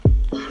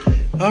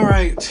All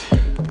right.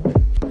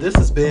 This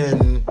has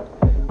been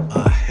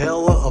a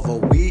hell of a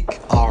week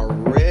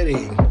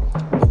already.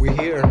 But we're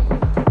here.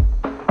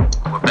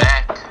 We're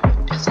back.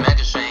 It's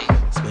Mega Shane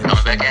It's Mega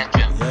coming back Shane. at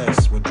you.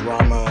 Yes, with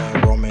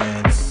drama,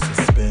 romance,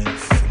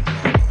 suspense,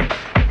 and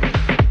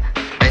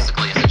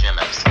Basically, it's a gym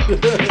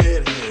episode. drama.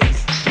 It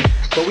is.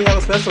 But we have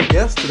a special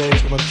guest today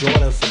who's going to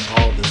join us in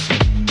all this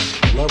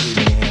lovely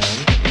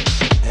mayhem.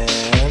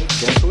 And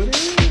guess who it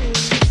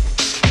is?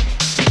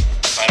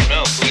 I don't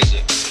know. Who is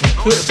it?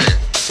 Who is it?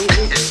 Who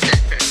is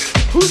it?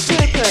 Who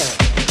said that?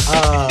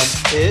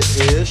 It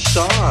is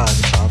Sean.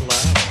 Sean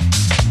Loud.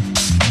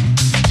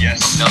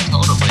 Yes. No,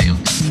 totally.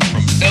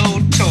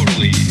 No,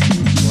 totally.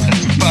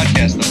 That's the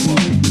podcast I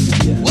love.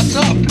 Yeah. What's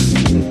up?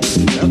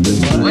 Nothing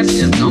much. What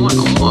is going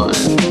on?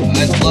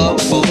 I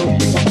love both of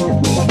you. You're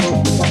both.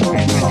 I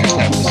just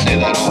have to say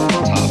that off the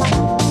top.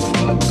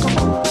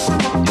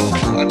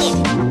 I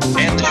love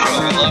and the show.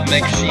 I love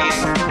Meg Sheen.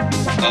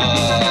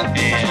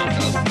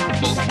 And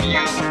both of you.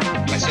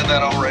 I said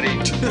that already.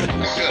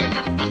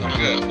 I'm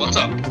good. What's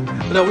up?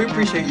 No, we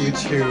appreciate you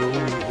too.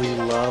 We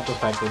love the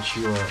fact that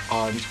you are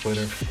on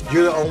Twitter.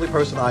 You're the only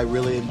person I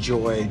really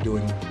enjoy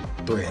doing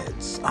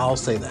threads. I'll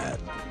say that.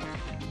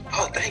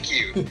 Oh, thank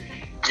you.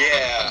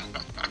 Yeah.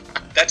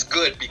 That's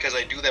good because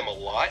I do them a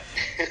lot.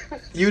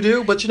 You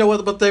do, but you know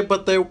what? But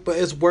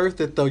it's worth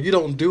it though. You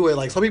don't do it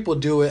like some people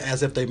do it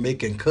as if they're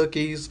making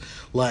cookies.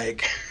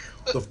 Like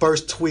the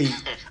first tweet,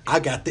 I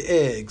got the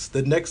eggs.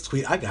 The next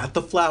tweet, I got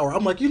the flour.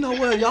 I'm like, you know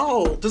what,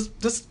 y'all, just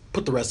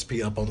put the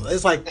recipe up on it.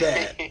 It's like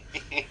that.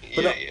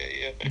 yeah.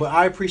 But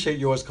I appreciate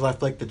yours because I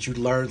feel like that you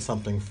learned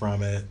something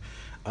from it,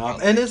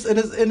 and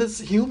it's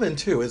human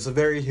too. It's a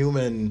very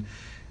human.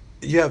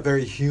 You have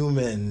very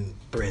human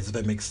threads, if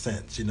that makes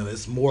sense. You know,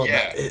 it's more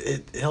about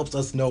it helps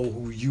us know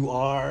who you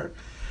are,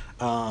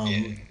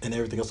 and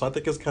everything else. So I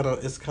think it's kind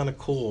of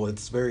cool.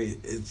 It's very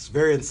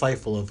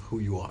insightful of who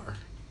you are.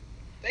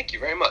 Thank you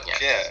very much.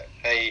 Yes. Yeah,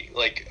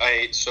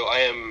 I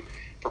am.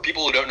 For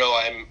people who don't know,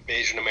 I'm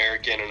Asian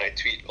American, and I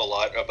tweet a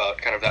lot about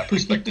kind of that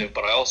perspective.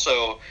 But I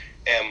also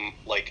am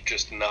like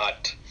just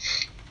not.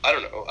 I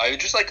don't know. I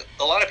just like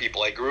a lot of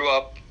people. I grew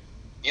up,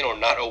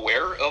 not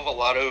aware of a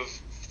lot of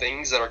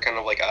things that are kind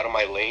of like out of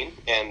my lane,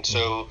 and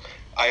so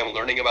I am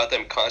learning about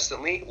them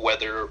constantly,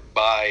 whether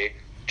by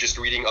just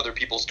reading other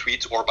people's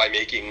tweets or by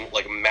making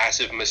like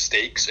massive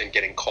mistakes and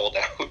getting called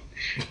out.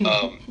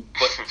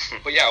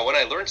 But yeah, when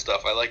I learn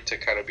stuff, I like to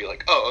kind of be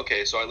like, oh,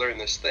 okay, so I learned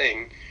this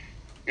thing,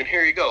 and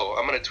here you go.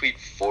 I'm gonna tweet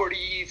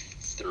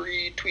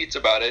 43 tweets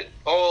about it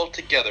all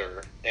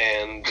together,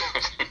 and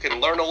you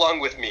can learn along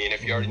with me. And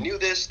if you already knew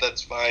this,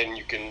 that's fine.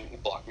 You can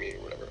block me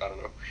or whatever. I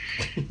don't know.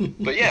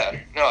 But yeah,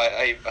 no,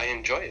 I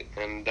enjoy it,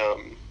 and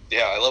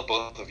I love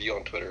both of you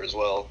on Twitter as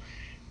well.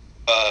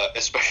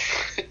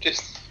 Especially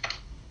just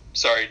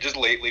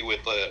lately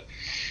with the.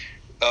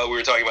 We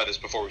were talking about this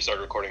before we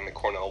started recording, the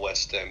Cornel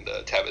West and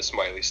Tavis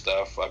Smiley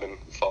stuff. I've been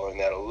following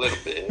that a little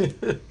bit,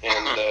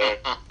 and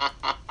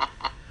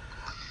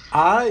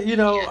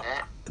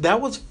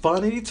that was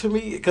funny to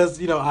me because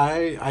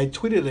I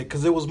tweeted it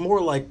because it was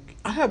more like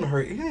I haven't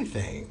heard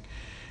anything,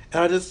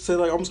 and I just said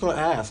like I'm just gonna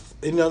ask,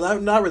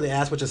 not really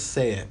ask, but just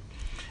say it.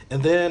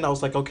 And then I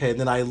was like, okay. And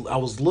then I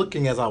was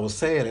looking as I was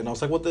saying it, and I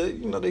was like, well,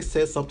 they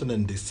said something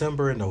in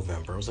December and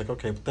November. I was like,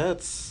 okay, but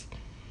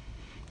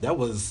that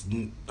was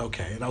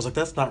okay. And I was like,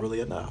 that's not really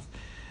enough.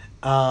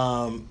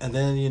 And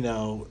then,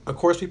 of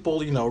course, people,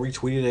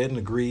 retweeted it and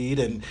agreed.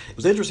 And it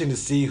was interesting to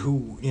see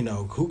who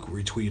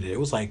retweeted it. It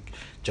was like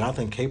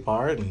Jonathan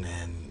Capehart and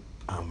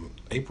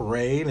April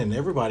Rain, and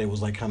everybody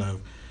was like kind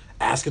of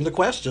asking the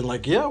question,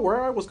 like, yeah,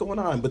 what's going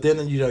on? But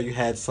then, you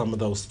had some of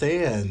those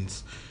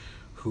stands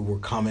who were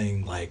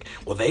coming like,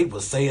 well, they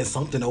was saying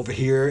something over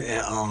here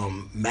at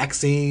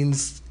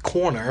Maxine's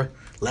Corner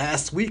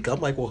last week. I'm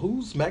like, well,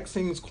 who's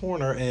Maxine's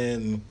Corner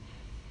and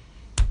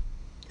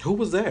who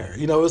was there?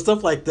 It was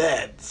stuff like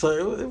that.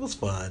 So it was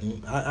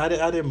fun. I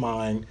didn't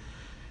mind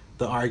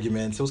the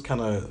arguments. It was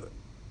kind of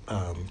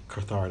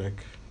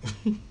cathartic.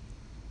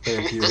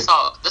 Therapeutic. This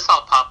all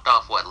popped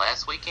off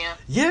last weekend?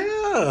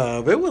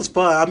 Yeah, it was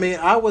fun. I mean,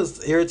 I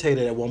was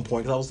irritated at one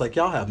point because I was like,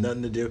 y'all have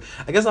nothing to do.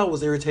 I guess I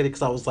was irritated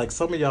because I was like,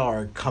 some of y'all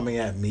are coming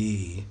at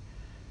me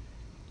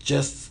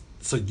just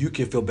so you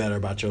can feel better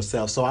about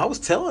yourself. So I was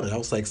telling it. I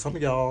was like, some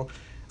of y'all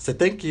said,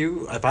 thank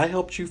you. If I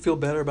helped you feel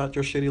better about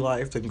your shitty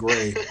life, then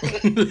great.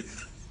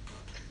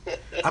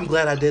 I'm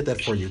glad I did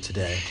that for you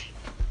today.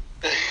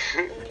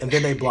 And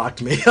then they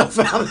blocked me. I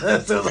found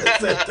that as soon as I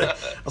said that.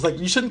 I was like,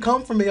 you shouldn't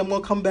come for me. I'm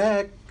going to come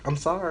back. I'm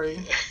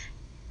sorry.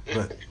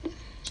 But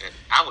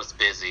I was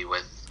busy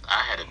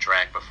I had a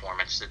drag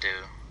performance to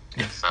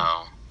do. So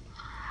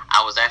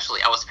I was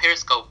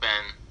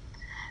periscoping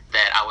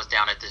that I was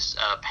down at this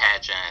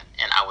pageant,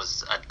 and I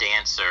was a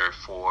dancer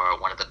for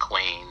one of the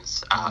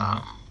queens.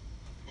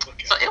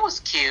 Okay. So it was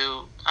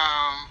cute.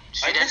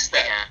 She I missed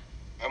that.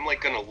 I'm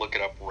like gonna look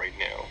it up right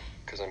now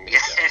because I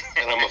missed that,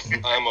 and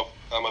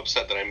I'm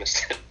upset that I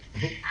missed it.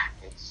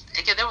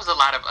 Yeah, there was a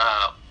lot of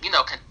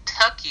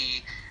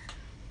Kentucky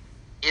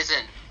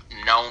isn't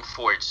known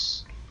for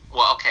its.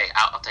 Well, okay,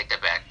 I'll take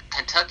that back.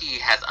 Kentucky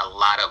has a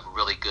lot of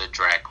really good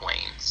drag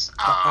queens.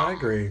 I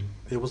agree.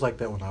 It was like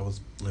that when I was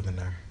living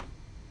there.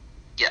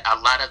 Yeah, a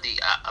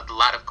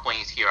lot of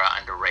queens here are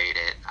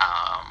underrated.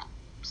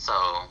 So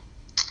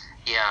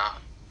yeah,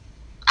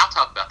 I'll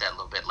talk about that a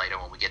little bit later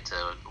when we get to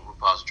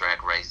RuPaul's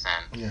Drag Race,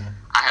 and Yeah.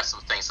 I have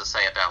some things to say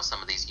about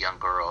some of these young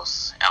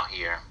girls out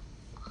here.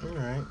 All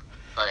right.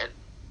 But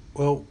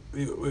Well,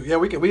 yeah,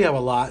 we have a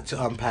lot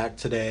to unpack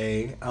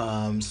today.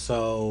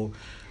 So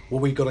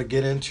what we're gonna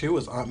get into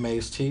is Aunt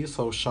May's tea.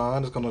 So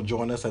Sean is gonna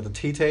join us at the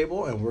tea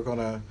table, and we're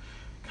gonna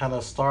kind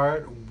of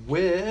start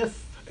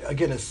with.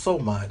 Again, it's so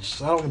much.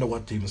 So I don't even know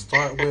what to even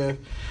start with.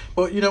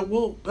 But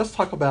let's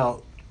talk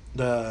about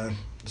the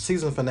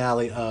season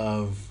finale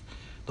of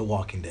The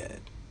Walking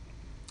Dead.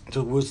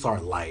 So we'll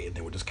start light, and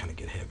then we'll just kind of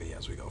get heavy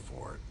as we go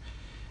forward.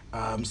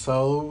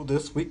 So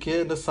this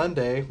weekend, this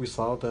Sunday, we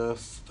saw the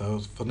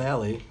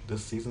finale,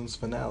 this season's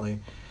finale,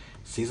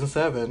 season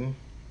 7,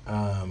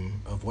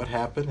 of what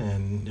happened.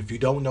 And if you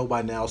don't know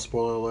by now,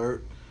 spoiler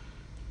alert,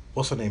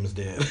 what's her name is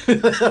dead.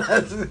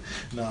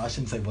 No, I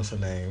shouldn't say what's her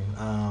name.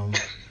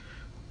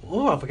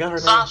 I forgot her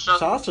Sasha. name.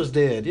 Sasha's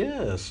dead.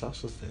 Yes,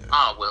 Sasha's dead.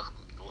 oh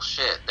well,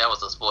 shit, that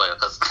was a spoiler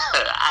because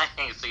I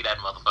ain't see that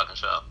motherfucking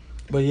show.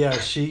 But yeah,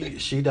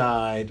 she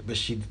died, but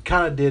she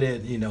kind of did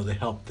it, to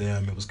help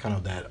them. It was kind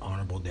of that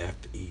honorable death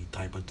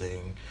type of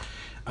thing.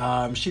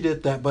 She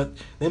did that, but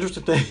the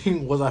interesting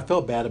thing was I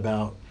felt bad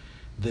about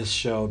this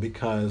show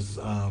because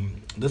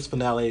this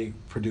finale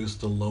produced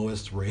the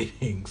lowest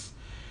ratings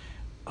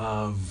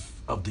of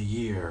the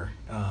year,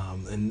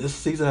 and this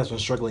season has been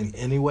struggling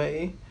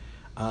anyway,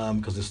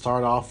 because it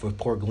started off with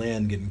poor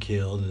Glenn getting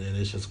killed, and then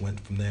it just went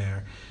from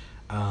there.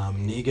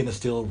 Negan is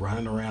still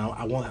running around.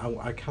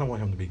 I kind of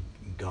want him to be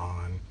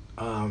gone.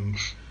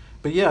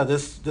 But yeah,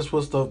 this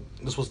was the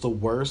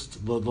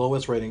worst, the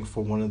lowest rating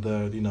for one of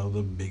the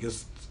the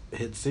biggest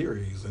hit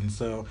series. And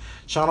so,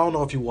 Sean, I don't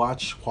know if you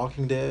watch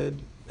Walking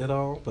Dead at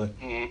all, but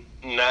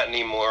Not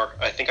anymore.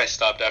 I think I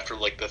stopped after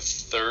like the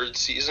 3rd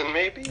season,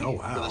 maybe. Oh,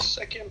 wow. Or the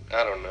 2nd.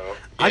 I don't know.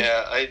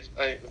 I-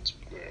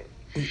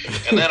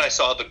 and then I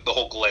saw the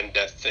whole Glenn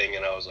death thing,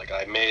 and I was like,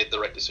 I made the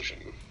right decision.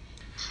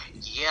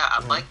 Yeah,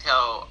 I liked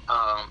how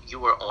you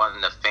were on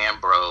the Fan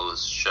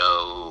Bros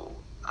show.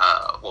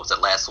 What was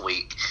it, last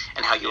week?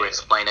 And how you were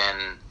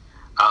explaining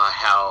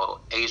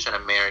how Asian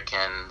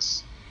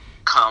Americans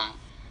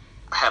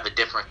have a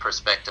different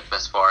perspective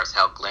as far as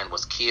how Glenn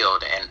was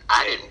killed, and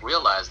I didn't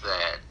realize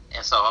that.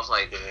 And so I was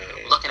like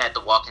looking at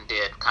The Walking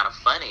Dead kind of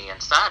funny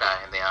and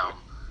side-eyeing them.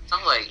 So I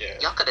was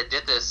like, y'all could have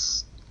did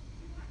this.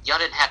 Y'all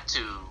didn't have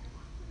to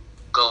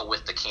go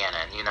with the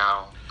canon,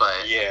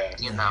 but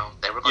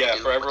they were going to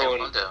do what they were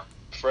going to do.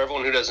 For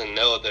everyone who doesn't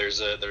know, there's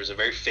a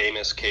very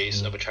famous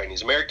case of a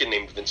Chinese American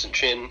named Vincent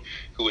Chin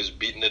who was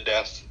beaten to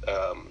death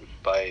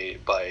by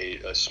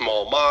a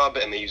small mob,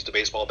 and they used a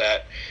baseball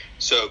bat.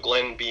 So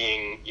Glenn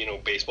being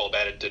baseball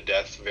batted to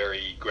death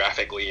very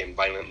graphically and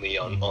violently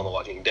on The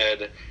Walking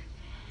Dead,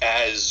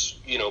 as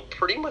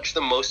pretty much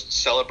the most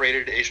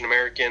celebrated Asian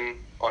American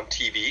on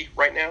TV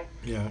right now,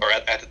 or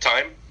at the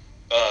time,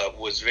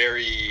 was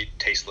very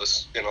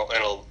tasteless in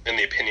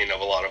the opinion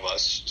of a lot of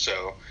us.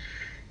 So.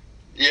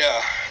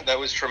 Yeah, that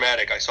was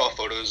traumatic. I saw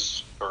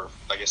photos, or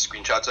I guess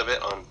screenshots of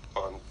it on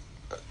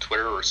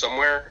Twitter or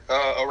somewhere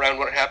around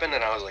when it happened,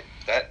 and I was like,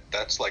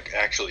 that's like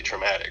actually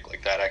traumatic.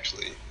 Like that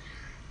actually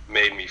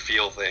made me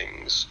feel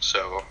things.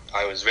 So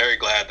I was very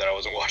glad that I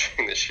wasn't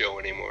watching this show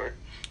anymore.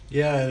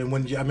 Yeah, and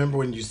I remember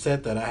when you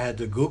said that, I had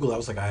to Google it. I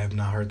was like, I have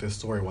not heard this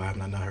story. Why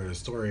have I not heard this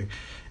story?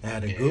 And I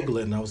had to Google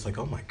it, and I was like,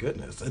 oh my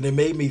goodness. And it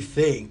made me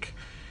think,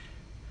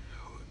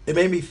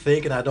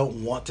 and I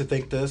don't want to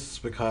think this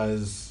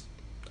because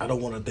I don't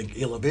want to think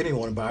ill of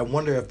anyone, but I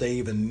wonder if they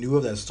even knew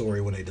of that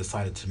story when they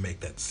decided to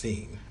make that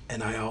scene.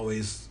 And I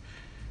always,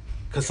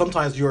 because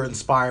sometimes you're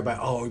inspired by,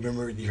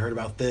 remember you heard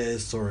about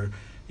this, or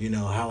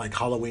how like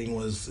Halloween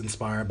was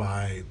inspired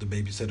by the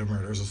babysitter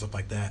murders or stuff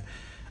like that.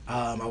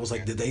 I was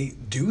like, did they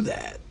do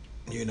that?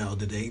 Did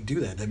they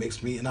do that? That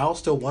makes me, and I'll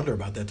still wonder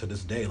about that to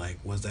this day. Like,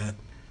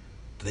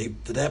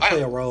 did that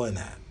play a role in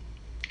that?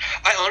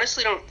 I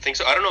honestly don't think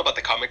so. I don't know about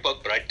the comic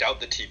book, but I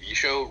doubt the TV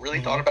show really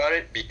thought about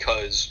it,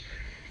 because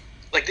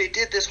like they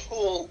did this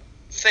whole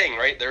thing,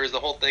 right? There was the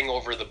whole thing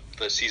over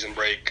the season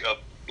break of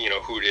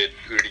who did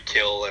he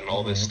kill and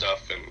all this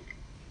stuff, and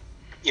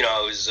it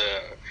was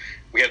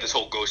we had this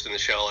whole Ghost in the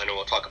Shell. I know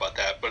we'll talk about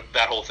that, but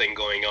that whole thing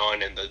going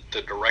on, and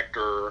the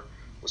director,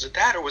 was it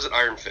that or was it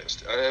Iron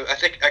Fist? I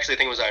think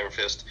it was Iron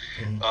Fist.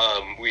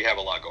 We have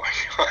a lot going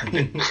on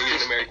in the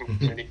Asian American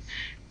community,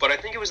 but I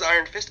think it was the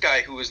Iron Fist guy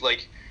who was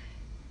like,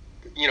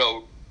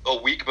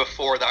 a week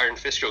before the Iron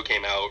Fist show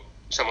came out,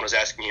 someone was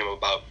asking him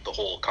about the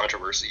whole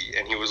controversy,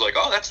 and he was like,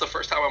 "Oh, that's the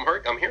first time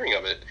I'm hearing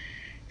of it."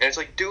 And it's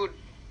like, dude,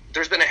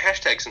 there's been a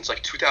hashtag since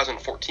like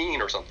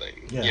 2014 or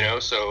something,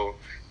 So,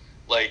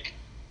 like,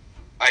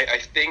 I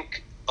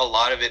think a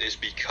lot of it is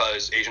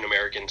because Asian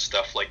American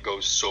stuff like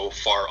goes so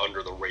far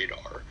under the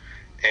radar,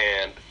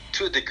 and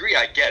to a degree,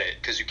 I get it,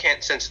 because you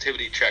can't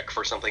sensitivity check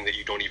for something that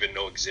you don't even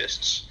know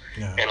exists.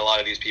 Yeah. And a lot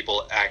of these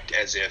people act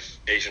as if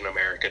Asian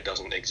America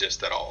doesn't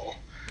exist at all.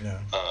 Yeah.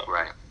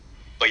 Right.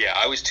 But yeah,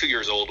 I was 2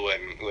 years old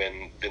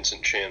when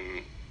Vincent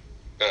Chin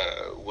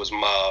was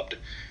mobbed.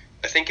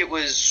 I think I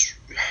want to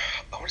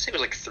say it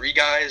was like 3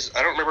 guys.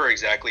 I don't remember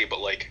exactly,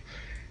 but like,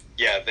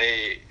 yeah,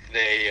 they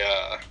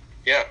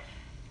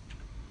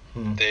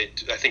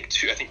I think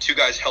two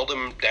guys held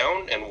him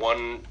down, and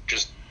one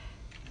just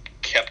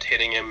kept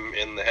hitting him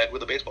in the head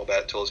with a baseball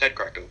bat till his head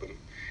cracked open.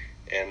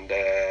 And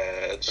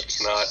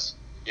that's not.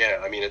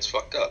 Yeah, I mean, it's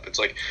fucked up. It's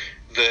like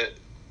the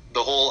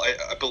whole.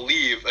 I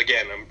believe,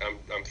 again,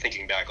 I'm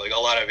thinking back. Like, a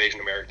lot of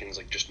Asian Americans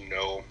like just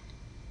know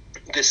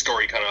this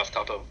story kind of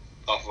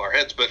off of our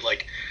heads, but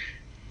like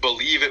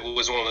believe it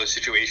was one of those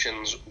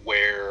situations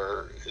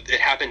where it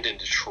happened in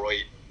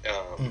Detroit,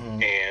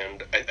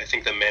 and I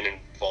think the men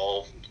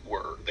involved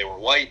were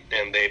white,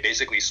 and they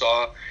basically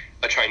saw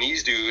a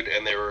Chinese dude,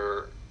 and they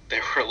were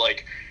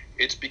like,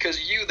 it's because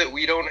of you that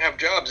we don't have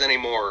jobs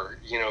anymore,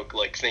 you know,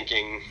 like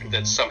thinking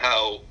that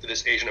somehow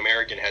this Asian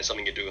American has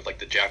something to do with like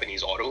the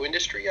Japanese auto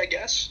industry, I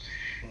guess.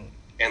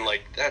 And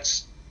like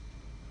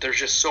there's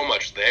just so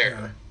much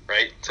there,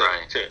 right?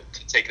 To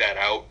take that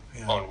out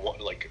on what,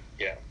 like,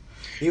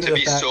 even to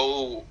be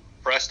so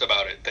pressed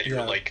about it that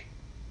you're like,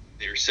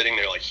 you're sitting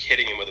there like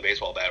hitting him with a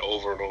baseball bat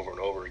over and over and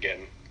over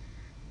again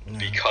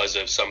because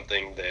of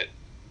something that,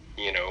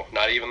 you know,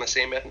 not even the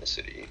same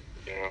ethnicity,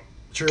 you know.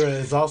 True.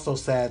 It's also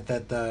sad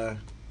that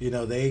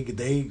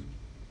they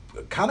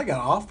kind of got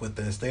off with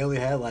this. They only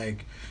had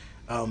like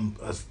a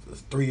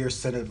 3-year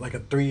sentence,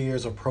 like 3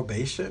 years of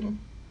probation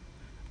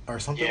or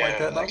something like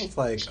that. And I was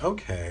like,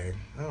 okay,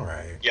 all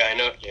right. Yeah, I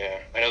know. Yeah,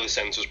 I know the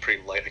sentence was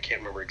pretty light. I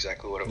can't remember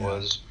exactly what it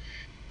was,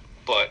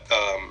 but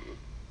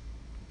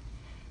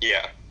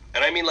yeah.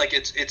 And I mean, like,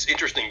 it's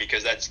interesting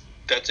because that's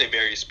a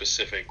very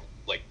specific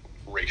like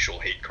racial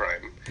hate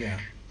crime. Yeah.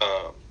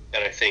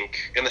 And I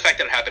think, and the fact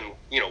that it happened,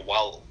 you know,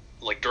 while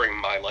like during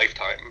my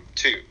lifetime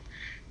too.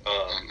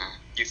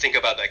 You think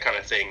about that kind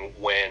of thing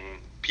when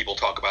people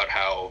talk about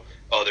how,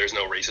 oh, there's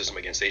no racism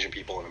against Asian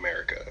people in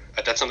America.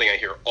 That's something I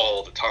hear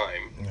all the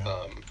time.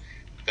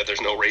 That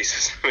there's no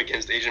racism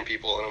against Asian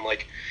people, and I'm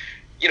like,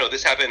 you know,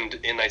 this happened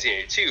in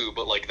 1982,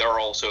 but like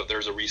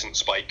there's a recent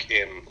spike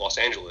in Los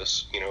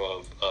Angeles, you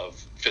know, of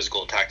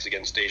physical attacks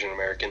against Asian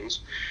Americans.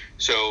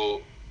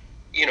 So,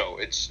 you know,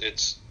 it's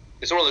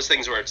one of those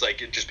things where it's like,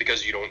 just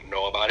because you don't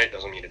know about it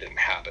doesn't mean it didn't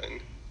happen.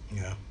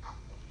 Yeah,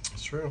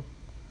 that's true.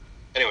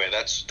 Anyway,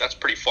 that's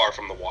pretty far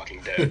from The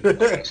Walking Dead.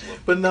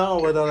 But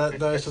no,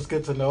 it's just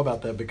good to know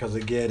about that, because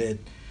again,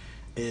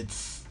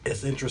 it's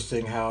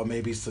interesting how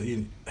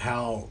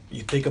how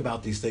you think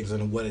about these things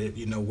and what it,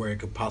 you know, where it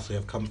could possibly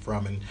have come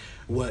from, and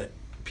what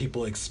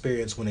people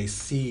experience when they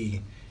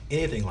see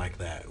anything like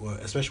that,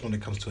 especially when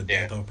it comes to a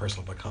death of a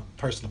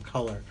person of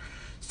color.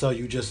 So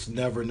you just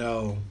never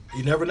know.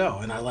 You never know.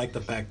 And I like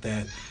the fact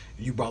that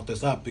you brought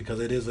this up, because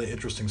it is an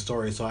interesting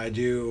story. So I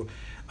do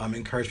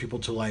encourage people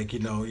to, like, you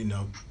know,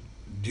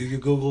 do your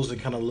Googles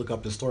and kind of look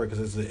up the story, because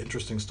it's an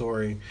interesting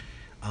story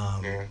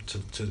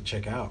to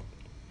check out.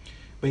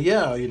 But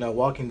yeah, you know,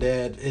 Walking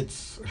Dead,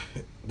 this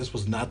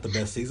was not the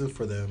best season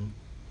for them.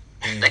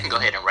 And they can go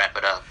ahead and wrap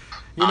it up.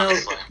 You know,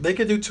 they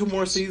could do 2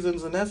 more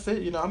seasons and that's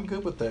it. You know, I'm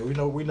good with that.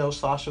 We know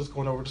Sasha's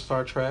going over to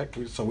Star Trek,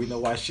 so we know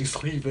why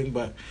she's leaving.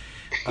 But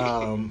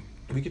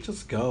we could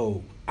just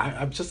go.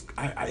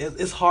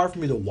 It's hard for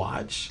me to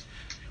watch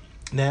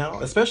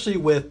now, especially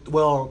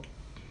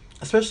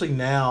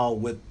now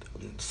with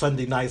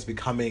Sunday nights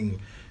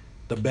becoming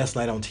the best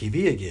night on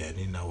TV again.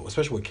 You know,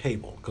 especially with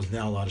cable, because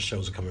now a lot of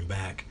shows are coming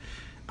back.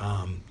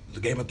 The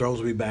Game of Thrones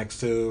will be back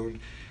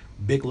soon.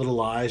 Big Little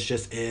Lies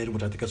just ended,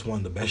 which I think is one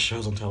of the best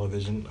shows on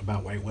television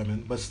about white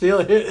women. But still,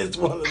 it's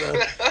one of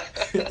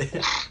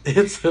the.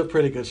 It's a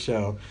pretty good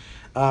show.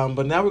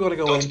 But now we're going to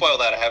go. Don't spoil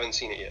that. I haven't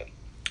seen it yet.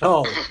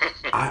 Oh,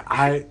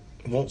 I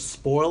won't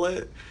spoil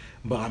it,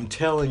 but I'm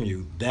telling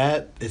you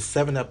that it's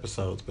 7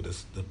 episodes, but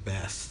it's the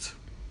best.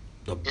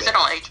 Is it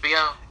on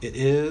HBO? It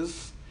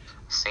is.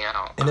 See, I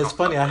don't. And it's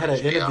funny. I had an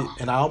HBO. interview,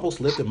 and I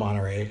almost lived in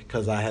Monterey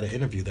because I had an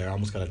interview there. I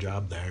almost got a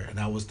job there, and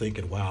I was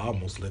thinking, wow, I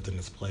almost lived in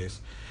this place.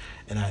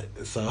 And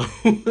so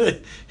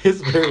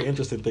it's a very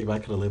interesting thing. But I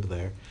could have lived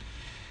there.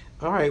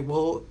 All right.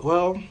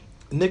 Well,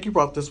 Nick, you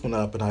brought this one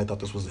up, and I thought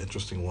this was an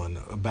interesting one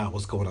about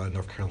what's going on in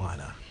North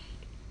Carolina.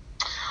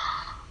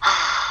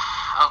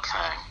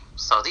 Okay.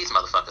 So these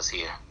motherfuckers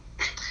here.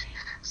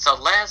 So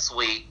last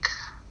week,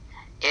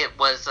 it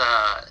was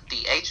the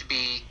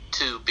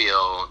HB2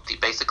 bill,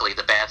 basically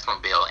the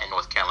bathroom bill in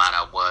North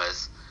Carolina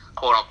was,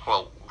 quote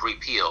unquote,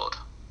 repealed.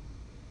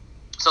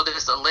 So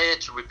this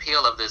alleged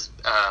repeal of this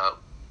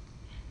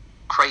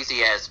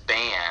crazy ass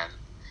ban,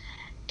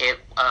 it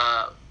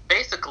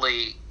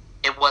basically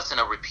it wasn't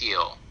a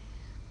repeal.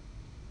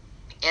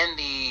 In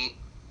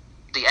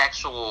the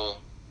actual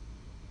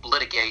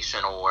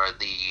litigation or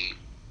the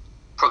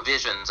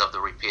provisions of the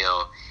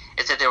repeal,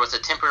 it said there's a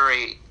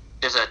temporary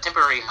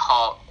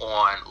halt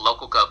on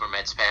local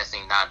governments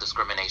passing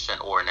non-discrimination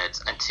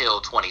ordinance until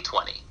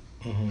 2020.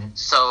 Mm-hmm.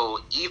 So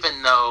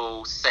even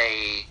though,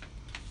 say,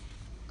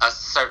 a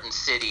certain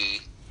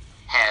city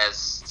has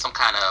some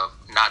kind of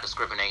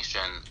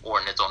non-discrimination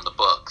ordinance on the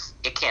books,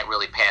 it can't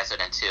really pass it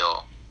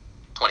until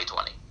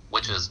 2020,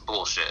 which is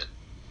bullshit.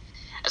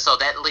 And so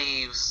that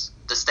leaves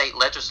the state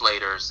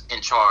legislators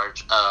in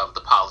charge of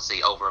the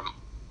policy over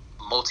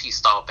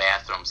multi-stall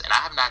bathrooms. And I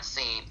have not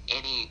seen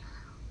any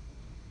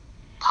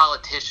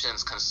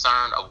politicians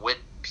concerned of what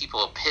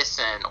people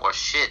pissing or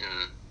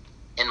shitting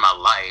in my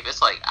life.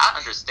 It's like, I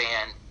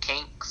understand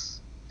kinks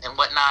and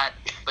whatnot,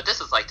 but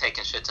this is like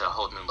taking shit to a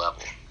whole new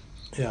level.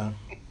 Yeah.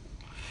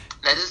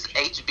 Now, this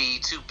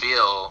HB 2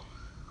 bill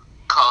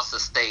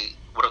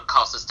would have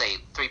cost the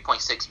state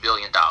 $3.6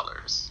 billion.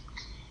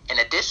 In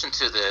addition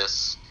to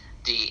this,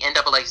 the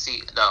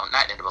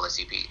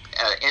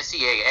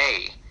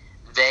NCAA,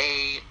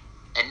 they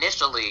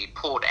initially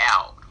pulled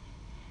out,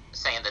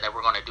 saying that they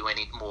were going to do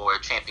any more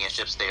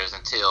championships there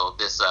until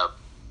this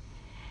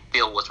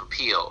bill was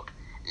repealed.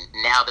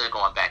 Now they're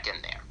going back in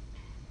there.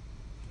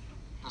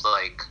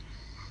 Like,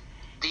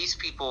 these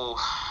people,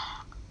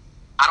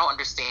 I don't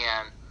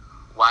understand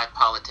why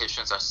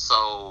politicians are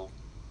so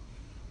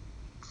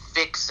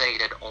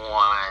fixated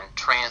on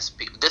trans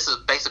people. This is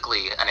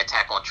basically an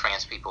attack on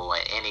trans people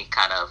and any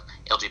kind of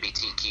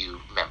LGBTQ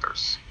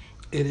members.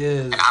 It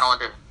is. And I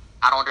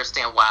don't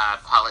understand why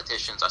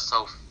politicians are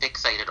so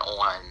fixated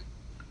on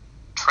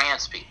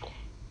trans people.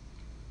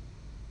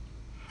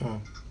 Huh.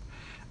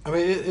 I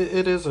mean,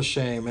 it is a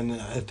shame, and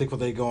I think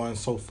they're going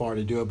so far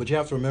to do it. But you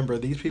have to remember,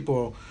 these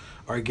people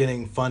are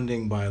getting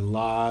funding by a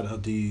lot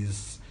of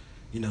these,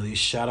 these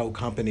shadow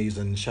companies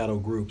and shadow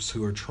groups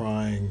who are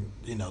trying,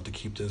 to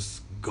keep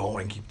this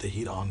going, keep the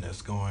heat on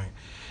this going.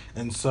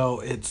 And so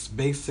it's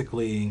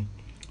basically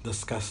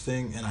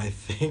disgusting. And I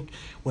think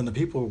when the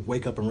people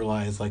wake up and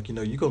realize, like, you're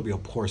going to be a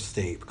poor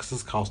state because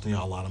it's costing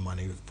y'all a lot of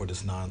money for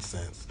this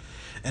nonsense.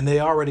 And they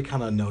already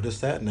kind of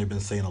noticed that, and they've been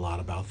saying a lot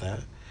about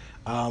that.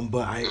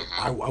 But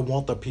I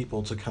want the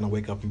people to kind of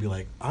wake up and be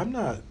like,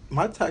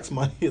 my tax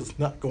money is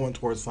not going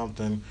towards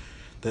something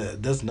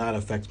that does not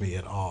affect me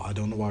at all. I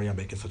don't know why y'all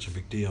making such a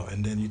big deal.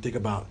 And then you think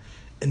about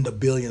in the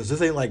billions.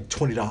 This ain't like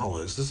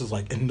 $20. This is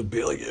like in the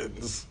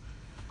billions.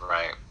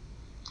 Right.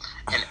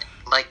 And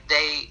like,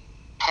 they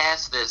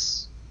passed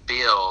this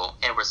bill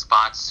in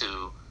response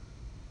to,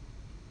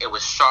 it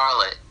was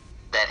Charlotte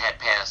that had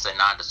passed a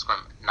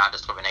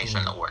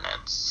non-discrimination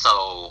ordinance.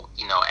 So,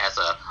 as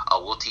a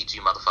we'll teach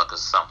you motherfuckers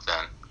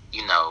something,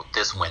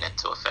 this went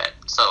into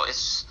effect. So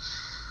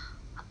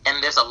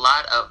and there's a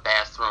lot of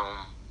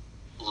bathroom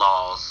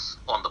laws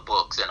on the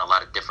books in a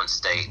lot of different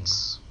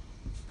states.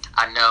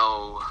 I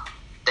know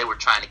they were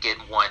trying to get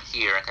one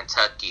here in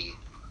Kentucky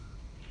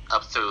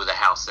up through the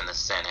House and the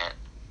Senate.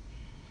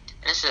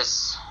 And it's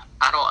just,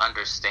 I don't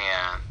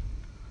understand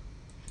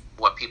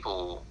what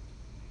people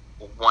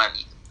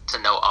want to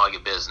know all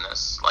your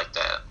business like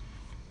that.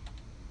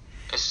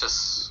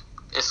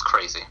 It's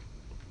crazy.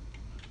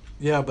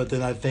 Yeah, but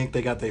then I think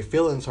they got their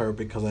feelings hurt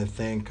because I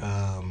think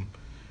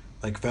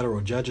like federal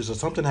judges or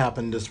something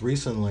happened just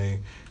recently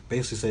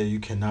basically said you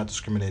cannot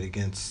discriminate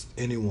against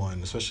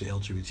anyone, especially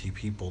LGBT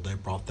people. They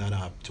brought that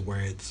up to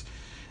where it's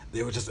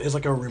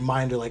like a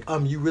reminder, like,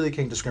 you really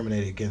can't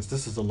discriminate against,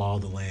 this is the law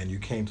of the land, you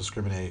can't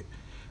discriminate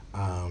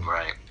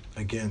right.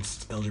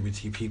 against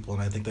LGBT people.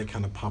 And I think that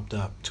kind of popped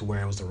up to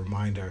where it was a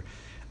reminder.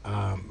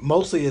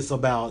 Mostly it's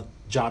about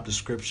job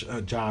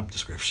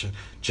discrimination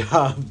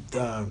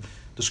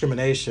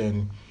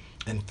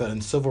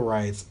and civil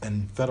rights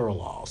and federal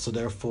law. So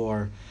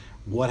therefore,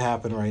 what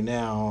happened right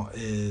now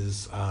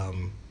is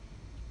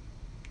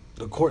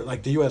the court,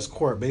 like the U.S.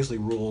 court, basically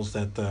rules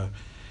that the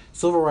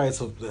civil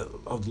rights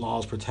of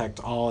laws protect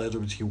all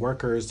LGBT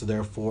workers. So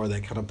therefore,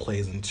 that kind of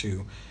plays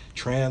into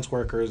trans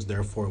workers.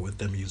 Therefore, with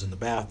them using the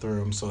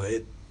bathroom, so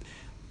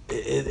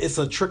it's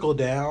a trickle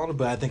down.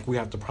 But I think we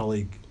have to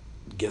probably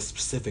get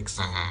specifics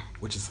soon,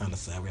 which is kind of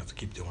sad. We have to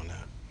keep doing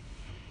that.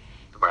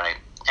 Right.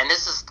 And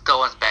this is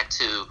going back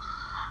to,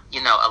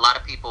 a lot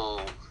of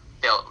people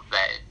felt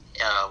that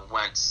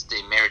once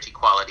the marriage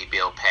equality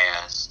bill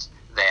passed,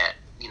 that,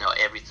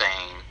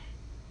 everything,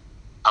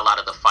 a lot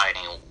of the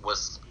fighting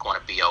was going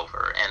to be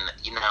over. And,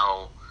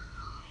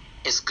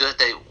 it's good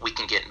that we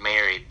can get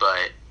married,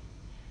 but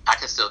I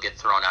can still get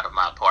thrown out of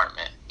my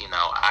apartment.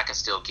 I can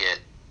still get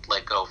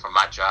let go from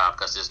my job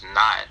because there's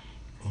not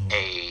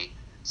a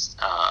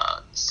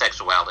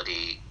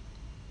sexuality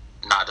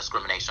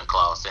non-discrimination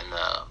clause in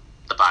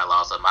the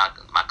bylaws of my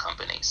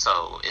company.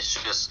 So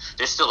it's just,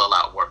 there's still a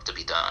lot of work to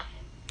be done.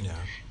 Yeah.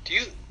 Do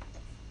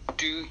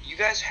you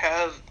guys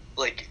have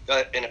like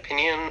an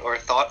opinion or a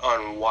thought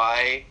on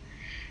why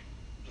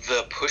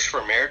the push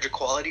for marriage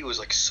equality was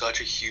like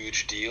such a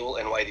huge deal,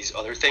 and why these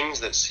other things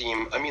that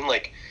seem,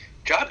 like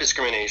job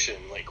discrimination,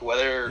 like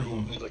whether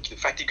like the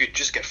fact that you could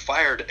just get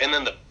fired, and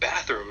then the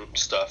bathroom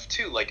stuff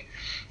too, like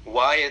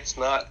why it's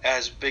not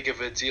as big of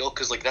a deal?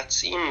 Because like that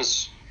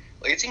seems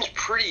like, it seems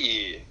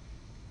pretty,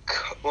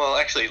 well,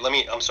 actually let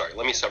me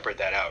separate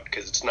that out,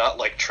 because it's not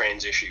like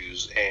trans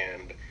issues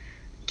and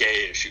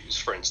gay issues,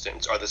 for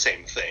instance, are the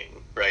same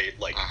thing, right?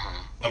 Like,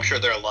 I'm sure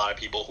there are a lot of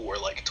people who are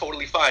like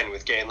totally fine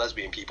with gay and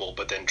lesbian people,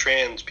 but then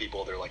trans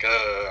people, they're like,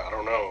 I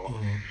don't know.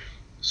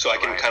 So I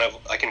can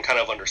kind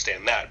of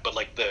understand that, but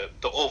like the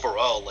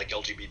overall like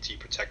LGBT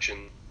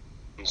protections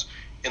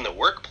in the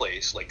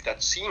workplace, like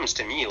that seems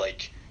to me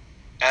like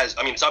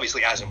it's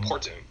obviously as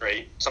important,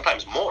 right?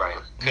 Sometimes more,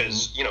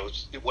 because you know,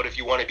 what if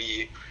you want to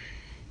be,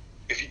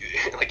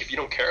 if you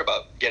don't care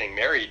about getting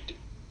married,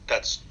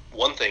 that's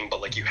one thing,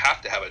 but like you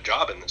have to have a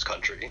job in this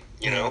country,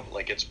 you know,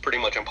 like it's pretty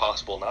much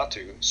impossible not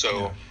to.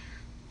 So,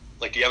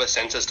 like, do you have a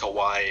sense as to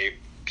why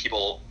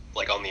people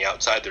like on the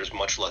outside there's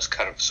much less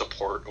kind of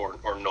support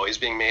or noise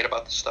being made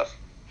about this stuff?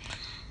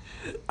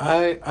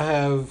 I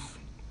have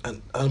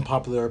an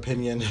unpopular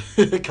opinion,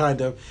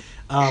 kind of.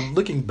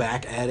 Looking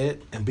back at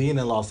it and being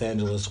in Los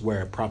Angeles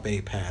where Prop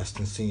 8 passed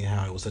and seeing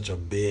how it was such a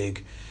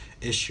big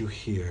issue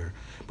here,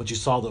 but you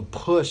saw the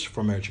push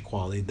for marriage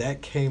equality,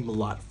 that came a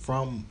lot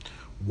from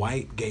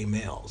white gay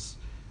males.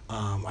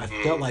 I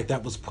felt like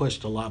that was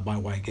pushed a lot by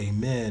white gay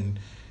men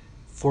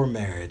for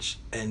marriage,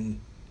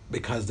 and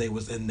because they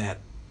was in that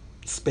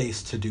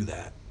space to do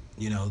that.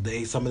 You know,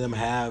 some of them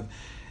have,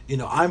 you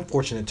know, I'm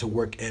fortunate to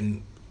work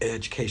in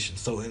education.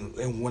 So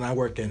when I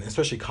work in,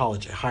 especially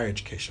college, higher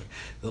education,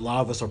 a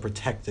lot of us are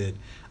protected.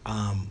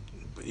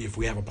 If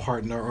we have a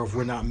partner or if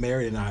we're not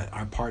married and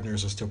our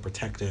partners are still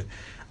protected,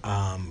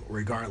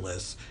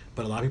 regardless.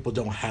 But a lot of people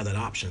don't have that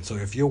option. So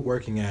if you're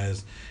working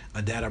as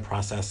a data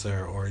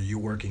processor or you're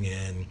working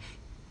in,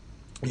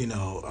 you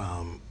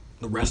know,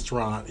 the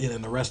restaurant, you know,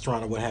 in the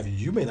restaurant or what have you,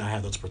 you may not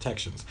have those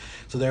protections.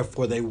 So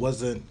therefore, they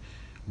wasn't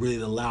really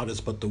the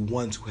loudest, but the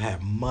ones who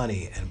had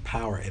money and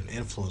power and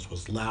influence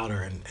was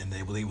louder, and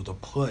they were able to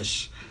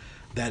push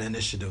that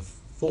initiative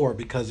forward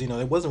because, you know,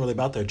 it wasn't really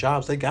about their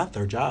jobs. They got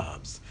their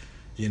jobs,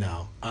 you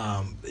know.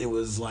 It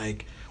was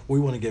like, we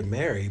want to get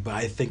married, but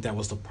I think that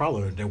was the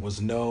problem. There was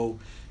no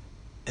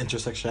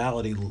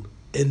intersectionality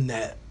in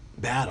that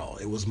battle.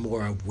 It was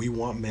more of, we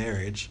want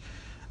marriage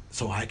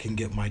so I can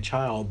get my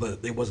child,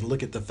 but they wasn't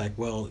looking at the fact,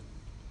 well,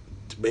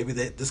 maybe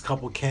this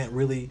couple can't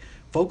really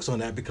focus on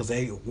that because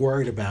they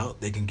worried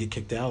about they can get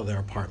kicked out of their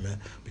apartment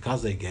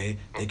because they're gay,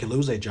 they can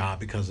lose their job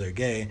because they're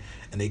gay,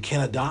 and they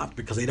can't adopt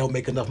because they don't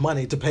make enough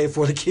money to pay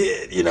for the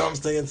kid. You know what I'm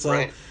saying?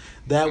 So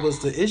that was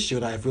the issue,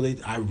 and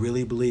I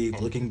really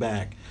believe, looking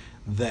back,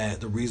 that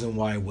the reason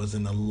why it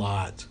wasn't a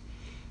lot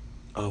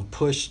of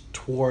push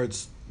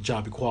towards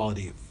job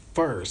equality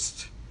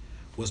first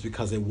was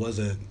because it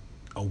wasn't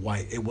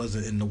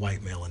in the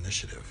white male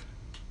initiative.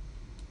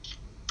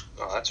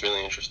 Oh, that's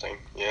really interesting.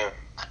 Yeah.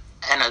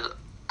 And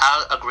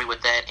I'll agree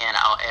with that, and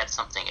I'll add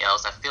something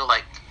else. I feel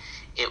like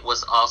it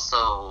was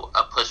also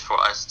a push for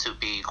us to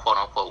be quote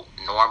unquote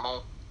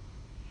normal,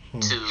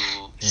 to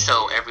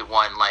show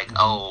everyone like,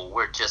 oh,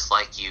 we're just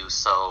like you,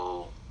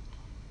 so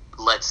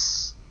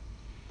let's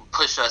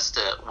push us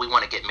to, we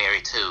want to get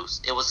married too.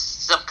 It was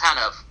some kind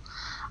of,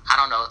 I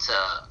don't know,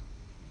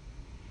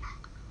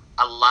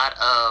 a lot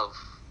of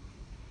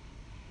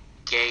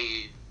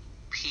gay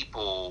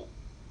people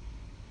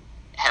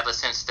have a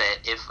sense that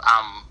if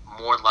I'm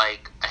more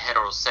like a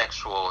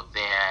heterosexual,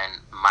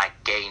 then my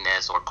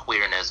gayness or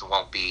queerness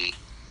won't be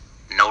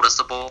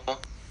noticeable.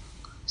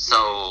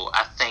 So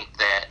I think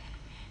that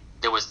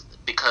there was,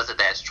 because of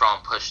that strong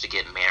push to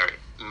get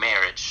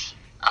marriage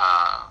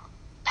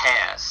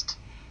passed,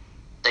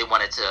 they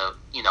wanted to,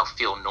 you know,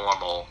 feel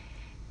normal.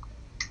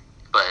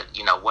 But,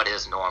 you know, what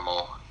is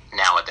normal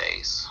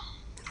nowadays?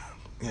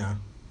 Yeah.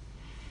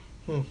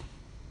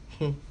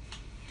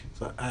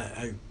 So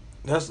I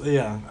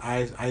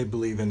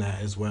believe in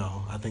that as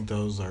well. I think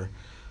those are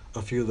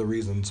a few of the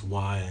reasons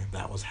why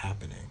that was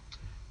happening.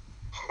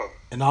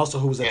 And also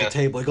who was at the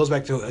table. It goes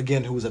back to,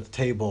 again, who was at the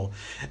table.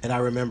 And I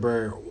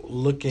remember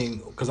looking,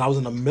 because I was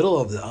in the middle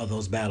of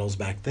those battles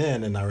back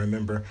then, and I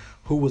remember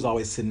who was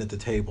always sitting at the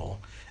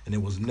table, and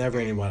it was never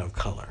anyone of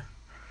color.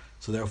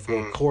 So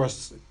therefore, of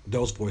course,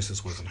 those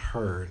voices wasn't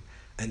heard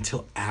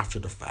until after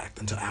the fact,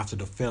 until after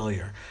the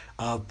failure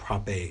of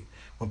Prop 8.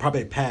 When Prop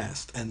 8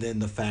 passed, and then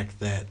the fact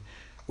that,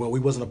 well, we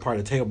wasn't a part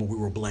of the table, we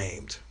were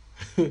blamed.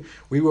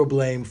 We were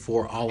blamed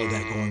for all of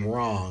that going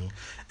wrong.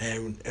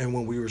 And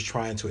when we were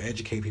trying to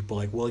educate people,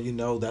 like, well, you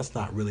know, that's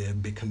not really a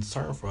big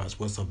concern for us.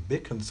 What's a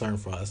big concern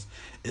for us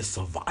is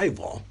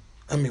survival.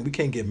 I mean, we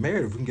can't get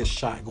married if we can get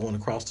shot going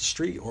across the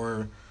street,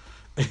 or,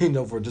 you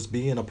know, for just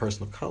being a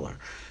person of color.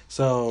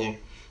 So,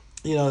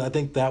 you know, I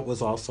think that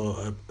was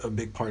also a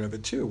big part of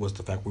it too, was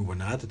the fact we were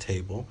not at the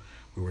table.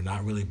 We were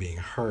not really being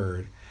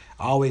heard.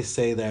 I always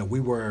say that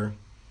we were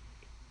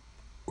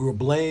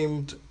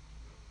blamed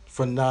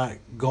for not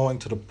going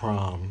to the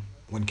prom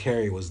when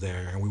Carrie was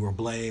there, and we were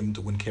blamed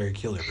when Carrie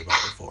killed everybody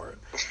for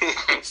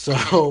it.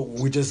 So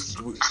we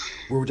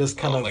were just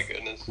kind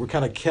we're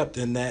kind of kept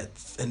in that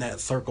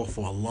circle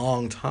for a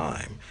long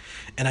time,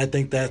 and I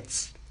think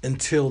that's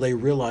until they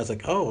realize,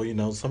 like, oh, you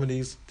know, some of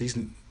these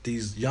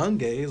young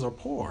gays are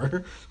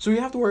poor, so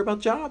you have to worry about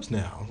jobs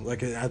now.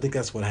 Like, I think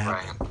that's what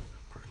happened. Right.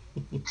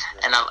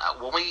 And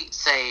when we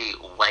say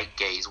white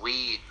gays,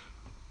 we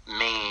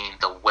mean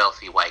the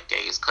wealthy white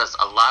gays. gays, because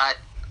a lot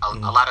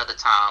of the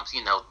times,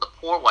 the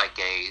poor white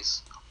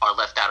gays are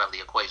left out of the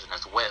equation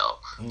as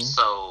well.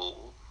 So,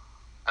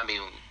 I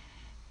mean,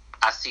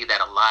 I see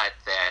that a lot,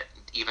 that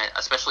even,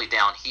 especially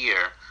down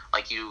here,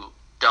 like, you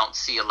don't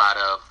see a lot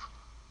of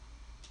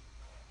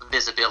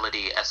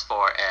visibility as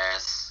far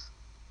as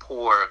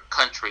poor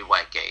country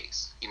white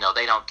gays.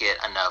 They don't get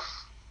enough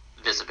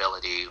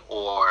visibility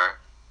or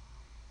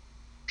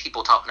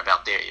people talking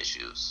about their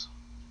issues.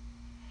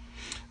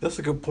 That's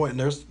a good point.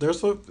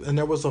 And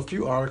there was a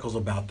few articles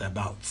about that,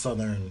 about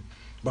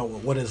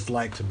what it's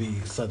like to be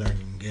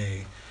Southern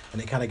gay,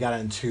 and they kind of got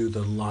into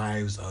the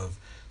lives of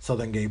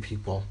Southern gay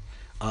people.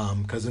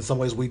 Because in some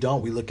ways we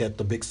don't. We look at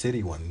the big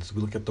city ones.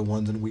 We look at the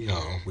ones in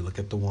WeHo. We look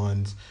at the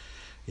ones,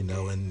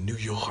 in New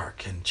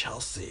York and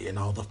Chelsea and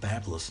all the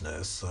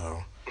fabulousness.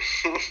 So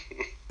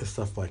it's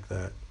stuff like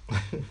that.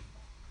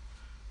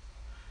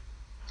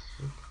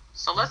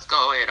 So let's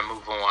go ahead and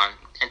move on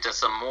into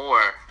some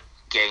more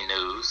gay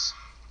news.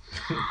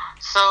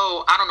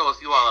 So I don't know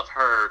if you all have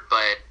heard,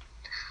 but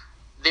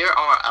there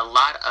are a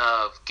lot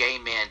of gay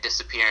men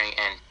disappearing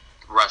in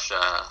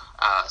Russia,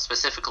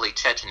 specifically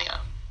Chechnya.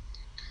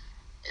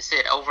 It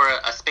said over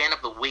a span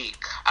of the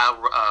week,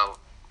 I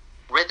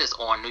read this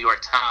on New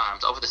York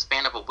Times, over the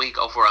span of a week,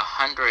 over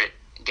 100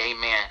 gay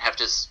men have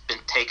just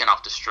been taken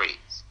off the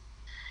streets.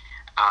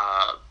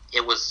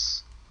 It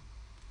was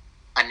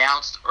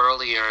announced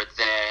earlier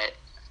that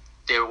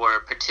there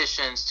were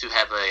petitions to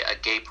have a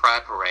gay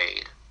pride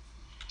parade,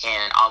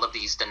 and all of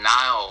these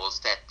denials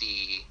that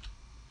the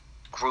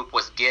group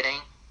was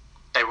getting,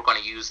 they were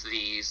going to use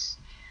these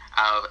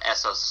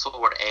as a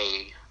sort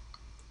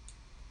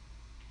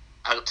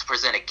to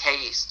present a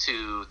case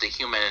to the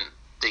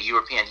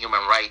European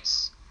Human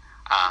Rights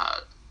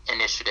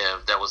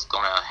initiative that was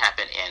going to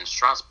happen in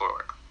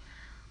Strasbourg.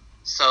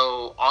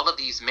 So all of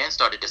these men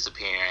started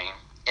disappearing,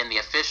 and the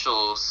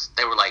officials,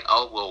 they were like,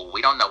 oh, well,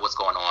 we don't know what's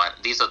going on.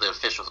 These are the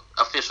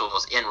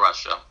officials in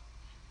Russia.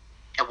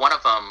 And one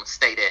of them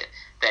stated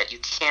that you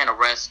can't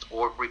arrest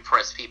or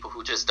repress people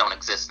who just don't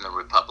exist in the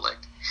republic.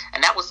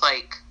 And that was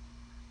like,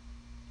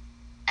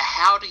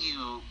 how do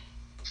you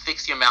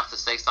fix your mouth to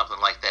say something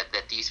like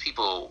that these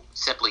people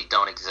simply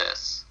don't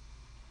exist?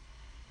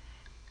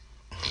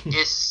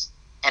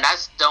 And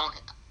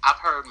I've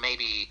heard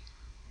maybe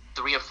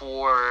 3 or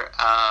 4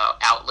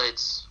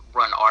 outlets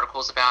run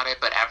articles about it,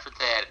 but after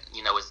that,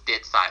 it's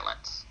dead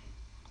silence.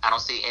 I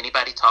don't see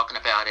anybody talking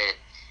about it,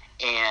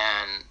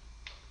 and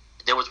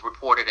there was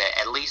reported that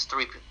at least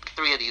three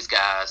of these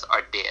guys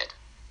are dead.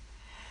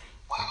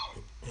 Wow.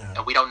 Yeah.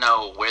 And we don't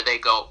know where they're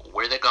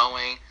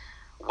going,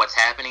 what's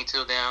happening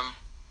to them.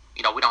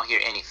 We don't hear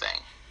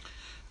anything.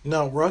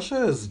 No,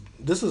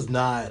 this is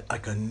not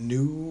like a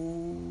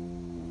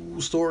new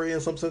story in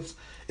some sense.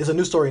 It's a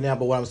new story now,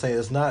 but what I'm saying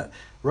is not,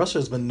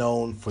 Russia's been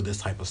known for this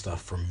type of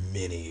stuff for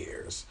many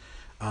years.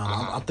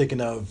 I'm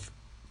thinking of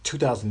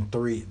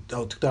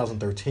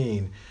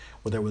 2013,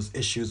 where there was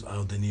issues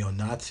of the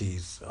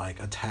neo-Nazis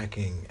like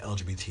attacking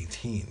LGBT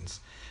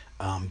teens,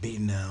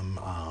 beating them,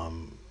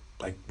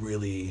 like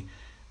really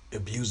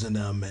abusing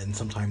them and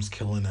sometimes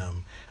killing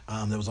them.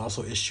 There was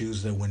also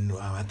issues that when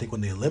I think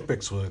when the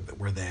Olympics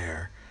were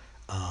there,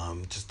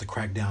 just to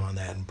crack down on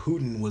that, and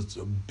Putin was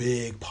a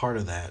big part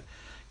of that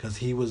because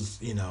he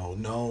was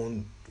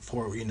known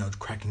for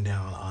cracking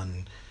down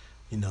on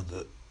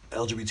the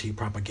LGBT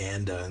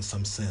propaganda in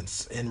some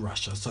sense in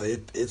Russia. So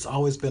it's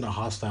always been a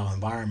hostile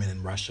environment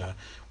in Russia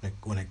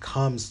when it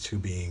comes to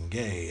being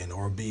gay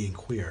or being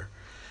queer.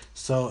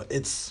 So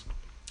it's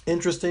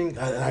interesting.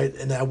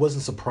 I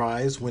wasn't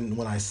surprised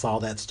when I saw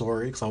that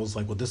story, because I was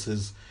like, well,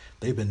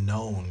 they've been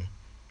known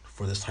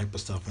for this type of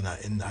stuff,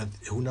 and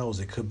who knows,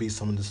 it could be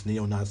some of this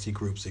neo-Nazi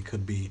groups, it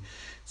could be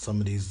some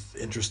of these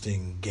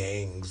interesting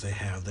gangs they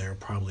have, they're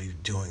probably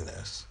doing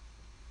this.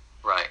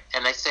 Right,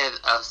 and they said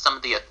some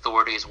of the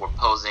authorities were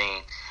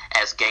posing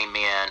as gay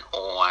men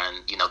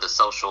on,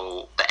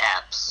 the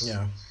apps.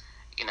 Yeah.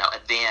 And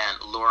then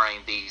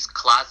luring these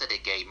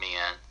closeted gay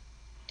men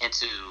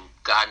into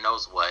God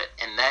knows what,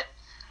 and that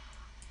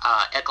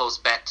echoes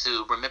back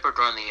to, remember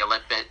during the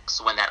Olympics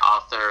when that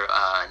author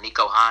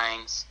Nico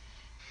Hines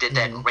did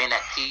that ran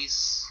that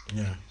piece?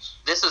 Yeah.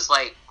 This is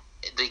like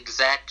the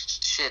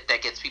exact shit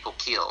that gets people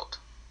killed.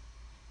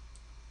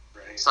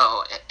 Right.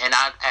 So, and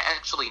I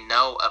actually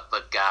know of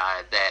a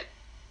guy that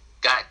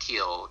got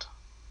killed.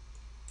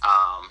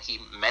 He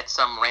met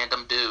some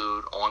random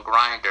dude on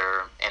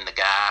Grindr, and the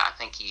guy, I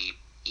think he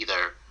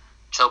either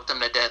choked him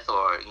to death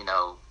or,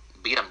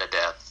 beat him to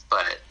death.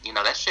 But,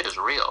 that shit is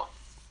real.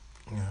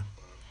 Yeah.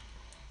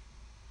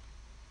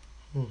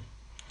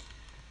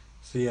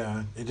 So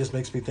yeah, it just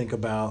makes me think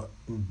about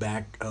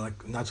back,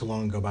 like not too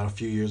long ago, about a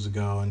few years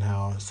ago, and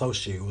how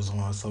Sochi was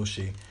on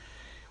Sochi,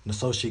 when the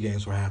Sochi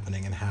games were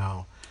happening, and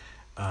how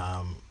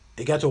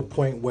it got to a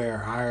point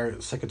where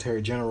our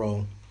Secretary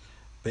General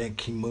Ban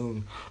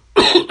Ki-moon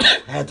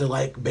had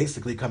to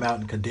basically come out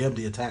and condemn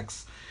the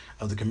attacks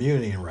of the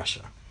community in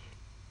Russia.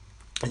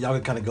 And y'all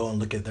can kind of go and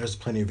look at. There's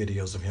plenty of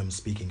videos of him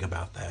speaking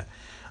about that.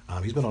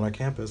 He's been on our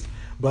campus,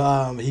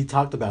 but he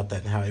talked about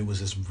that and how it was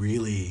just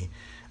really,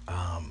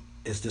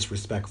 it's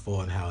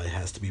disrespectful and how it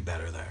has to be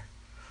better there.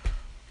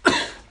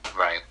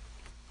 Right.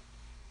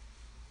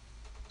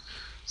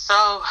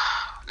 So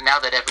now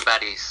that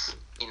everybody's,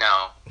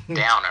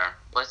 downer,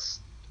 let's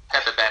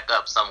pep it back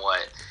up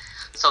somewhat.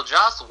 So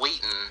Joss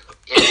Whedon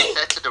is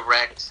set to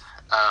direct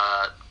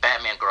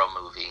Batman Girl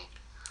movie.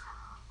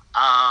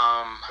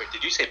 Wait,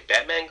 did you say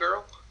Batman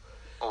Girl?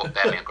 Oh,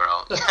 Batman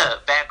Girl.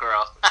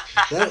 Batgirl.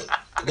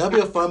 That'd be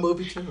a fun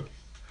movie too.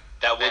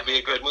 That would be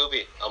a good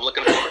movie. I'm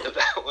looking forward to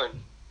that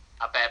one.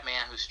 A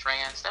Batman who's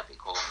trans, that'd be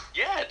cool.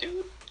 Yeah,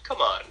 dude.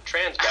 Come on,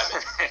 trans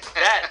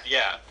Batman.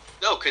 Yeah.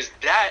 No, because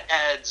that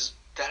adds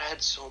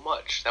so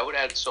much. That would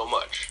add so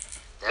much.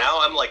 Now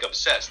I'm like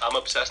obsessed. I'm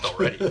obsessed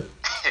already.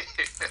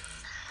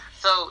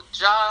 So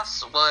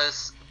Joss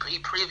he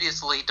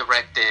previously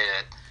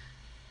directed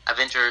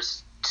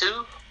Avengers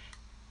 2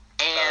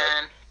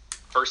 and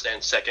first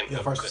and second. Yeah,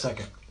 first and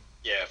second.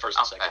 Yeah, first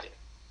and second.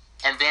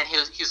 And then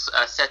he's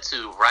set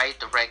to write,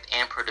 direct,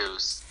 and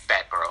produce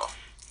Batgirl.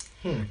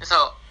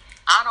 So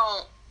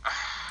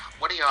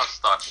what are y'all's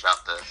thoughts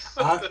about this?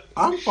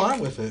 I'm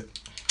fine with it.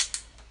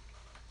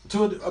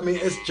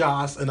 It's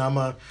Joss, and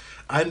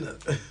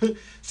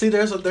see.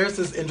 There's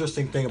this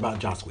interesting thing about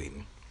Joss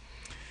Whedon.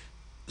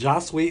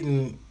 Joss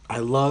Whedon, I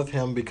love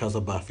him because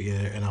of Buffy,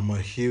 and I'm a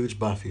huge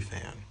Buffy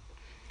fan.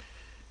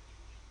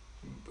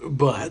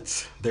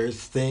 But there's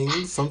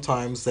things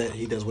sometimes that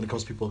he does when it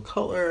comes to people of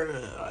color.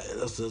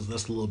 That's a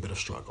little bit of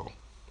struggle.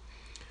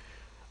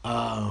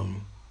 But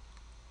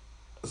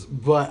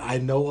I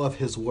know of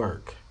his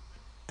work,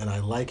 and I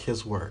like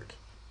his work.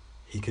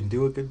 He can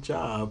do a good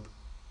job.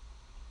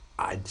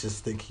 I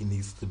just think he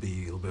needs to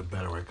be a little bit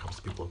better when it comes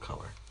to people of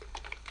color.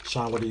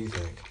 Sean, what do you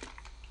think?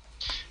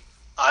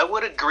 I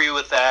would agree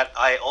with that.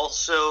 I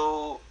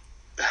also,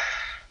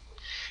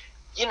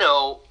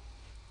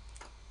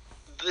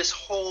 this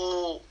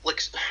whole,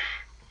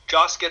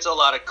 Joss gets a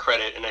lot of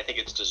credit, and I think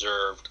it's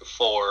deserved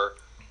for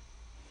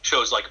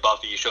shows like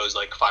Buffy, shows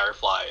like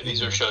Firefly. Mm-hmm.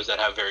 These are shows that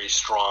have very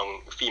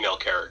strong female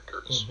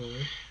characters.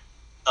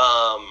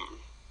 Mm-hmm.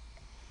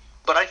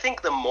 But I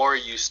think the more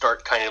you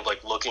start kind of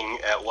looking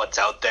at what's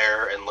out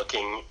there and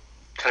looking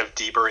kind of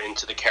deeper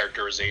into the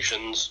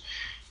characterizations,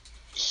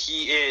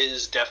 he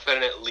is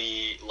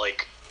definitely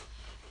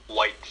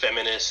white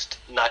feminist,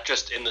 not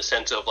just in the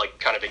sense of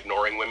kind of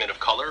ignoring women of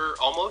color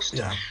almost,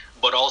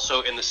 but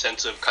also in the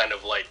sense of kind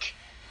of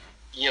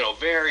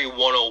very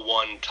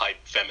 101 type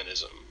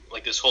feminism.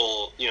 This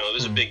whole, it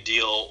was a big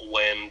deal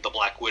when the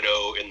Black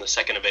Widow in the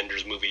second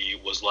Avengers movie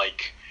was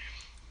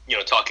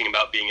talking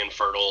about being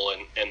infertile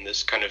and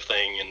this kind of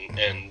thing.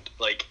 And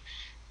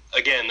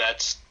again,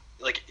 that's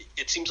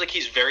it seems like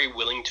he's very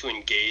willing to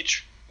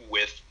engage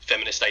with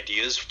feminist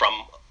ideas from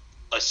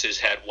a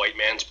cishet white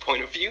man's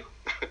point of view.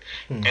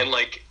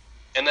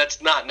 And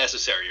that's not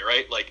necessary,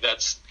 right?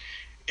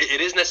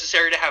 It is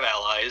necessary to have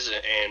allies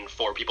and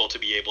for people to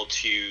be able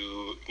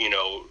to,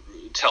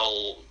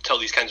 tell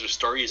these kinds of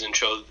stories and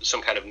show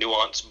some kind of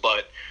nuance.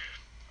 But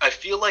I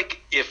feel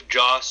like if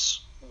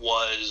Joss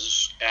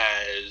was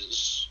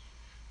as,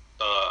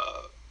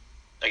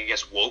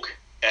 woke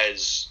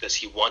as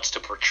he wants to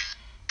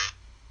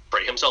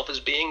portray himself as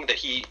being, that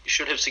he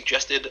should have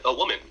suggested a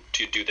woman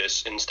to do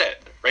this instead,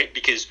 right?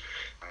 Because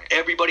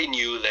everybody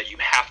knew that you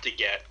have to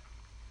get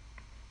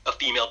a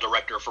female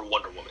director for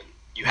Wonder Woman.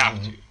 You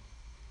have to.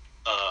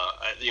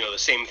 The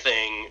same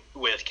thing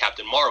with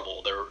Captain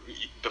Marvel.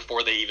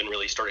 Before they even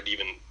really started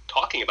even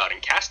talking about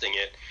and casting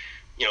it,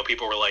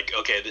 people were like,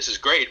 okay, this is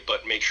great,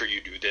 but make sure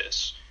you do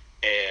this.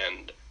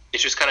 And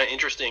it's just kind of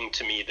interesting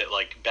to me that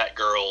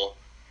Batgirl,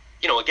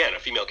 again, a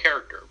female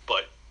character,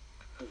 but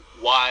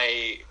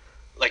why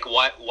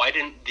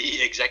didn't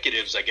the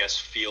executives, I guess,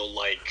 feel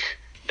like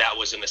that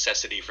was a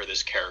necessity for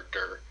this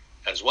character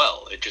as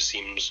well? It just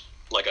seems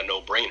like a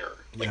no-brainer.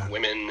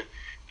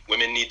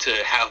 Women need to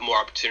have more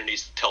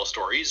opportunities to tell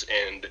stories,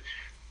 and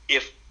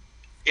if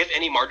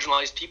any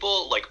marginalized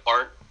people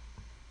aren't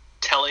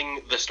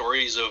telling the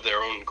stories of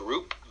their own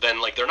group, then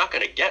they're not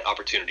going to get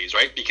opportunities,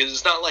 right? Because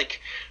it's not like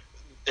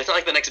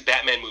the next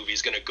Batman movie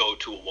is going to go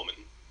to a woman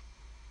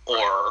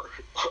or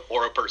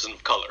a person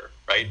of color,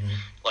 right?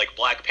 Mm-hmm.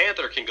 Black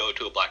Panther can go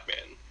to a black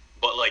man,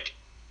 but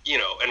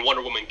and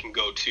Wonder Woman can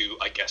go to,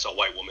 I guess, a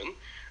white woman,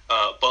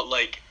 but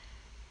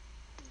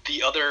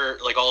the other,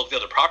 all of the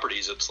other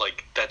properties, it's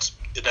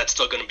that's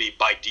still going to be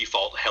by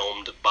default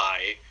helmed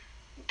by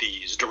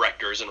these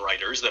directors and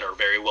writers that are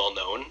very well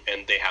known,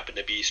 and they happen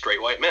to be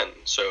straight white men.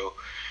 So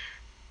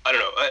I don't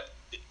know.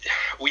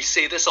 We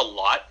say this a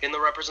lot in the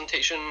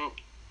representation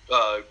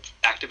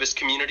activist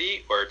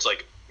community, where it's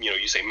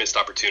you say missed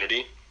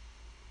opportunity,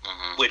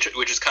 which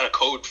is kind of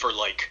code for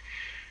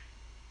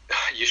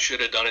you should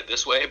have done it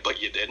this way,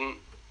 but you didn't.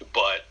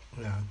 But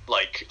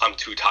I'm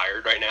too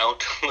tired right now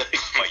to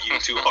fight you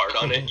too hard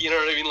on it. You know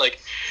what I mean?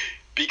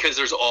 Because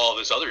there's all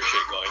this other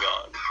shit going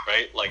on,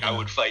 right? I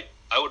would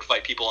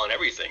fight people on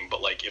everything,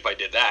 but if I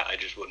did that, I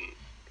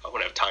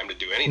wouldn't have time to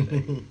do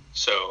anything.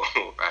 So,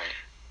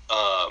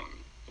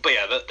 but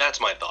yeah, that's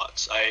my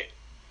thoughts.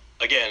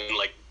 again,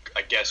 like,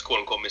 I guess, quote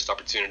unquote, missed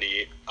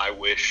opportunity. I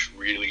wish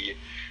really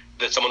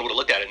that someone would have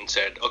looked at it and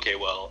said, okay,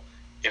 well,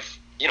 if,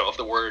 if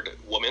the word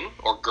woman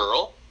or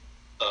girl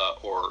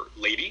or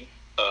lady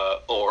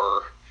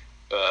or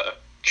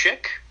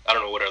chick, I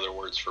don't know what other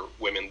words for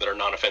women that are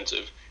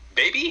non-offensive.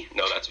 Baby?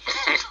 No, that's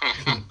offensive.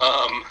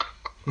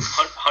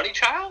 Honey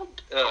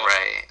child?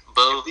 Right.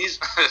 Boo.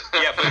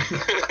 Yeah, but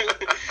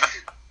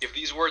if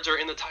these words are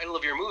in the title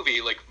of your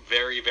movie, like,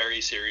 very, very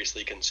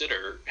seriously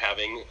consider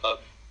having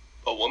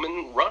a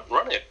woman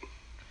run it.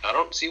 I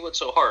don't see what's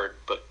so hard,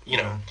 but you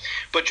know.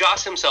 But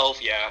Joss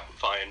himself, yeah,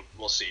 fine.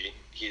 We'll see.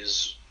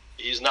 He's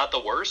not the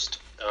worst.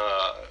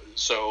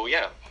 So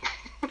yeah,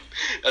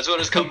 that's what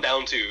it's come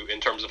down to in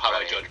terms of how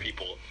I judge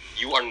people.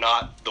 You are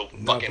not the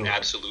fucking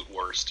absolute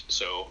worst,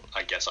 so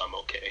I guess I'm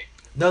okay.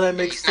 No, that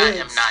makes sense.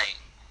 Not M Night.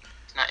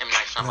 He's not M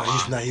Night Shyamalan. No,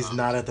 he's not. He's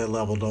not at that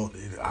level.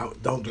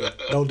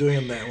 Don't do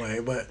him that way.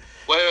 But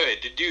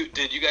wait. Did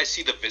you guys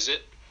see The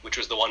Visit, which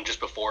was the one just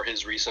before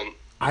his recent?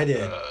 I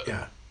did.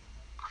 Yeah.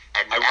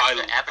 And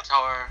after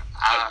Avatar,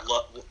 I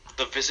love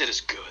The Visit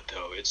is good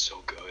though. It's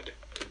so good.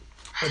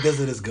 The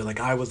Visit is good. Like,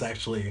 I was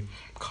actually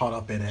caught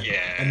up in it. Yeah.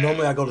 And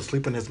normally I go to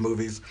sleep in his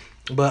movies,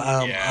 but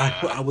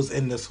I was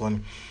in this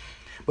one.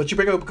 But you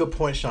bring up a good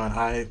point, Sean.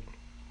 I'm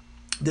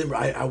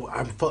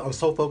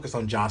so focused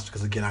on Josh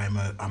because, again,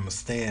 I'm a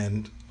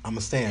stand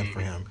for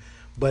him,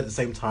 but at the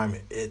same time,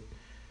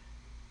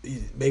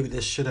 maybe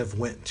this should have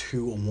went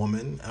to a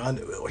woman.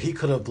 He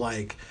could have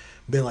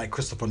been like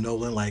Christopher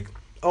Nolan, like,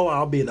 oh,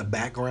 I'll be in the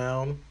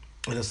background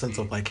in a sense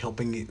of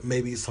helping,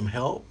 maybe some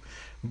help,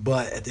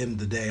 but at the end of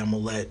the day, I'm gonna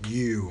let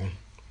you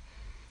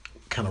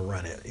kind of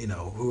run it.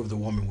 Whoever the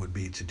woman would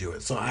be to do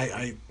it. So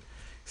I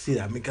see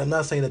that. I mean, I'm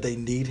not saying that they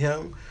need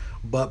him,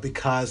 but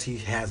because he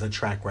has a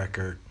track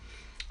record.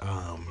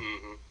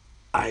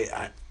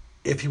 I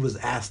if he was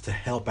asked to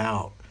help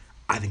out,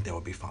 I think that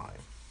would be fine.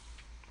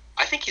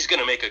 I think he's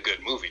gonna make a good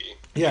movie.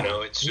 Yeah,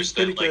 it's just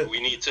that we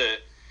need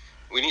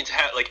to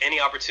have any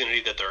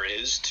opportunity that there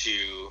is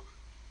to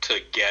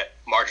get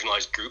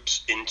marginalized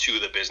groups into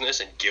the business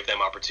and give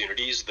them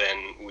opportunities. Then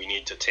we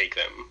need to take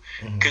them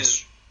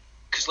because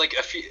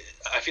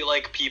I feel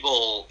like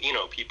people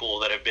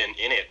that have been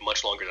in it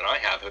much longer than I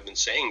have been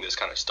saying this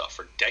kind of stuff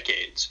for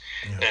decades,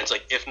 and it's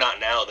like, if not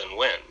now, then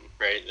when?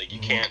 Right? Like, you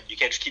can't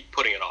just keep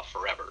putting it off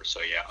forever. So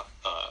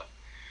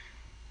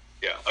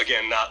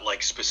again, not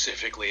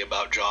specifically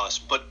about Joss,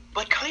 but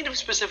kind of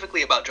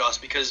specifically about Joss,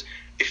 because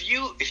if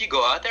you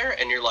go out there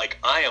and you're like,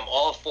 I am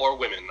all for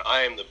women,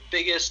 I am the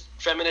biggest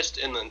feminist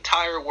in the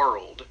entire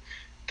world,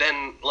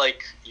 then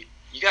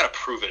you got to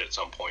prove it at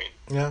some point.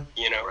 Yeah.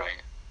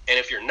 Right. And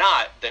if you're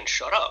not, then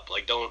shut up.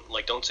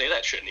 Don't say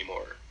that shit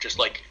anymore. Just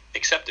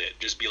accept it.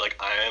 Just be like,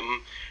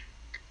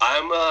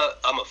 I'm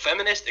a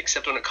feminist,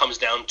 except when it comes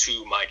down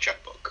to my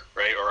checkbook,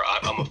 right? Or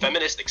I'm a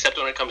feminist, except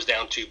when it comes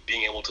down to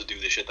being able to do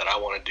the shit that I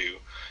want to do.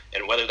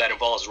 And whether that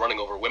involves running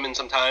over women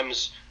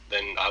sometimes,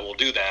 then I will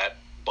do that.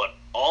 But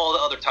all the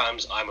other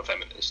times, I'm a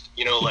feminist.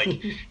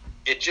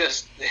 It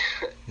just,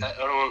 I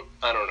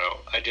don't know.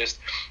 I just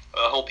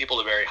hold people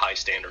to very high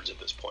standards at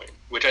this point,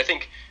 which I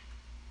think,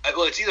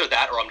 well, it's either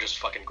that or I'm just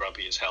fucking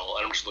grumpy as hell,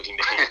 and I'm just looking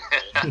to hate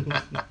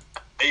people.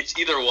 It's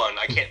either one.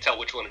 I can't tell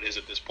which one it is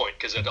at this point,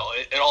 because it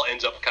all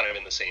ends up kind of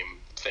in the same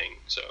thing.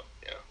 So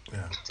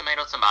yeah.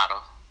 Tomato.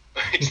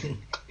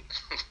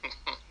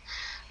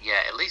 Yeah,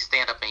 at least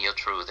stand up in your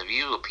truth. If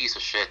you a piece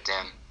of shit,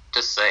 then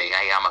just say,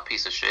 hey, I'm a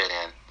piece of shit,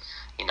 and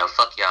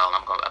fuck y'all,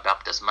 I'm going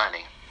about this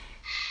money.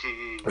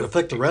 It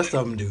affect the rest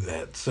of them do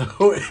that, so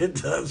it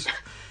does.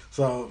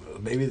 So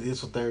maybe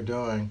that's what they're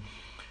doing.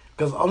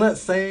 Because on that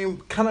same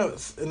kind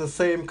of in the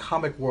same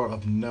comic world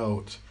of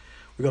note,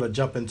 we're going to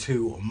jump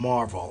into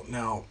Marvel.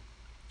 Now,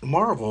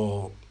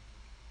 Marvel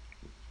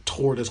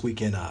tore this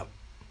weekend up.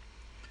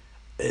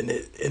 In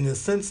the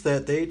sense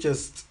that they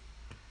just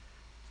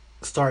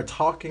started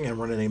talking and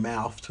running their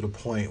mouth to the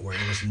point where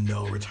there was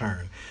no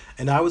return.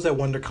 And I was at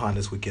WonderCon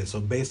this weekend,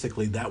 so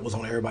basically that was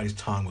on everybody's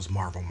tongue, was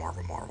Marvel,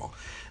 Marvel, Marvel.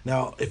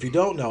 Now, if you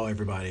don't know,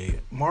 everybody,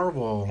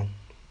 Marvel...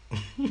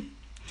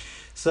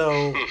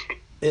 so...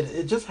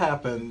 It just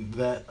happened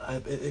that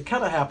it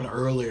kind of happened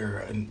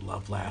earlier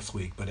of last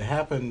week, but it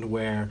happened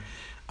where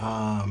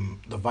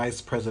the vice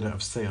president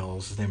of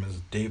sales, his name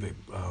is David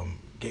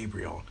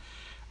Gabriel,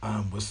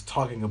 was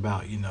talking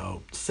about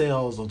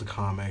sales of the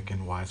comic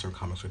and why certain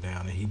comics were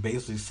down, and he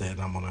basically said,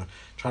 and I'm gonna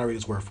try to read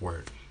his word for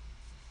word.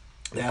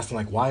 They asked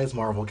him why is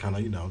Marvel kind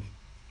of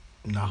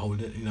not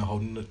holding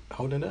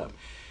it up.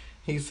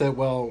 He said,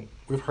 well,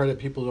 we've heard that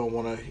people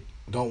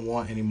don't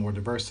want any more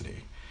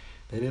diversity.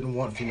 They didn't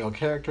want female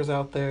characters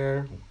out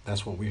there.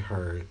 That's what we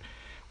heard.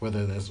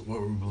 Whether that's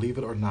what we believe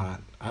it or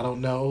not, I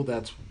don't know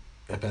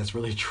if that's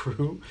really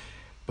true,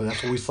 but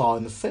that's what we saw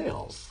in the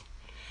sales.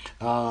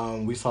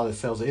 We saw the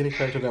sales of any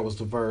character that was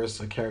diverse,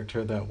 a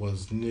character that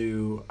was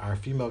new, our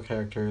female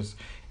characters,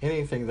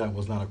 anything that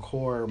was not a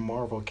core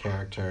Marvel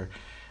character,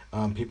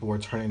 people were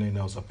turning their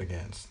nose up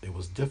against. It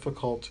was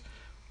difficult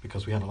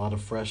because we had a lot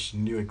of fresh,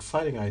 new,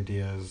 exciting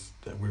ideas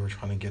that we were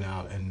trying to get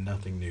out, and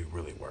nothing new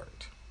really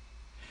worked.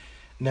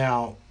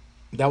 Now,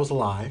 That was a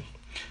lie,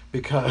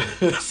 because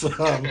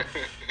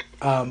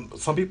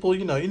some people,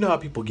 you know how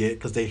people get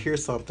because they hear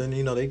something,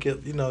 they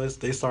get,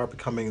 they start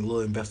becoming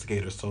little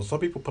investigators. So some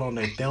people put on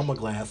their Thelma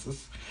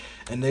glasses,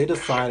 and they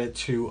decided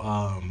to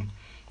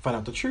find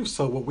out the truth.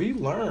 So what we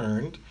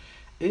learned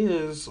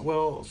is,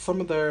 well, some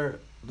of the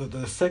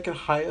second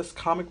highest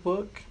comic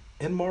book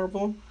in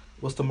Marvel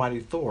was the Mighty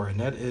Thor, and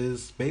that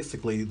is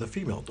basically the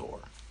female Thor.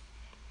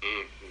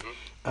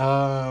 Mm-hmm.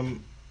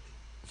 Um,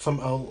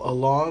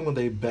 along with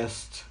a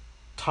best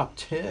top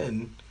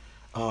 10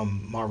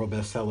 Marvel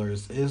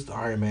bestsellers is the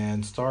Iron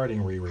Man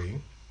starring Riri,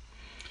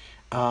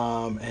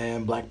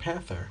 and Black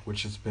Panther,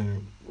 which has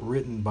been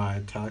written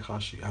by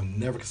Takashi. I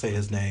never can say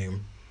his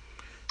name.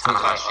 So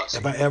Takashi.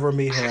 if I ever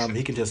meet him,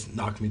 he can just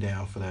knock me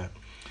down for that.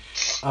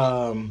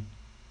 Um,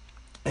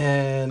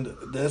 and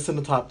that's in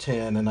the top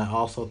 10. And I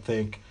also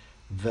think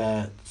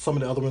that some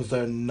of the other ones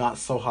that are not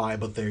so high,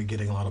 but they're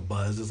getting a lot of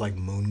buzz, is like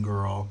Moon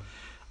Girl,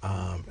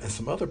 and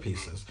some other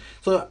pieces.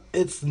 So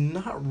it's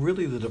not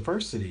really the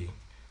diversity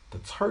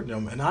that's hurting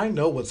them, and I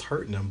know what's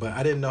hurting them, but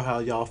I didn't know how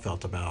y'all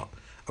felt about,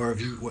 or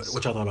if you what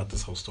y'all thought about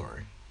this whole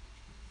story.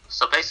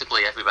 So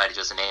basically, everybody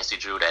just Nancy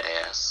Drew that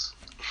ass.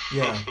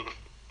 Yeah.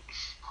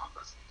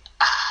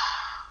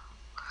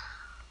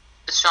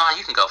 Sean,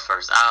 you can go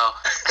first. I'll.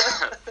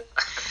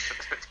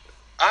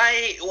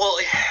 Well,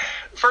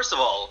 first of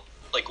all,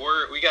 like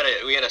we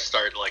gotta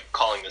start like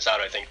calling this out.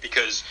 I think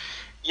because,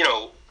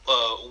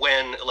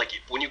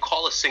 when you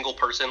call a single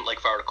person, like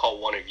if I were to call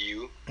one of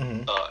you,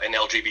 Mm-hmm. an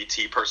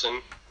LGBT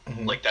person,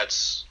 Mm-hmm. like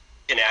that's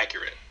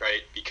inaccurate,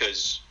 right?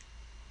 Because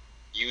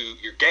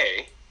you're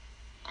gay,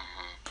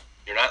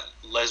 you're not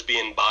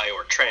lesbian, bi,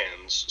 or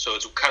trans, so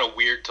it's kind of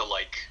weird to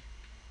like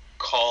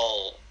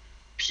call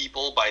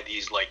people by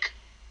these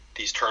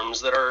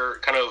terms that are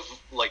kind of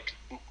like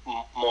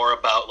more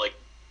about like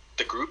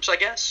the groups, I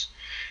guess.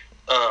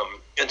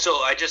 And so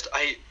I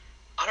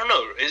don't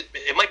know.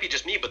 It might be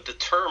just me, but the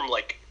term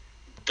like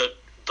the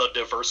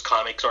diverse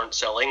comics aren't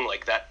selling,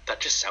 like that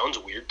just sounds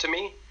weird to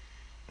me.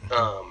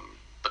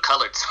 The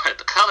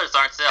colors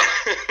aren't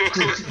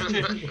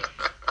selling.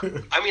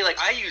 I mean, like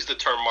I use the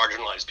term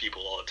marginalized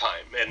people all the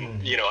time,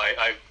 and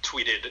I've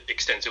tweeted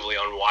extensively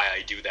on why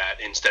I do that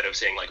instead of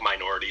saying like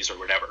minorities or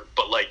whatever.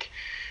 But like,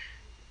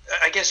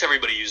 I guess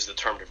everybody uses the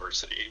term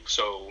diversity,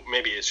 so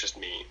maybe it's just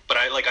me. But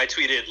I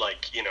tweeted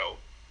like,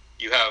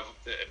 you have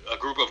a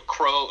group of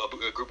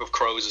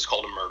crows is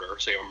called a murder,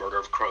 so you have a murder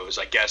of crows.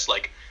 I guess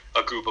like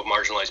a group of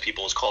marginalized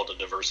people is called a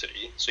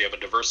diversity, so you have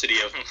a diversity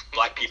of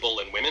black people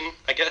and women,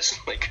 I guess.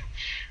 Like,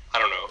 I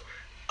don't know.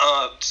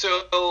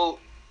 So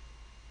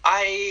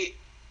I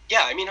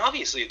mean,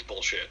 obviously it's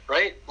bullshit,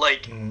 right?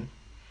 Like, Mm-hmm. and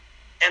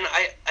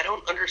I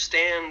don't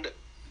understand.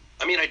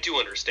 I mean, I do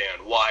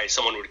understand why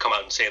someone would come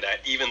out and say that,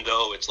 even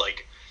though it's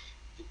like,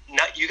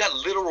 not, you got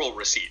literal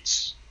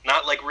receipts,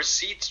 not like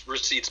receipts,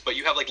 but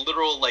you have like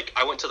literal, like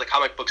I went to the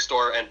comic book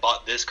store and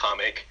bought this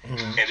comic,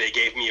 Mm-hmm. and they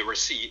gave me a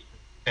receipt,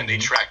 and they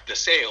tracked the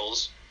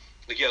sales.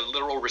 Like, you have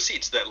literal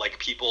receipts that like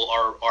people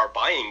are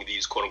buying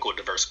these quote unquote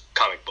diverse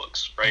comic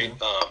books, right?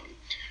 Yeah.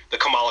 The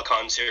Kamala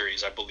Khan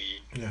series, I believe,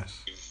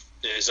 Yes.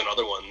 is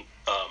another one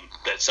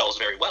that sells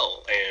very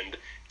well and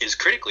is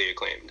critically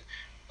acclaimed.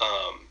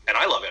 And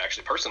I love it,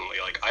 actually, personally.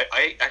 Like,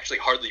 I actually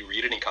hardly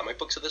read any comic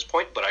books at this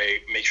point, but I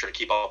make sure to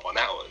keep up on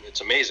that one.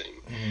 It's amazing.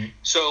 Mm-hmm.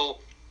 So,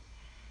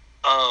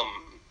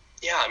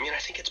 yeah, I mean, I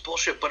think it's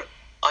bullshit, but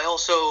I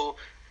also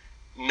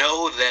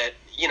know that,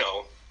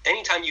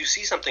 anytime you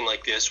see something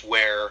like this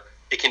where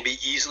it can be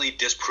easily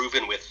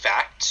disproven with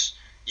facts,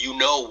 you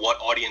know what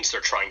audience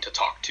they're trying to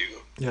talk to,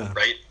 Yeah.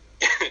 right?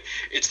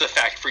 It's the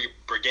fact-free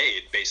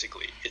brigade,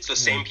 basically. It's the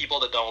same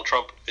people that Donald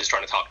Trump is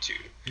trying to talk to.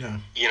 Yeah.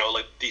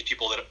 Like these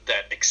people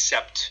that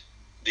accept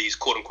these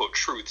quote-unquote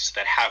truths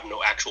that have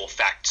no actual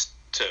facts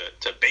to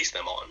base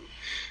them on.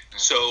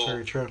 So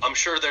Very true. I'm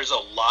sure there's a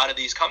lot of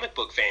these comic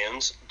book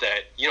fans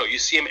that, you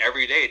see them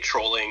every day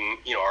trolling,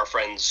 our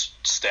friends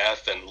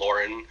Steph and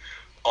Lauren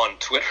on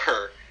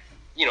Twitter,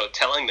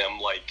 telling them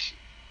like,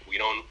 we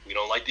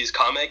don't like these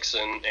comics,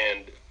 and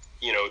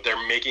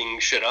they're making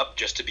shit up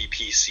just to be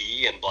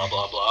PC and blah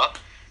blah blah.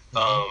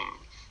 Mm-hmm.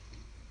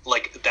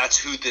 Like, that's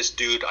who this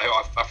dude,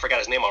 I forgot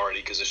his name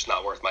already because it's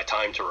not worth my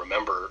time to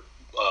remember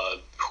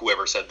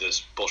whoever said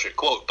this bullshit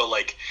quote, but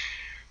like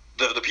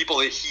the people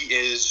that he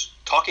is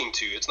talking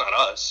to, it's not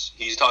us.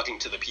 He's talking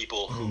to the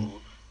people who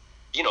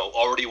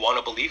already want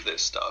to believe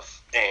this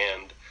stuff,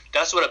 and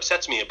that's what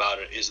upsets me about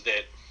it, is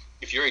that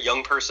if you're a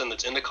young person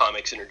that's into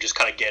comics and you're just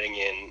kind of getting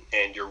in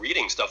and you're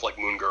reading stuff like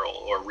Moon Girl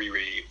or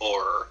Riri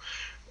or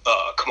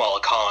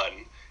Kamala Khan,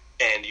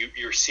 and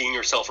you're seeing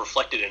yourself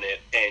reflected in it,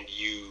 and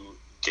you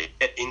get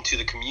into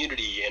the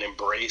community and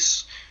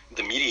embrace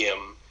the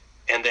medium,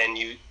 and then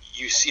you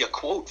see a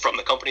quote from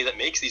the company that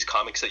makes these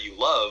comics that you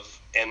love,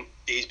 and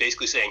he's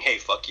basically saying, hey,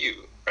 fuck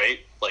you, right?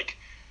 Like,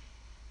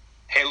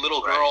 hey,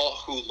 little girl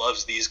who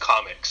loves these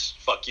comics,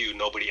 fuck you,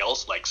 nobody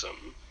else likes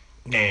them,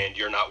 and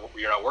you're not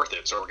worth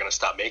it, so we're gonna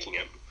stop making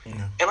them.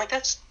 Yeah. And like,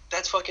 that's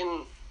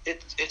fucking,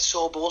 it's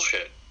so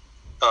bullshit.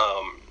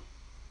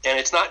 And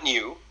it's not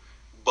new,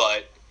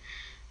 but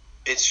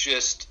it's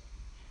just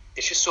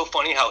so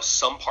funny how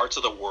some parts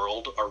of the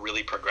world are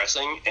really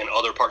progressing and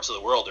other parts of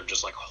the world are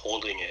just like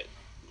holding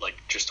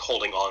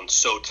on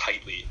so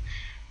tightly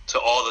to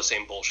all the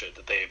same bullshit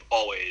that they've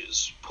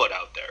always put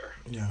out there.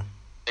 Yeah.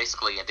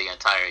 Basically, in the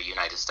entire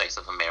United States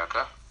of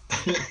America.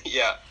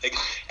 Yeah,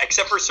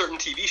 except for certain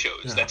TV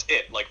shows. Yeah. That's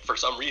it. Like, for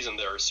some reason,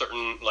 there are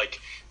certain, like,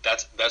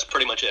 that's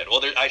pretty much it.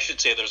 Well, I should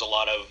say there's a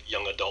lot of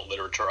young adult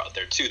literature out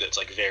there, too, that's,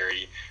 like,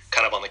 very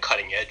kind of on the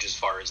cutting edge as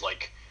far as,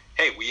 like,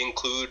 hey, we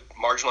include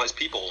marginalized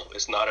people.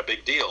 It's not a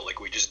big deal. Like,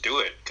 we just do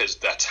it because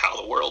that's how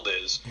the world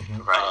is.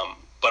 Mm-hmm. Right.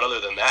 But other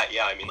than that,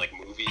 yeah, I mean, like,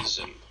 movies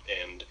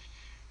and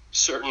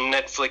certain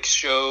Netflix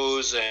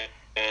shows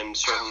and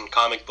certain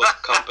comic book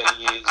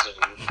companies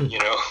and, you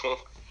know,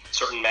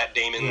 certain Matt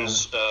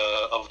Damons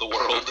of the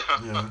world,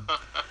 Yeah.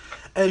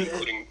 And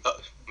including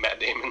Matt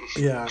Damon.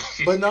 yeah,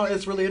 but no,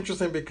 it's really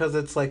interesting because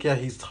it's like, yeah,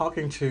 he's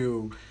talking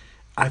to,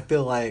 I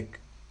feel like,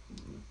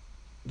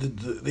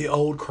 the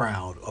old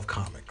crowd of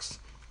comics,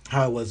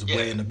 how it was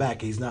way in the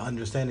back. He's not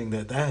understanding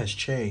that has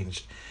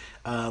changed.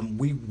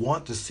 We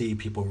want to see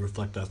people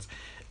reflect us.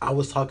 I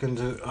was talking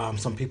to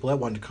some people at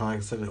Wonder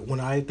Comics. Said that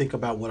when I think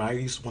about when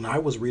I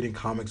was reading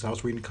comics, I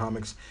was reading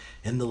comics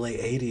in the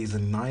late '80s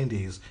and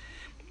 '90s.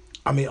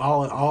 I mean,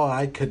 all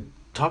I could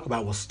talk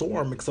about was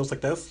Storm, because I was like,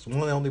 that's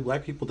one of the only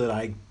black people that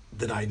I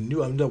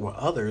knew. I mean, there were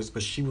others,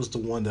 but she was the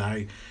one that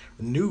I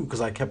knew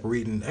because I kept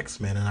reading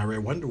X-Men and I read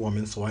Wonder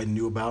Woman, so I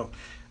knew about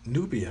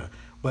Nubia.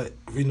 But,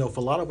 you know, for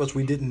a lot of us,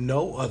 we didn't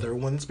know other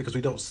ones because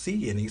we don't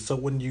see any. So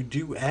when you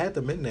do add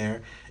them in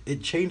there,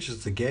 it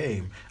changes the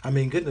game. I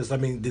mean, goodness, I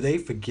mean, did they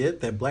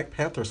forget that Black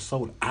Panther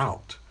sold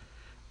out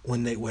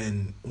when they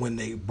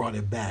brought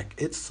it back?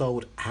 It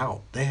sold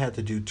out. They had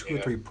to do 2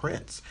 or 3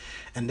 prints.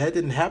 And that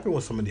didn't happen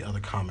with some of the other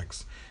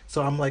comics.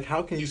 So I'm like,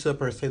 how can you sit up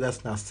there and say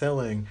that's not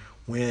selling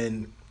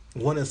when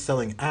one is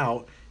selling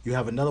out, you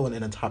have another one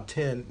in the top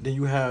 10, then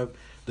you have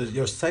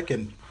your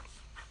second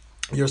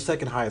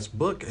highest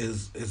book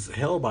is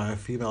held by a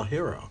female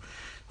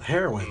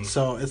heroine.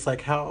 So it's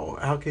like,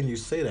 how can you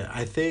say that?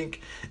 I think,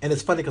 and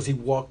it's funny because he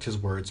walked his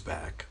words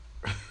back.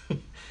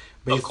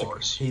 Basically, Of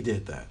course. he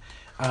did that.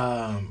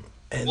 And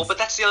Well, but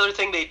that's the other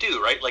thing they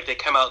do, right? Like, they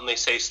come out and they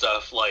say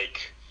stuff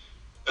like,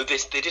 they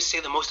just say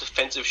the most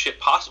offensive shit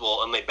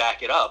possible and they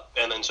back it up.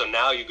 And then so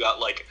now you got,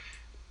 like,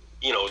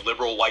 you know,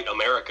 liberal white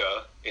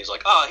America is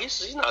like,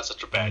 he's not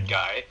such a bad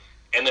guy.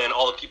 And then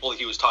all the people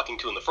he was talking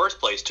to in the first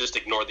place just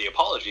ignored the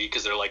apology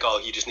because they're like,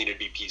 he just needed to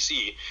be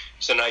PC.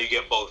 So now you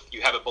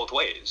have it both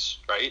ways,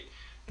 right?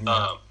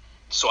 Yeah.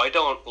 So I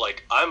don't,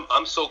 like,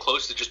 I'm so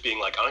close to just being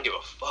like, I don't give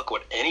a fuck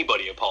what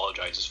anybody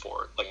apologizes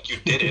for. Like, you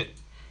did it.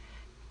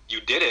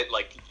 You did it.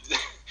 Like,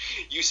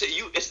 you said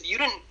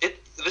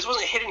this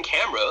wasn't a hidden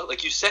camera.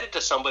 Like, you said it to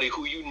somebody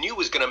who you knew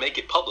was going to make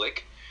it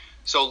public.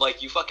 So,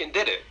 like, you fucking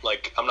did it.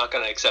 Like, I'm not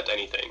going to accept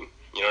anything.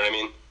 You know what I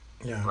mean?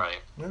 yeah. Right.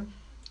 Yeah.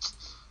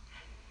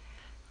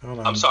 I don't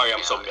know. I'm sorry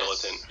I'm so Yeah,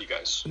 militant, you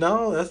guys.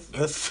 No, that's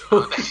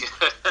so.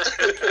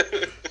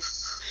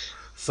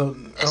 So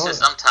It's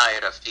just, I'm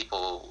tired of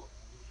people.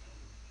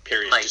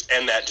 Period. Like, Just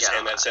end that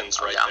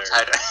sentence right I'm there.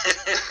 tired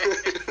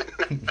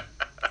of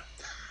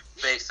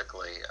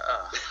basically.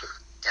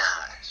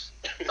 Gosh.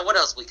 So what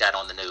else we got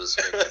on the news,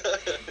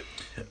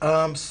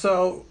 Victor?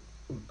 So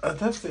I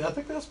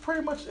think that's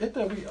pretty much it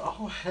that we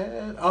all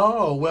had.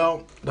 Oh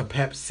well, the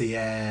Pepsi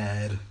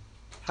ad.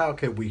 How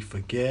could we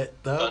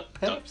forget the Dun,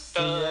 dun, Pepsi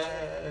dun.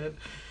 ad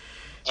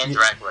And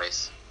Drag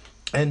Race.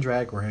 and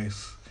Drag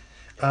Race?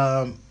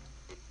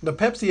 The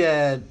Pepsi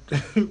ad,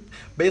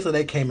 basically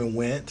they came and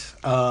went.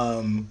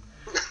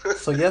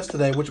 So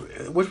yesterday,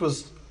 which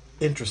was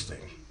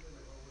interesting.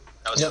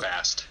 That was Yep.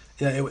 fast.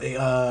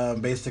 Yeah,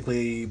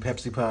 basically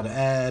Pepsi put out an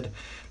ad,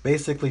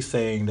 basically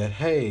saying that,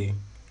 hey,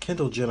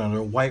 Kendall Jenner,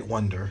 the White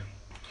Wonder,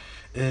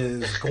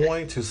 is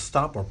going to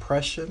stop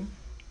oppression,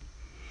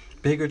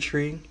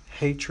 bigotry,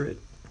 hatred,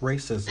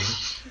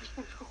 racism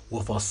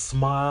with a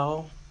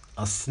smile,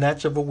 a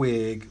snatch of a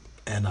wig,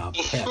 and a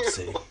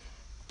Pepsi.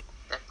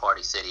 That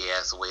Party City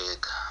ass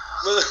wig.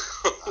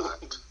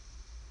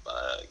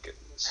 My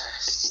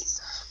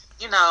goodness.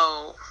 You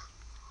know,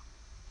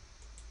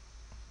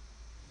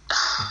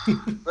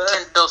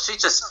 Kendall, she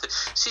just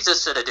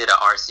should have did a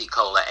RC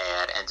Cola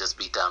ad and just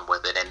be done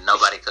with it, and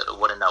nobody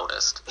would have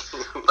noticed.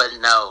 But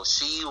no,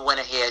 she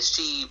went ahead.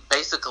 She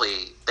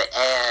basically, the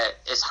ad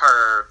is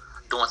her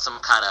doing some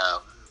kind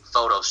of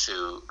photo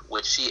shoot,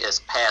 which she is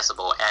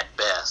passable at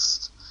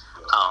best.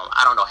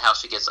 I don't know how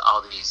she gets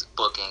all these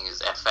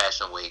bookings at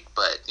Fashion Week,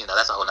 but you know,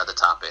 that's a whole nother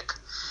topic.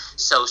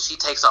 So she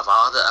takes off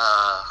all the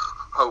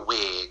her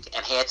wig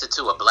and hands it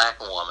to a black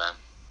woman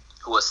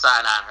who was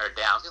side-eyeing her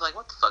down. She's like,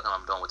 what the fuck am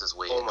I doing with this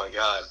wig? Oh my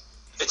god.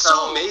 It's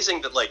so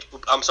amazing that, like,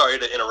 I'm sorry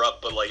to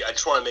interrupt, but, like, I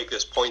just want to make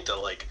this point that,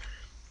 like,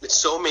 it's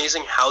so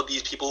amazing how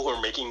these people who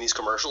are making these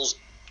commercials,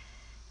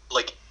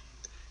 like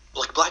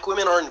black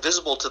women are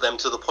invisible to them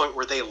to the point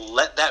where they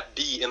let that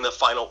be in the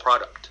final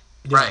product.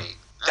 Right.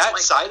 That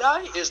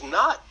side-eye is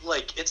not,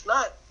 like, it's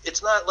not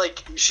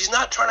like, she's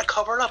not trying to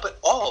cover it up at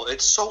all.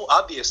 It's so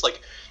obvious.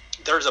 Like,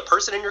 there's a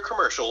person in your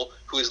commercial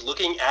who is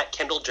looking at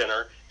Kendall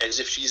Jenner as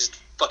if she's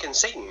fucking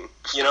Satan,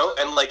 you know,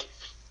 and like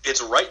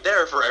it's right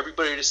there for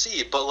everybody to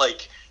see. But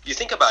like you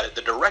think about it,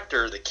 the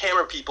director, the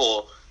camera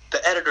people,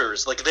 the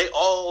editors, like they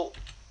all,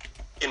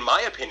 in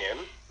my opinion,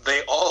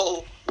 they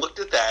all looked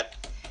at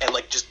that and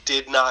like just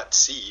did not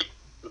see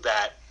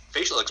that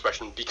facial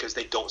expression because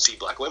they don't see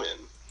black women.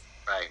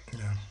 Right.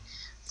 Yeah.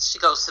 She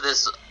goes to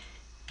this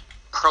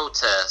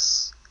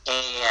protest,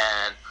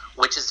 and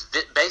which is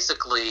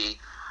basically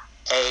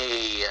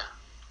a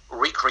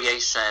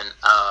recreation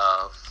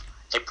of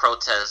a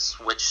protest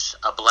which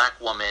a black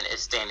woman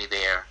is standing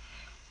there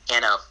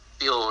in a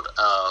field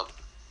of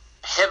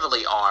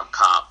heavily armed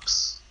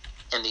cops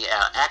in the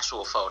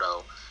actual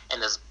photo,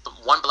 and this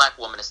one black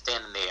woman is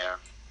standing there.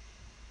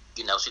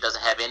 You know, she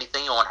doesn't have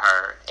anything on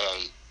her.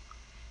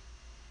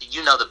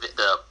 You know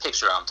the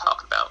picture I'm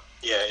talking about.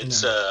 Yeah,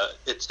 it's I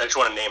just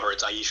want to name her.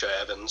 It's Aisha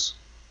Evans.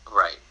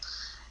 Right.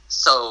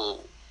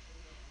 So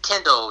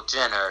Kendall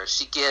Jenner,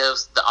 she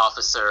gives the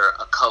officer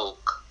a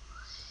Coke.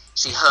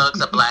 She hugs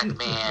a black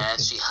man.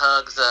 She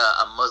hugs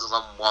a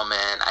Muslim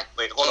woman.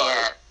 Wait, hold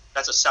on.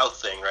 That's a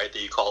South thing, right?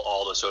 That you call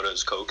all the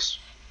sodas Cokes?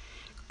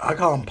 I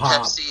call them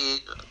pop.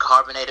 Pepsi,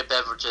 carbonated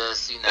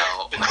beverages, you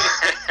know.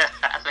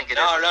 I think it is.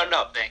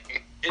 No.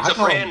 Thing. It's a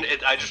brand.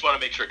 I just want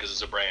to make sure because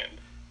it's a brand.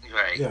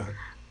 Right. Yeah.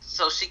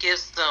 So she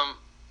gives them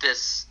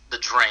the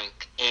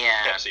drink,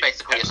 and Pepsi.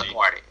 basically Pepsi. it's a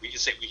party. We can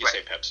say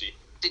Pepsi.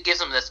 She gives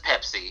them this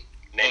Pepsi.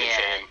 Name and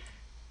shame.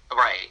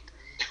 Right.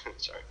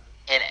 Sorry.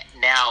 And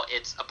now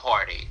it's a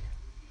party.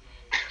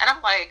 And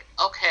I'm like,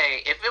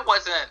 okay, if it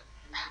wasn't...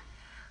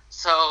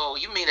 So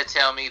you mean to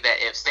tell me that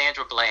if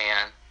Sandra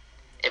Bland,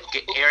 if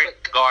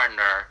Eric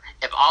Gardner,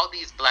 if all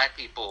these black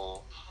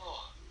people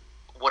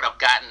would have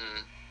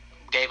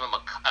gave him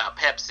a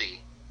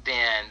Pepsi,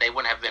 then they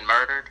wouldn't have been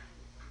murdered?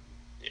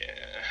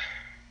 Yeah.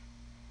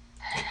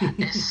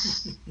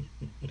 It's...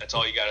 That's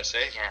all you gotta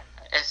say? Yeah.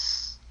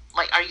 It's...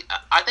 Like,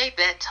 are they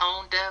that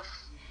tone deaf?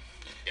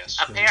 Yes.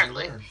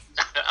 Apparently.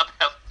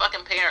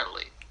 Fucking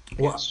apparently.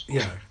 Well,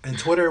 yeah, and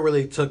Twitter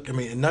really took, I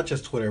mean, not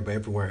just Twitter, but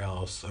everywhere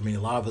else. I mean,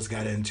 a lot of us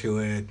got into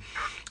it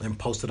and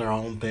posted our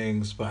own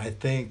things, but I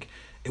think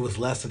it was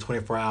less than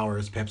 24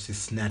 hours, Pepsi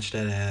snatched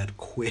that ad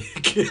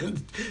quick,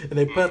 and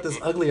they put out this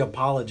ugly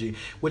apology,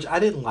 which I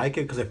didn't like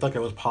it because I felt like I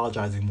was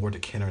apologizing more to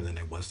Kenner than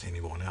it was to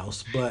anyone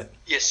else, but...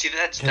 Yeah, see,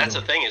 that's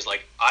the thing, is,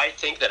 like, I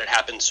think that it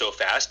happened so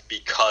fast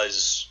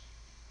because,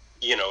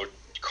 you know,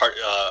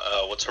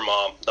 what's her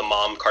mom? The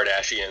mom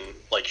Kardashian,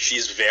 like,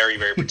 she's very,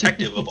 very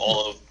protective of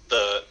all of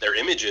their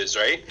images,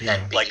 right?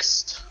 Yeah. Like,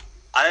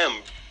 I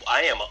am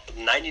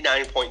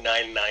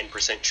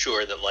 99.99%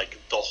 sure that like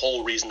the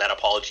whole reason that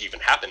apology even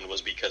happened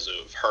was because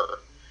of her.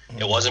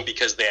 It wasn't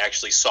because they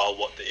actually saw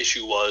what the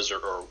issue was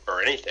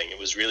or anything. It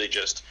was really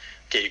just,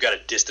 okay, you got to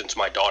distance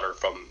my daughter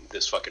from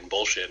this fucking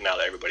bullshit now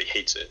that everybody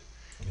hates it.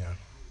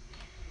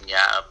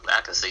 Yeah,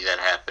 I can see that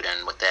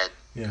happening with that.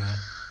 Yeah.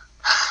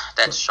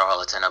 That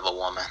charlatan of a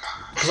woman.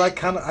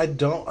 Because I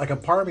don't, like, a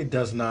part of me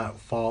does not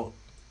fault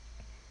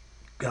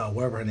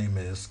whatever her name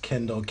is,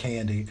 Kendall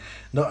Candy.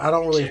 No, I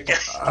don't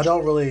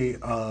really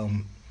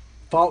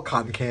fault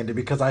Cotton Candy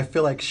because I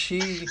feel like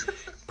she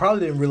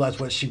probably didn't realize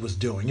what she was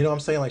doing. You know what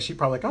I'm saying? Like, she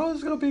probably like, oh,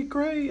 it's gonna be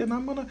great, and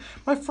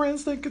my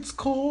friends think it's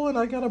cool, and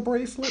I got a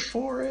bracelet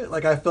for it.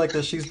 Like, I feel like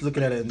that she's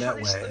looking at it in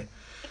that way.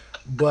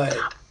 But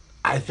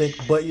I think,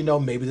 you know,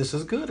 maybe this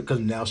is good because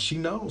now she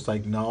knows.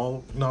 Like,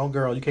 no,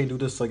 girl, you can't do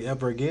this like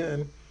ever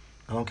again.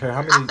 I don't care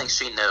how many. I think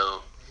she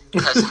knew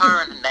because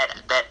her and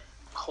that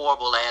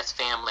horrible ass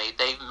family,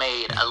 they've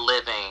made a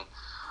living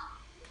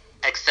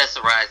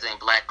accessorizing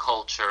black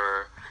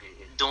culture,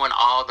 doing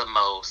all the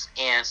most,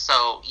 and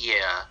so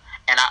yeah,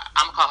 and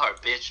I'm gonna call her a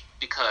bitch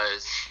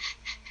because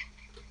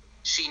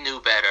she knew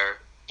better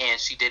and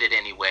she did it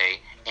anyway.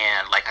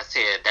 And like I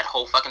said, that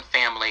whole fucking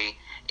family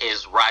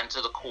is rotten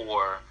to the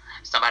core.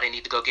 Somebody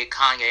need to go get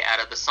Kanye out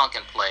of the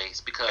sunken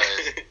place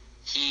because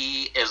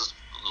he is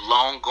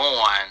long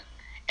gone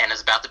and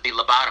is about to be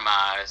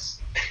lobotomized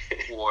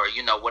or,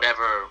 you know,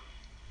 whatever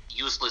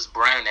useless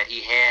brain that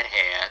he had.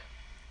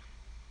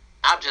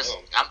 I'm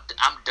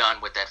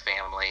done with that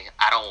family.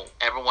 I don't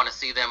ever want to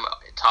see them,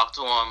 talk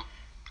to them,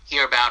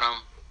 hear about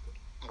them,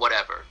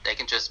 whatever. They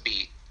can just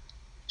be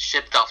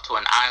shipped off to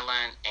an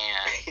island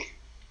and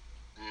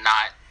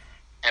not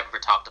ever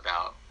talked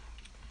about.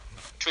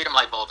 Treat them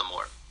like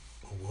Voldemort.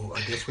 Well,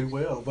 I guess we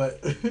will,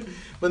 but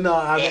no,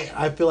 I mean,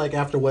 I feel like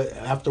after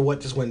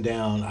what just went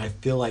down, I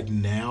feel like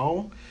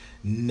now,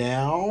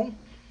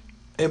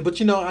 but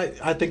you know,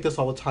 I think this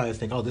all the time. I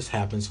think, oh, this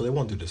happened, so they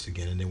won't do this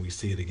again, and then we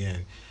see it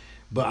again.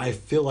 But I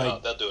feel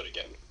like they'll do it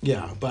again.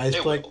 Yeah, but I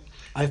feel like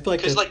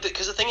because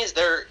the thing is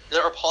they're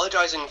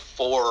apologizing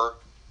for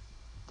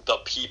the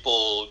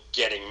people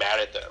getting mad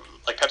at them.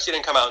 Like, Pepsi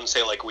didn't come out and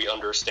say like, we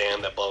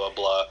understand that blah blah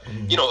blah.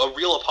 Mm-hmm. You know, a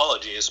real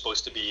apology is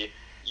supposed to be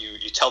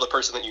you tell the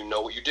person that you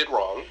know what you did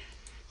wrong,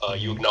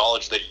 you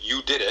acknowledge that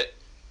you did it,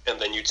 and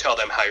then you tell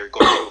them how you're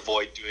going to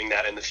avoid doing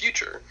that in the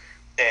future.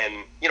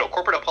 And you know,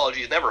 corporate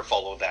apologies never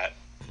follow that.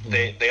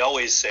 Mm-hmm. They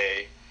always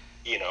say,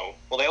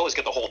 well, they always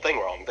get the whole thing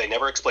wrong. They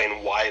never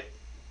explain why,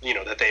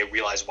 that they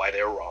realize why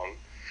they're wrong.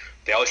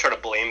 They always try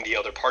to blame the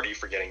other party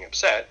for getting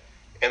upset,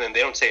 and then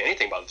they don't say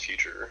anything about the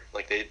future.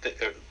 Like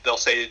they'll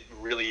say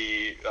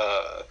really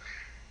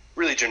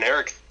really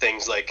generic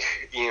things like,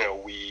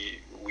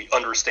 we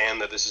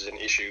understand that this is an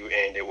issue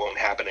and it won't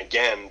happen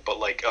again. But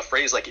like a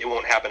phrase like "it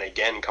won't happen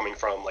again" coming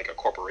from like a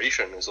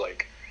corporation is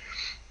like,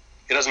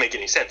 it doesn't make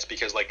any sense,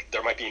 because like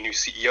there might be a new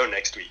CEO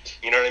next week.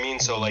 You know what I mean?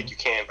 So like you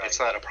can't. It's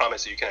not a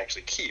promise that you can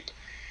actually keep.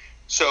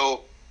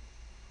 So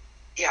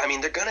yeah, I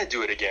mean, they're gonna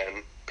do it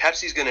again.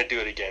 Pepsi's gonna do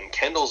it again.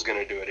 Kendall's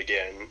gonna do it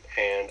again,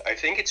 and I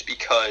think it's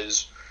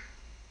because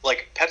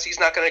like Pepsi's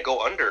not gonna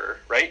go under,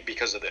 right?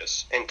 Because of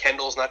this, and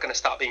Kendall's not gonna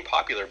stop being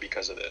popular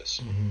because of this.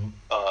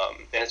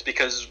 And it's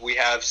because we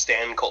have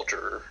stan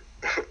culture.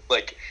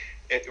 Like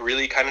it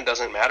really kind of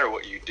doesn't matter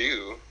what you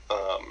do.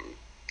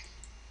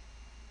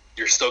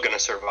 You're still gonna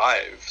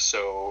survive.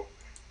 So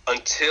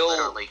until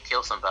literally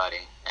kill somebody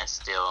and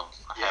still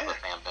have a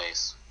fan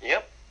base.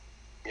 Yep.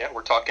 Yeah,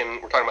 we're talking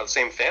about the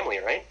same family,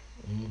 right?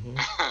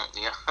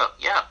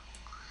 Yeah.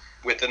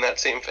 Within that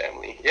same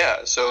family,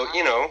 yeah. So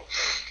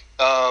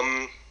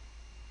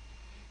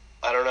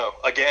I don't know.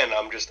 Again,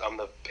 I'm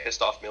the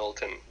pissed off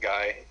militant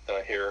guy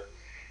here,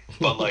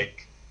 but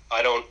like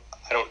I don't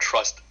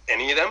trust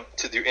any of them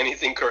to do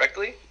anything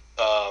correctly.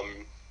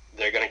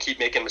 They're gonna keep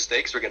making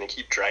mistakes. We're gonna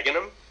keep dragging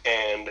them,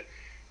 and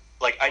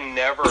like I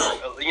never,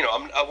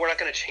 we're not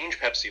gonna change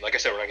Pepsi. Like I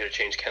said, we're not gonna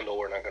change Kendall.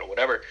 We're not gonna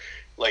whatever.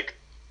 Like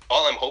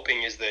all I'm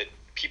hoping is that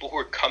people who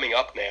are coming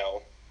up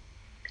now,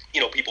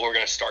 people who are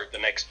going to start the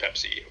next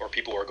Pepsi, or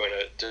people who are going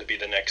to be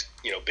the next,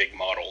 big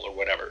model or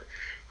whatever,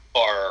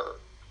 are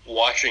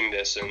watching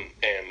this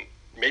and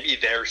maybe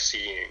they're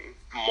seeing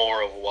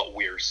more of what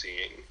we're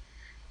seeing,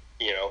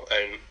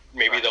 and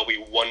maybe they'll be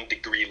 1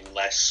 degree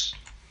less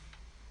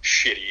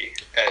shitty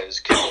as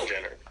Kendall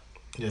Jenner.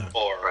 Yeah.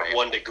 Or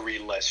 1 degree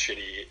less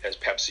shitty as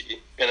Pepsi,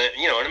 and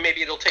and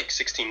maybe it'll take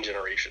 16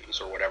 generations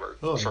or whatever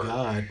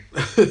God.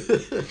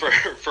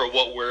 for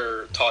what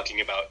we're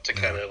talking about to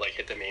kind of like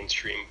hit the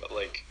mainstream. But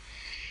like,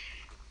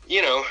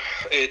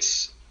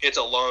 it's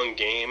a long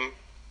game,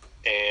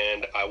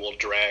 and I will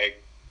drag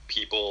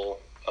people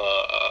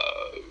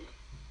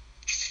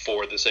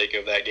for the sake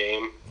of that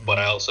game. But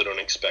I also don't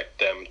expect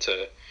them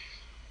to,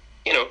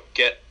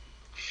 get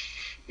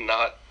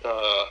not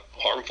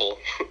harmful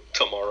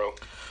tomorrow.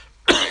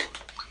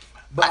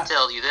 But I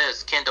tell you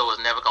this, Kendall is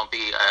never going to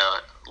be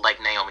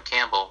like Naomi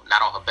Campbell,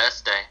 not on her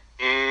best day.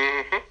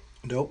 Mm-hmm.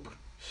 Nope,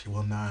 she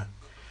will not.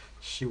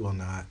 She will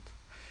not.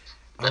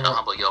 Better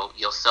humble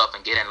yourself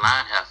and get in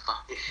line, heifer.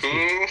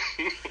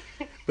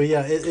 But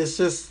yeah, it's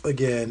just,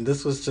 again,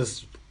 this was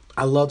just,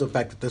 I love the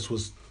fact that this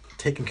was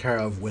taken care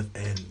of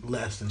within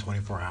less than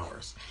 24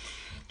 hours.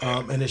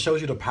 And it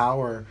shows you the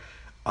power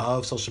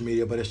of social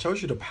media, but it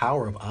shows you the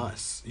power of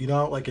us.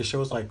 Like it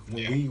shows like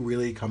when we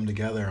really come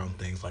together on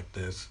things like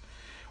this,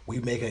 we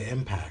make an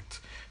impact.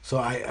 So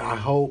I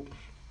hope,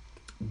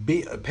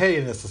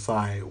 pettiness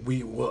aside,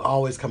 we will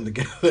always come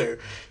together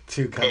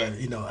to kind of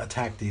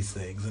attack these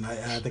things, and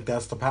I think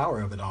that's the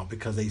power of it all,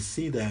 because they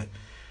see that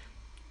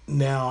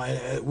now,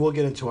 and we'll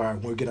get into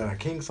when we get on our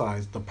king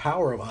size, the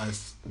power of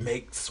us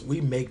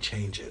we make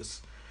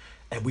changes,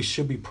 and we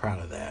should be proud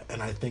of that.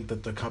 And I think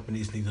that the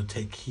companies need to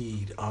take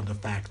heed on the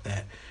fact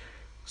that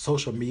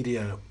social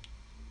media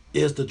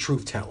is the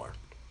truth teller.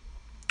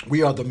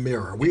 We are the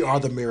mirror. We are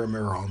the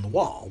mirror on the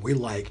wall. We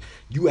like,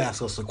 you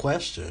ask us a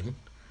question,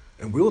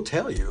 and we'll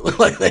tell you.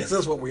 Like,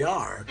 that's what we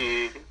are.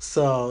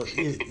 So,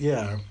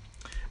 yeah.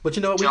 But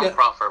we Joan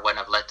Crawford wouldn't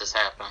have let this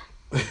happen.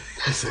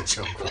 I said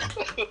Joan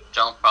Crawford.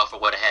 Joan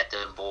Crawford would have had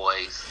them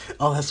boys.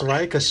 Oh, that's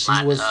right, because she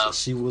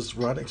was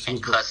running. She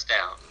was cussed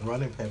out.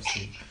 Running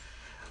Pepsi.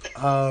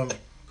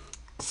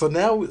 So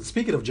now,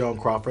 speaking of Joan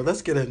Crawford,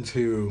 let's get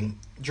into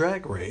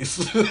Drag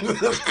Race.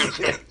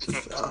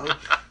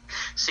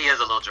 She is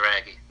a little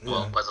draggy.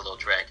 Well, was a little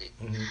draggy.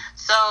 Mm-hmm.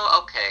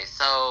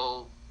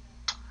 So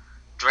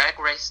Drag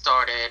Race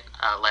started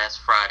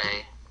last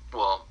Friday.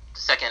 Well, the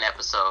second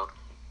episode.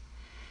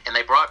 And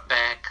they brought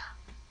back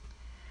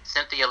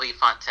Cynthia Lee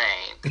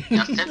Fontaine.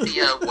 Now,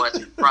 Cynthia was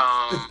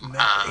from...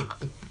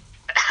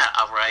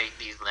 I'll write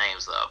these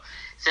names, though.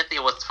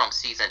 Cynthia was from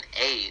season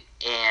 8,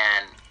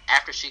 and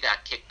after she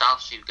got kicked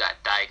off, she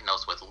got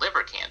diagnosed with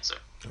liver cancer.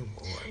 Oh,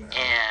 boy, no.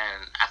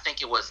 And I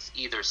think it was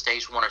either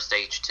stage 1 or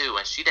stage 2,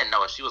 and she didn't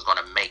know if she was going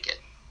to make it.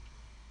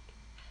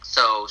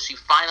 So she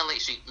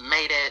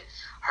made it.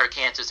 Her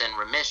cancer's in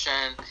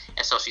remission,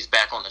 and so she's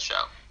back on the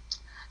show.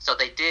 So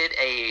they did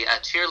a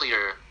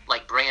cheerleader,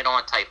 like, bring it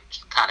on type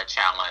kind of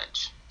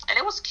challenge. And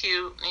it was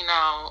cute,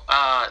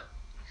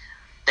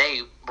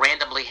 They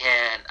randomly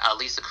had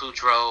Lisa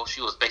Kudrow.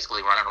 She was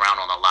basically running around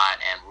on the lot,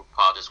 and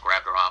RuPaul just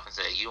grabbed her off and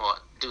said, "You want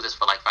to do this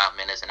for like 5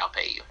 minutes, and I'll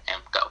pay you,"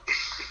 and go.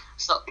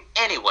 So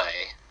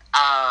anyway,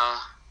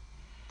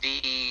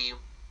 the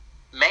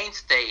main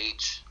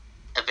stage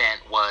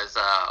event was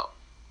a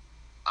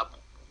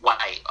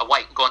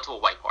white going to a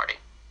white party.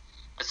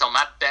 And so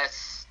my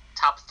best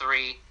top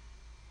 3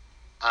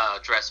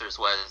 dressers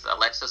was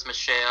Alexis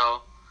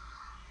Michelle,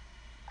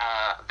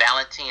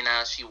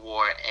 Valentina, she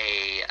wore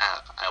a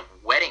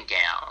wedding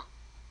gown,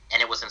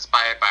 and it was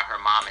inspired by her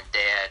mom and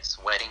dad's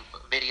wedding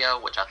video,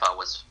 which I thought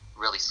was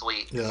really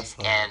sweet. Yeah, I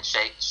saw that. And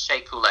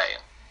Shea Coulee,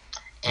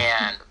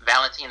 and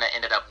Valentina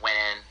ended up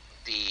winning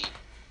the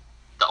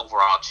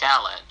overall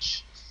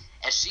challenge.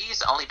 And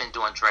she's only been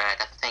doing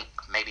drag, I think,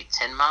 maybe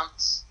 10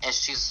 months, and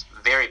she's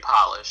very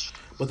polished.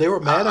 But they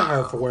were mad at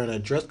her for wearing a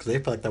dress because they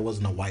felt like that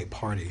wasn't a white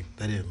party.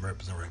 That didn't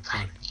represent a white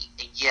party.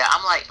 Yeah,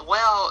 I'm like,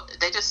 well,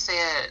 they just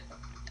said,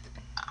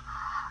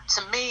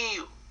 to me,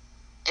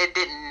 it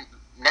didn't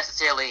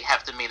necessarily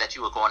have to mean that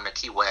you were going to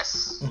Key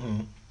West.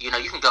 Mm-hmm. You know,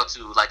 you can go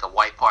to like a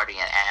white party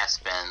in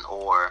Aspen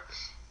or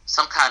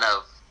some kind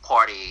of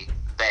party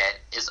that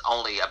is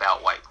only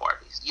about white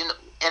parties. You know,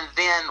 and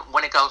then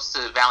when it goes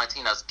to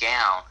Valentina's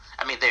gown,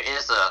 I mean, there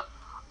is a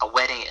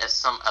wedding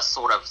is a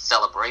sort of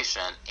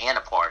celebration and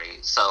a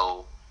party.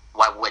 So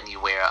why wouldn't you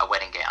wear a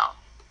wedding gown?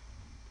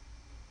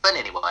 But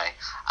anyway,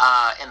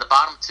 in the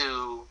bottom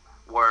two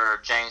were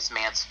James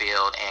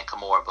Mansfield and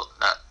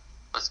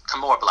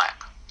Kimora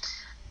Black.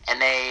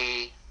 And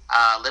they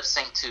lip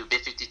synced to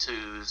Bit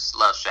 52's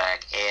Love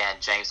Shack,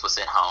 and James was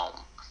at home.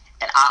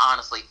 And I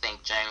honestly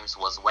think James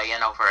was way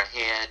in over her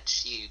head.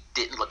 She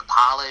didn't look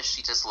polished.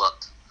 She just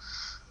looked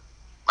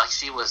like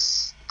she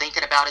was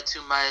thinking about it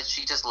too much.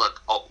 She just looked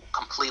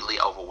completely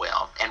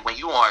overwhelmed. And when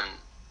you're on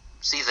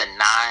season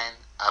 9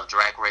 of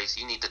Drag Race,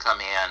 you need to come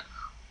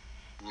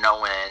in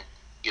knowing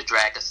your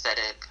drag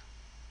aesthetic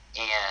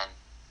and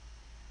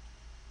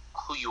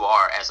who you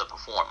are as a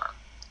performer.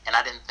 And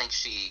I didn't think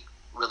she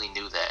really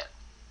knew that.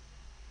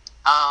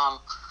 I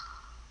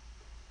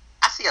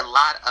see a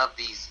lot of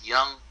these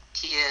young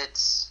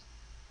kids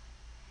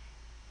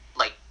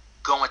like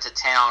going to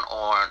town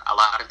on a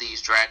lot of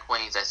these drag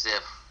queens as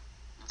if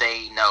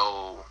they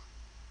know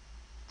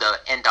the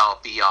end all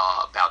be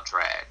all about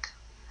drag.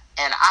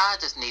 And I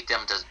just need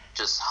them to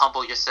just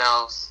humble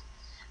yourselves.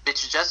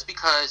 Bitch, just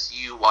because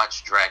you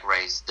watch Drag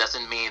Race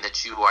doesn't mean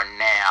that you are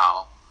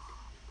now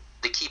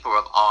the keeper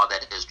of all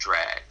that is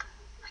drag.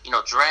 You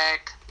know,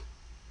 drag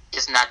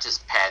is not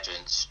just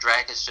pageants.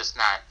 Drag is just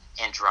not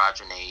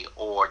androgyny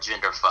or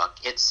gender fuck.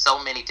 It's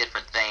so many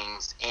different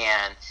things,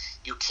 and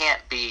you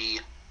can't be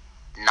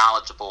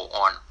knowledgeable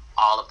on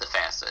all of the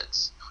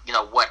facets. You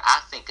know, what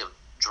I think of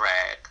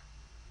drag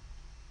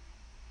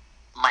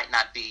might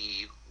not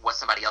be what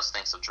somebody else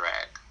thinks of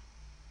drag.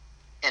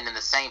 And in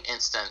the same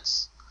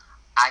instance,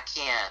 I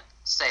can't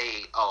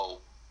say, oh,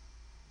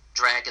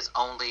 drag is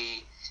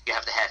only, you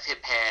have to have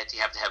hip pads, you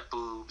have to have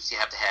boobs, you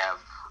have to have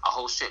a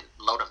whole shit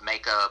load of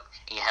makeup,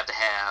 and you have to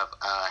have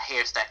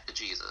hair stacked to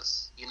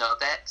Jesus. You know,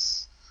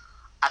 that's,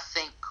 I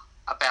think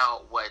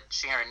about what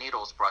Sharon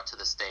Needles brought to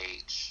the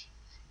stage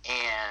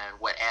and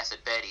what Acid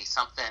Betty,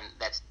 something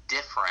that's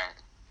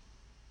different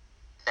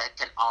that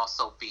can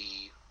also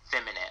be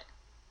feminine.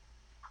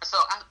 So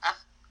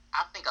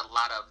I think a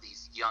lot of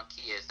these young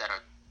kids that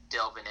are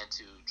delving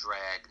into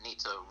drag need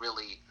to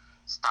really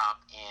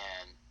stop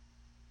and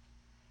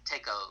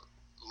take a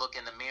look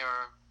in the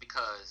mirror,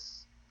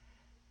 because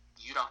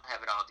you don't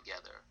have it all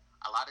together.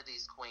 A lot of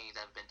these queens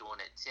that have been doing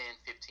it 10,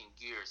 15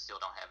 years still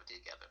don't have it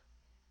together.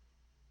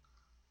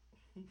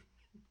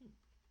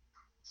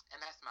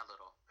 And that's my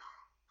little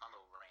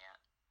rant.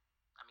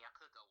 I mean, I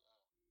could go on.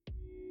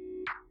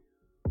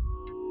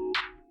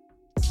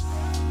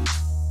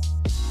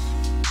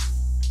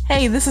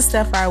 Hey, this is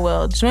Steph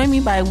Farwell. Join me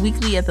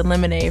bi-weekly at the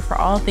Lemonade for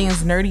all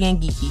things nerdy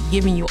and geeky,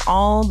 giving you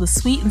all the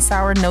sweet and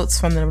sour notes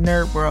from the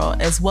nerd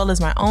world, as well as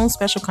my own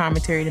special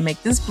commentary to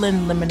make this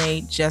blended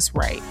lemonade just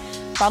right.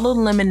 Follow the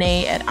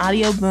Lemonade at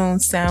Audio Boom,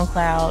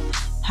 SoundCloud,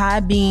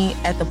 Podbean,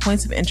 at the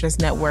Points of Interest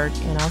Network,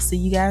 and I'll see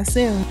you guys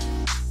soon.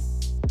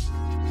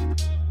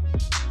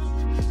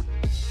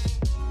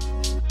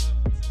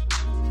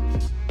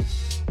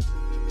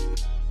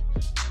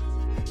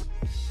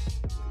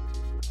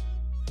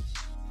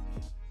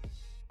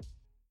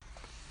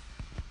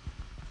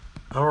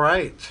 All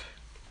right.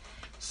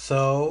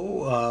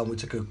 So we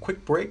took a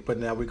quick break, but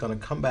now we're going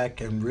to come back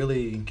and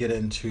really get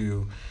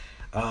into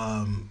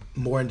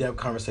more in-depth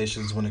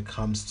conversations when it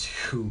comes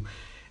to,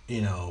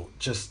 you know,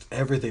 just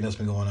everything that's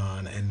been going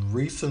on. And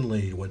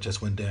recently, what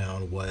just went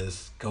down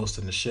was Ghost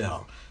in the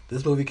Shell.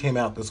 This movie came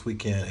out this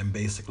weekend and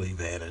basically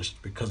vanished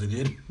because it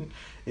didn't.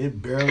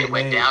 It barely It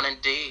went down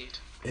indeed.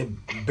 It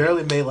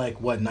barely made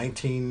like what,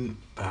 19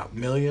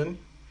 million.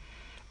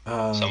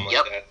 Something like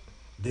Yep. that.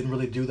 Didn't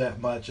really do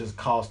that much. It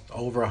cost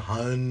over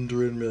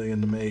 100 million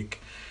to make.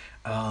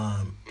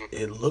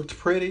 It looked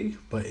pretty,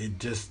 but it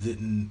just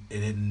didn't.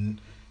 It didn't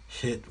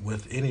hit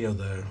with any of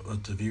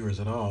the viewers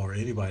at all, or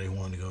anybody who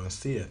wanted to go and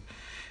see it.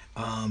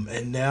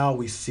 And now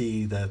we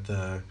see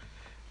that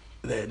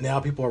that now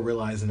people are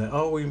realizing that,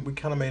 oh, we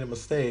kind of made a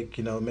mistake.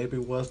 You know, maybe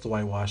it was the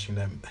whitewashing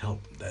that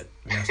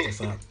messed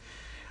us up.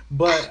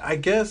 But I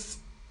guess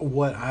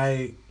what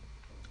I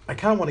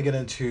kind of want to get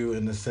into,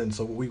 in the sense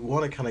of what we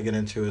want to kind of get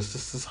into, is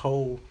just this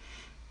whole,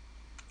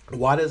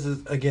 why does it,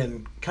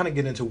 again, kind of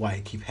get into why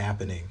it keep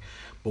happening,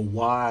 but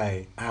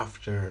why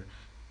after,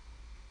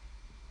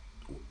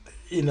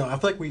 you know, I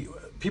feel like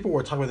people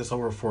were talking about this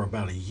over for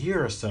about a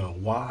year or so.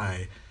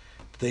 Why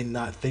did they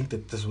not think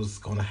that this was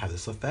going to have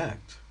this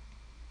effect?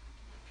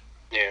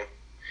 Yeah.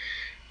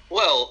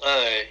 Well,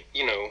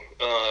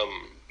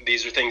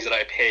 these are things that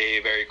I pay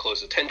very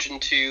close attention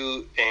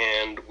to,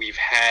 and we've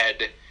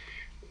had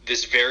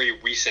this very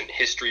recent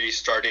history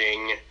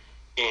starting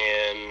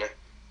in,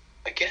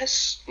 I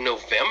guess,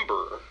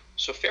 November,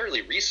 so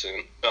fairly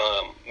recent,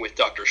 with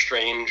Doctor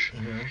Strange,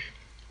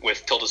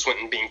 with Tilda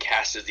Swinton being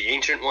cast as the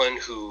Ancient One,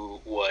 who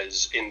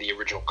was in the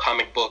original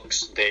comic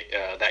books.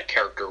 That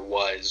character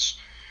was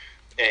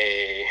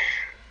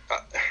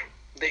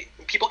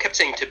people kept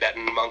saying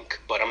Tibetan monk,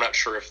 but I'm not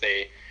sure if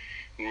they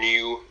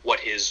knew what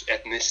his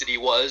ethnicity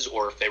was,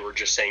 or if they were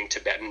just saying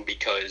Tibetan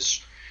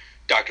because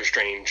Doctor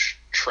Strange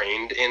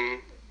trained in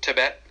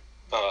Tibet,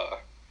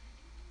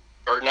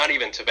 or not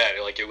even Tibet.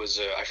 Like, it was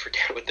I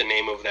forget what the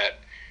name of that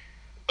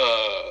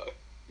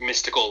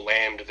mystical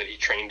land that he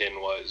trained in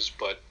was,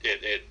 but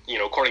it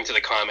according to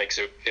the comics,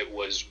 it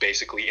was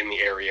basically in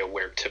the area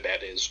where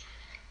Tibet is.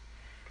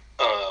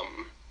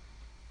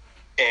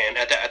 And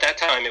at that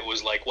time, it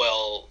was like,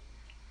 well,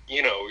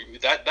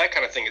 that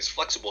kind of thing is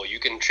flexible. You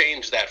can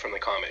change that from the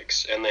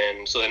comics. And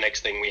then, so the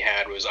next thing we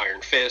had was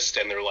Iron Fist,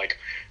 and they're like,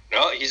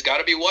 no, he's got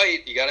to be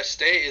white. You got to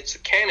stay. It's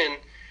canon.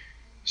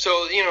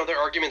 So, their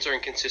arguments are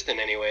inconsistent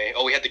anyway.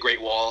 Oh, we had the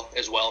Great Wall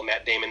as well.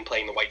 Matt Damon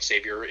playing the white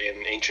savior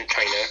in ancient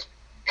China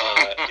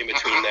in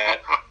between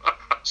that.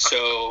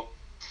 So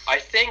I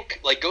think,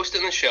 like, Ghost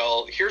in the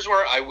Shell, here's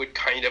where I would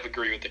kind of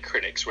agree with the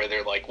critics, where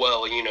they're like,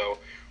 well,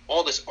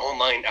 all this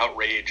online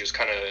outrage is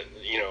kind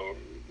of,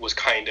 was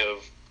kind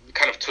of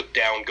took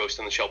down Ghost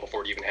in the Shell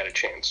before it even had a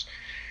chance.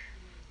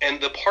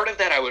 And the part of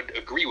that I would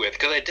agree with,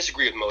 because I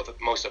disagree with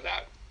most of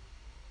that,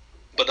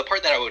 but the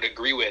part that I would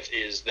agree with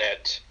is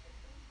that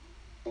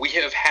we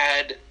have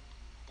had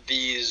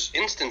these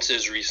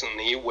instances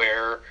recently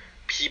where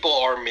people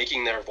are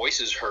making their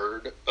voices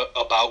heard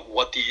about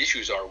what the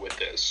issues are with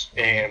this.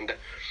 And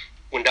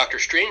when Doctor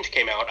Strange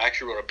came out, I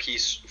actually wrote a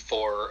piece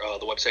for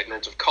the website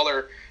Nerds of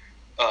Color,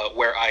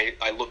 where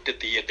I looked at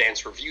the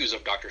advanced reviews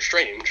of Doctor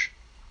Strange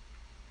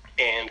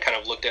and kind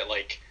of looked at,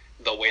 like,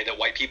 the way that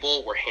white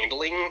people were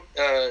handling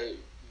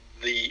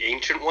the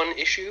Ancient One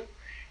issue,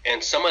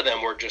 and some of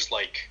them were just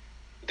like,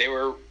 they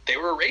were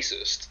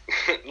racist.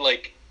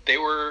 Like, they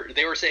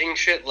were saying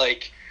shit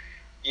like,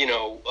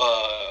 well,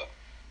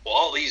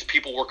 all these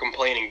people were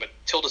complaining, but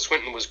Tilda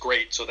Swinton was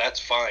great, so that's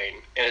fine.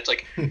 And it's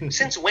like,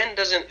 since when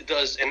does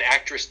an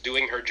actress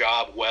doing her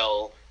job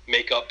well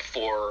make up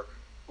for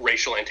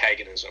racial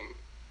antagonism?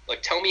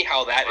 Like, tell me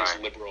how that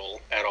is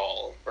liberal at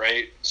all,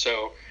 right?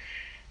 So,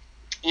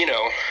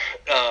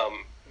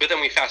 but then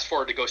we fast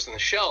forward to Ghost in the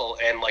Shell,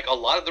 and, like, a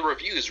lot of the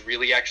reviews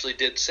really actually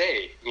did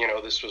say,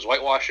 this was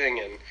whitewashing,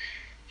 and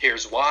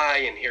here's why,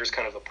 and here's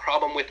kind of the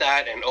problem with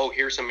that, and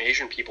here's some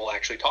Asian people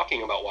actually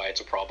talking about why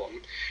it's a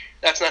problem.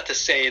 That's not to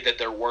say that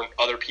there weren't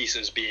other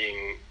pieces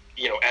being,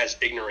 as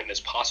ignorant as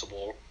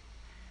possible,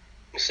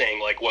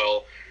 saying, like,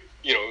 well,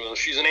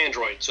 she's an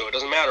android, so it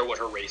doesn't matter what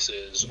her race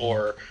is,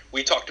 or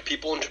we talked to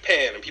people in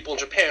Japan, and people in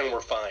Japan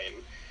were fine.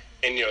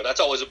 And, that's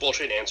always a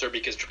bullshit answer,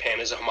 because Japan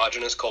is a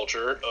homogenous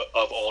culture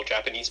of all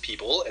Japanese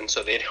people, and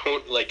so they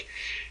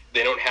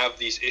don't have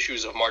these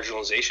issues of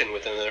marginalization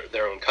within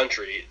their own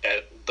country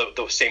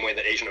the same way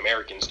that Asian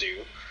Americans do.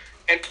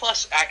 And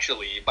plus,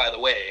 actually, by the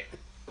way,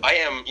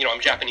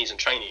 I'm Japanese and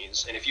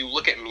Chinese, and if you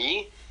look at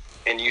me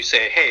and you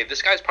say, hey,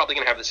 this guy's probably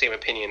going to have the same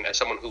opinion as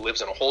someone who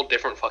lives in a whole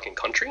different fucking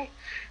country,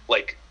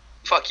 like,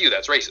 fuck you,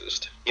 that's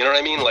racist. You know what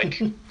I mean?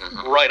 Like,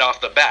 right off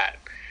the bat.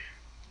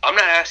 I'm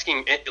not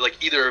asking,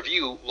 like, either of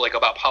you, like,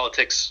 about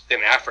politics in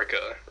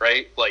Africa,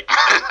 right? Like,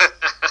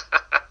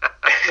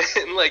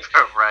 and, like,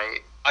 right.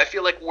 I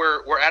feel like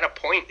we're at a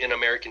point in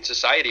American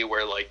society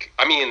where, like,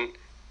 I mean,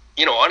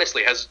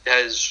 honestly,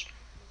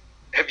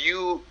 have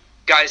you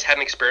guys had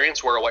an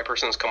experience where a white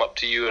person has come up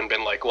to you and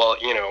been like, well,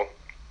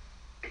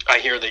 I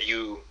hear that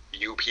you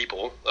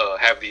people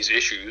have these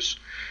issues,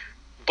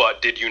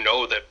 but did you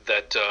know that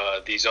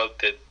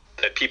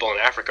that people in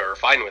Africa are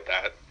fine with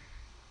that?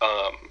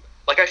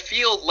 Like, I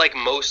feel like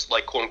most,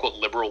 like, quote unquote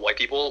liberal white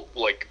people,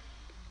 like,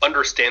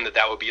 understand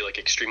that would be, like,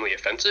 extremely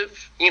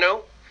offensive,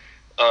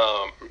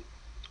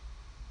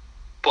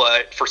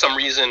 but for some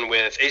reason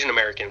with Asian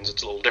Americans,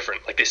 it's a little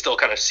different. Like, they still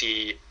kind of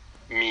see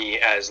me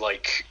as,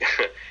 like,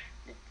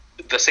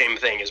 the same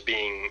thing as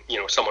being,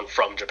 someone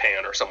from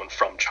Japan or someone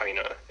from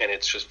China. And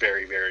it's just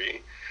very,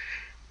 very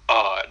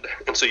odd.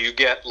 And so you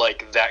get,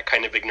 like, that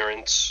kind of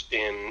ignorance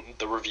in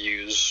the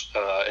reviews,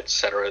 et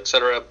cetera, et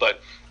cetera.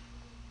 But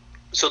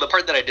so the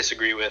part that I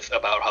disagree with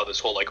about how this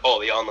whole, like, the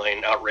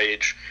online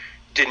outrage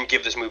didn't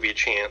give this movie a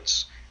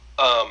chance,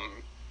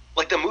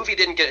 like, the movie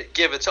didn't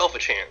give itself a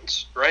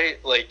chance, right?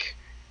 Like,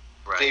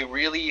 they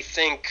really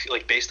think,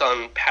 like, based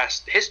on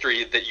past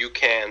history, that you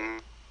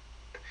can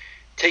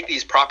take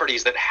these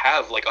properties that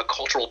have, like, a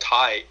cultural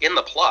tie in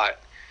the plot,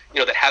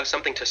 that have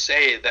something to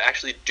say, that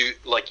actually do,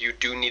 like, you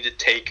do need to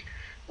take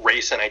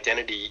race and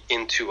identity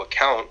into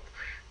account,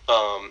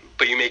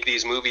 but you make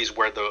these movies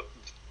where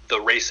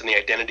the race and the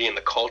identity and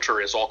the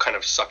culture is all kind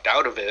of sucked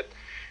out of it,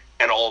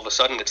 and all of a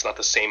sudden it's not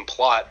the same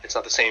plot, it's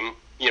not the same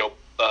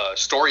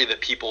story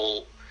that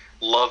people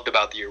loved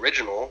about the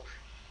original,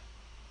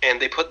 and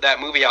they put that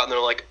movie out and they're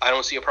like, I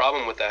don't see a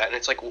problem with that. And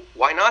it's like,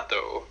 why not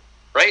though,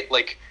 right?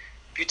 Like,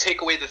 if you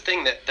take away the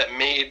thing that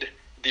made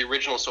the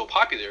original so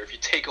popular, if you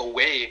take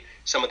away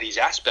some of these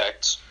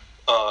aspects,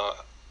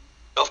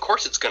 of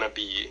course it's going to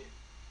be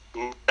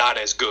not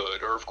as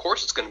good, or of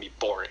course it's going to be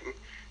boring.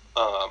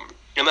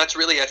 And that's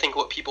really, I think,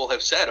 what people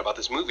have said about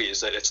this movie,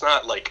 is that it's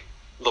not like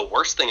the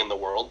worst thing in the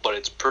world, but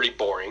it's pretty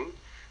boring,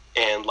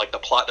 and like the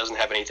plot doesn't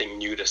have anything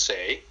new to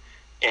say.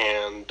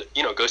 And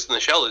Ghost in the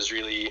Shell is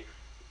really,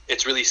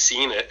 it's really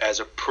seen it as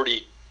a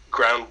pretty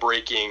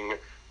groundbreaking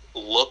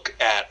look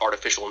at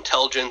artificial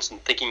intelligence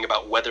and thinking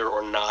about whether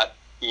or not,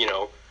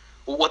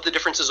 what the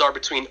differences are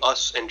between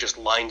us and just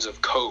lines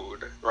of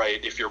code,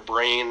 right?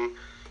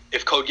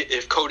 If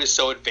code is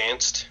so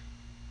advanced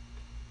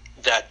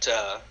that,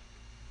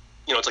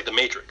 it's like the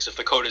Matrix. If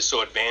the code is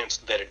so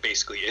advanced that it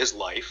basically is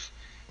life,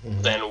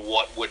 mm-hmm. then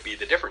what would be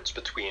the difference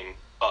between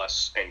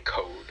us and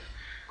code?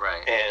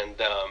 Right. And,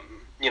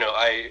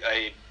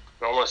 I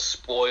don't want to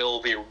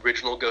spoil the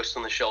original Ghost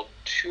in the Shell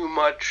too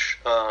much,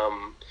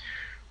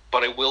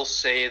 but I will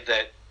say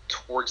that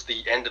towards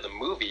the end of the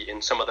movie,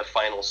 in some of the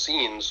final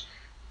scenes,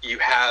 you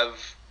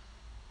have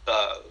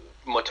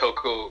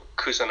Motoko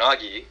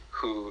Kusanagi,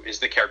 who is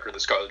the character that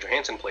Scarlett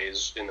Johansson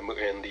plays in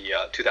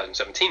the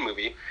 2017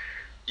 movie.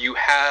 You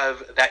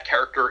have that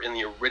character in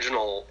the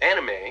original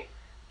anime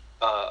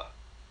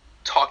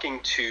talking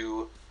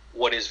to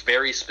what is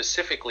very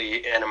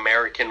specifically an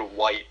American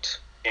white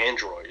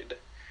android.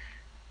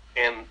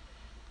 And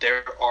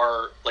there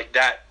are, like,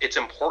 that, it's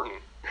important.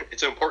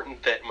 It's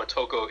important that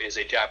Motoko is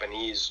a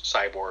Japanese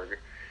cyborg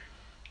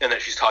and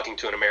that she's talking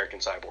to an American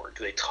cyborg.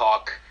 They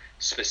talk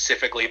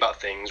specifically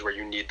about things where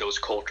you need those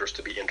cultures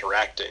to be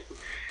interacting.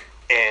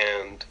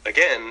 And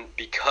again,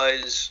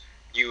 because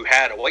you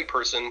had a white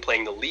person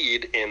playing the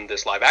lead in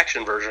this live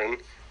action version,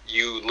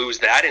 you lose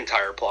that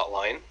entire plot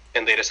line,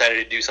 and they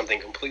decided to do something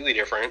completely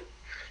different,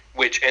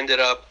 which ended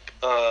up,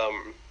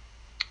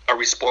 are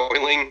we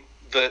spoiling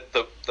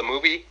the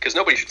movie? Because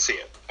nobody should see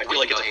it. I feel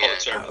like it's a public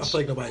service. I feel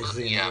like nobody's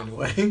seen it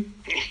anyway.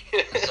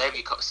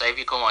 Save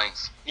your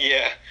coins.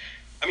 Yeah.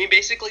 I mean,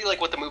 basically, like,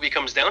 what the movie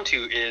comes down to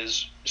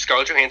is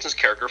Scarlett Johansson's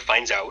character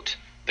finds out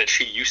that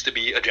she used to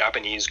be a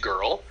Japanese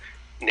girl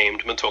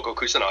named Motoko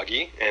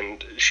Kusanagi,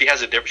 and she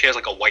has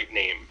like a white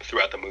name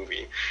throughout the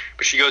movie.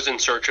 But she goes in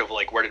search of,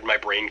 like, where did my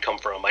brain come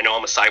from? I know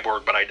I'm a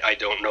cyborg, but I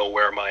don't know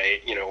where my,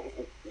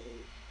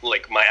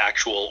 like, my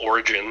actual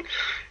origin.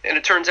 And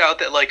it turns out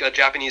that, like, a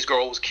Japanese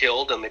girl was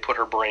killed, and they put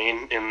her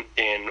brain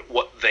in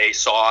what they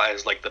saw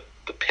as, like, the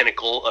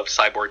pinnacle of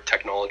cyborg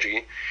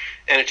technology.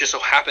 And it just so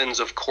happens,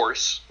 of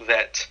course,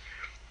 that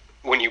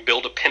when you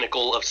build a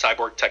pinnacle of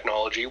cyborg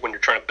technology, when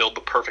you're trying to build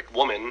the perfect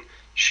woman,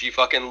 she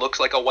fucking looks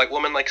like a white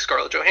woman like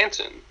Scarlett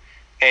Johansson.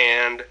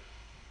 And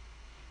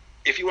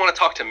if you want to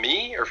talk to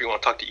me, or if you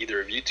want to talk to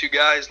either of you two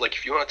guys, like,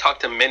 if you want to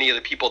talk to many of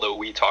the people that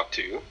we talk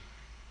to,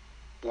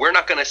 we're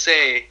not going to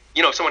say,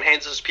 if someone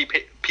hands us a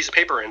piece of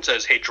paper and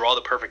says, hey, draw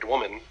the perfect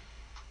woman,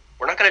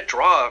 we're not going to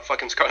draw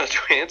fucking Scarlett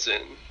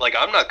Johansson. Like,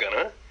 I'm not going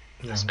to.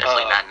 Yeah.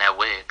 Especially not in that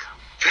wig.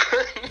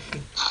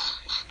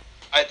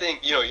 I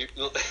think,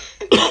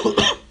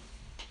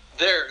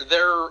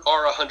 there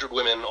are 100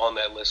 women on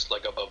that list,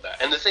 like, above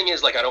that. And the thing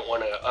is, like, I don't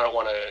want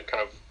to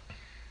kind of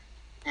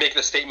make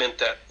the statement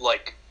that,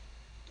 like,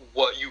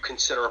 what you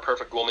consider a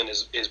perfect woman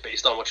is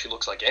based on what she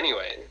looks like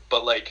anyway.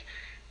 But, like,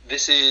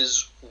 this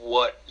is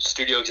what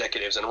studio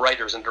executives and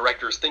writers and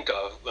directors think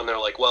of when they're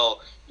like,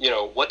 well,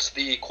 what's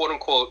the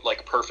quote-unquote,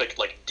 like, perfect,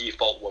 like,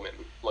 default woman?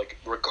 Like,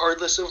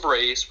 regardless of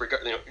race,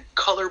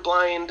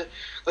 colorblind,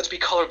 let's be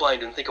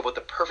colorblind and think of what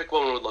the perfect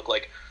woman would look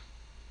like.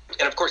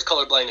 And, of course,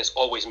 colorblindness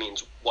always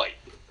means white,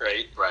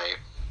 right? Right.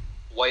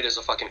 White is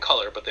a fucking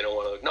color, but they don't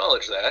want to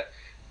acknowledge that.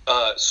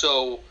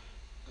 So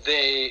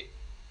the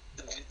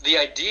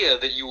idea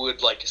that you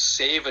would, like,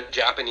 save a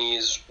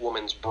Japanese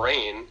woman's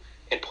brain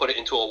and put it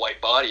into a white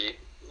body,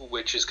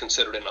 which is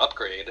considered an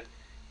upgrade,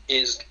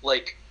 is,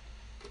 like,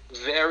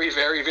 very,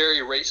 very, very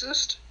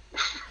racist.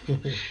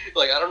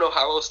 Like, I don't know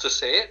how else to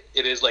say it.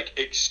 It is, like,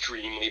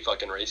 extremely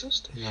fucking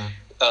racist. Yeah.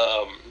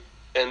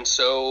 And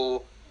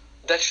so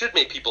that should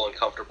make people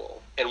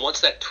uncomfortable. And once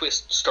that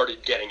twist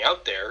started getting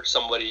out there,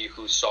 somebody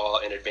who saw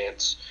in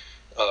advance,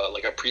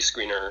 like a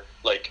pre-screener,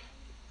 like,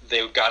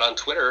 they got on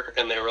Twitter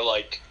and they were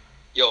like,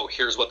 yo,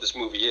 here's what this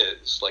movie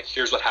is. Like,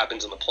 here's what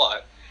happens in the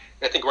plot.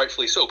 And I think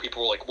rightfully so,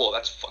 people were like, whoa,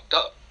 that's fucked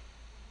up.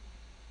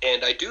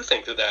 And I do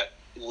think that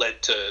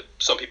led to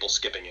some people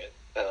skipping it.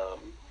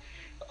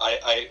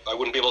 I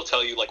wouldn't be able to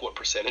tell you, like, what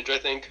percentage I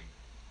think,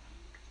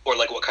 or,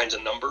 like, what kinds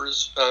of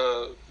numbers,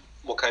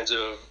 what kinds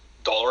of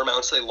dollar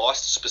amounts they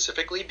lost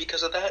specifically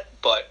because of that.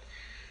 But,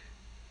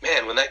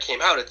 man, when that came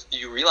out,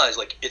 you realize,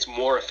 like, it's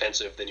more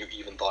offensive than you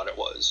even thought it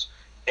was.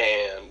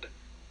 And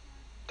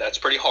that's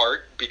pretty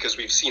hard because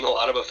we've seen a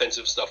lot of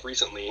offensive stuff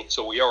recently.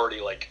 So we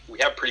already, like, we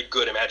have pretty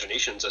good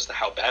imaginations as to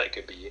how bad it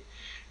could be.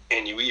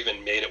 And you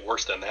even made it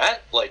worse than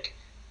that. Like,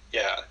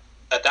 yeah,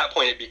 at that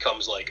point it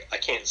becomes like, I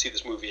can't see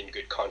this movie in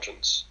good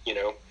conscience, you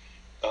know?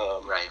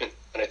 Right.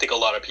 And I think a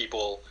lot of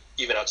people,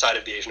 even outside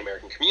of the Asian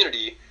American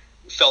community,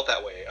 felt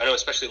that way. I know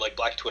especially like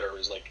Black Twitter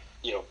was like,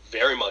 you know,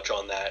 very much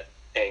on that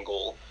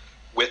angle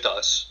with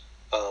us.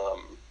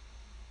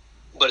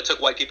 But it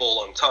took white people a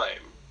long time,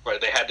 right?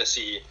 They had to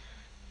see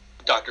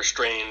Doctor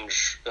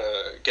Strange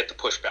get the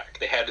pushback.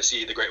 They had to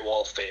see the Great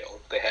Wall fail.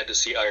 They had to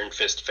see Iron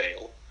Fist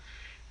fail.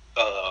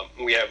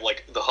 We have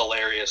like the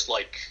hilarious,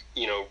 like,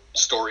 you know,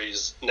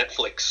 stories.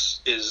 Netflix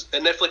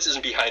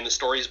isn't behind the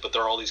stories, but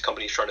there are all these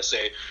companies trying to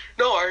say,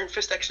 no, Iron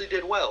Fist actually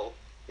did well.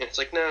 And it's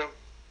like, no,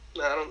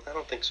 I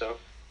don't think so.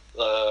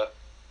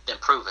 Then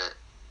prove it.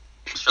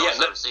 Show us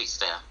the receipts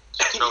then.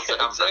 Show us the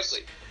numbers.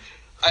 Exactly.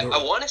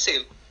 I want to say,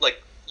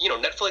 like, you know,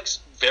 Netflix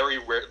very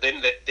rare.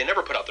 They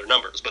never put out their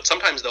numbers, but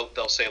sometimes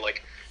they'll say,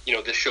 like, you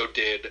know, this show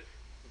did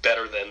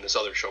better than this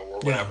other show or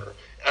whatever.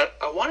 Yeah.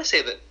 I want to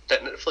say that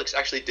Netflix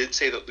actually did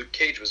say that Luke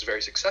Cage was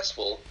very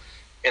successful,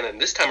 and then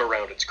this time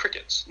around it's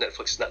crickets.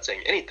 Netflix is not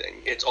saying anything.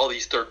 It's all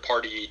these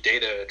third-party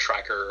data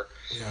tracker,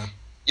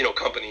 you know,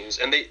 companies,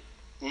 and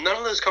none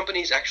of those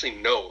companies actually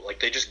know. Like,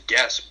 they just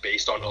guess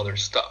based on other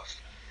stuff.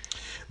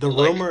 The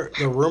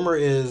rumor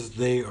is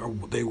they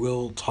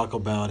will talk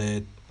about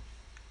it.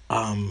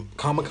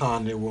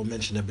 Comic-Con, they will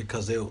mention it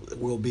because they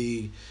will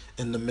be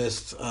in the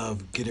midst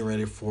of getting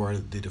ready for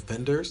the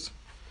Defenders.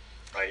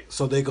 Right.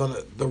 So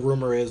the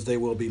rumor is they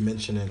will be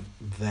mentioning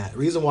that.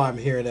 Reason why I'm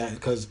hearing that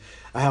because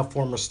I have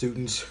former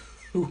students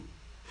who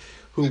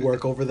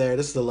work over there.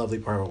 This is the lovely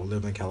part of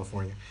living in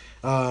California.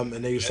 And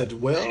they said,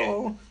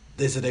 well,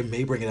 they said they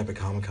may bring it up at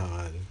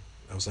Comic-Con.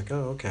 I was like,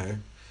 oh, okay.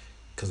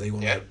 Because they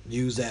want to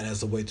use that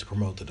as a way to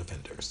promote the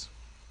Defenders.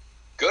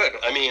 Good.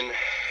 I mean,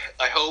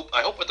 I hope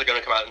what they're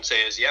going to come out and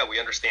say is, yeah, we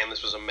understand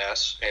this was a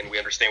mess, and we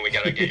understand we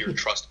got to get your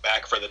trust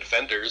back for the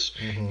Defenders,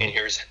 and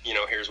here's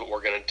what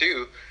we're going to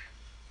do.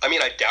 I mean,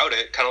 I doubt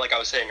it. Kind of like I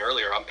was saying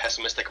earlier, I'm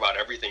pessimistic about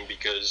everything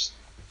because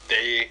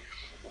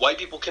white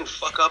people can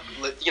fuck up.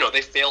 You know,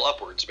 they fail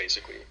upwards,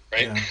 basically,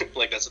 right? Yeah.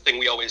 Like, that's the thing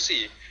we always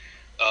see.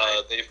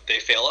 They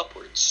fail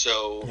upwards.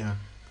 So,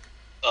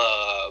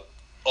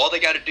 all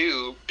they got to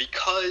do,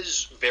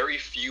 because very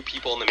few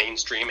people in the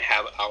mainstream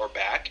have our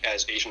back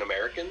as Asian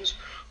Americans,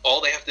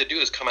 all they have to do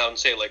is come out and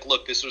say, like,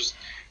 look,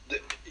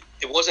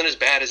 it wasn't as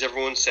bad as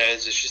everyone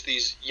says. It's just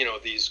these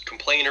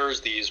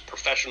complainers, these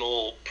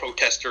professional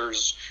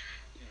protesters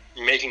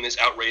making this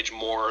outrage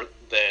more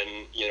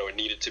than, you know, it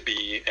needed to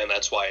be, and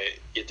that's why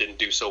it didn't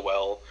do so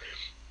well.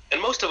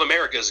 And most of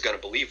America is going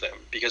to believe them,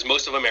 because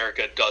most of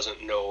America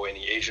doesn't know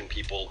any Asian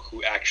people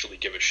who actually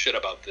give a shit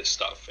about this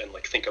stuff and,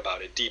 like, think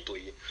about it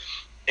deeply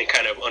and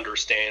kind of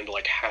understand,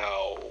 like,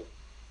 how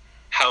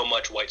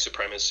much white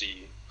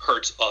supremacy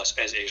hurts us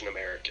as Asian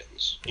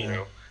Americans, you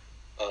know?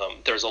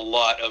 There's a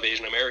lot of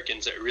Asian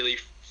Americans that really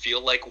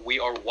feel like we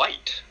are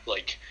white,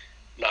 like,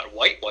 not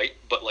white,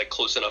 but, like,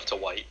 close enough to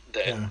white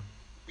that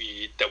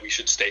we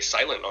should stay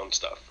silent on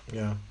stuff.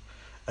 Yeah.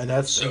 And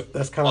that's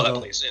kind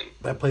of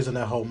that plays in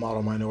that whole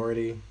model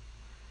minority.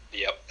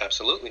 Yep,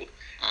 absolutely.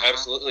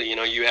 Absolutely. You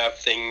know, you have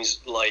things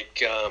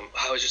like,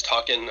 I was just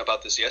talking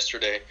about this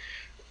yesterday,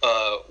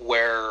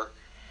 where,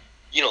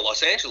 you know,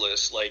 Los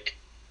Angeles, like,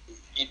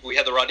 we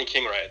had the Rodney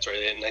King riots, right,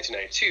 in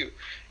 1992,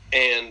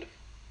 and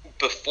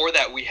before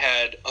that we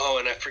had,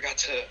 and I forgot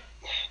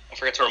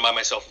to remind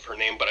myself of her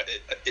name, but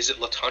is it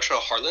LaTocha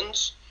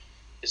Harlins?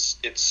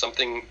 It's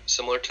something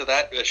similar to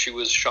that. She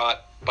was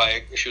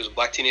a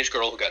black teenage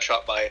girl who got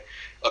shot by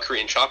a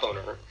Korean shop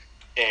owner,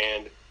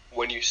 and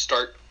when you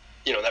start,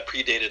 you know, that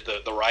predated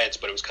the riots,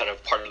 but it was kind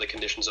of part of the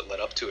conditions that led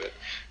up to it.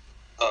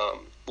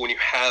 When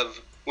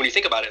you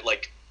think about it,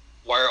 like,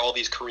 why are all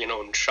these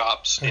Korean-owned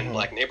shops in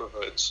black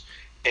neighborhoods?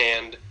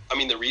 And, I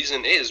mean, the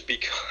reason is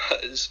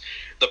because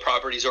the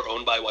properties are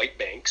owned by white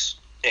banks,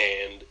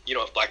 and, you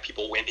know, if black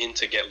people went in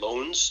to get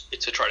loans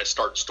to try to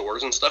start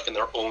stores and stuff in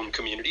their own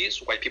communities,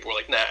 white people were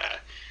like, nah,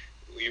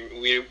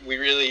 we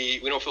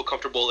don't feel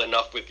comfortable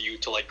enough with you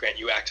to, like, grant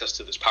you access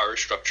to this power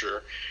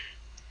structure.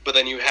 But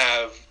then you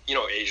have, you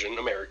know, Asian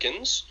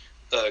Americans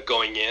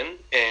going in,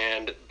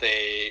 and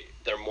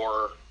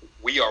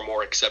we are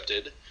more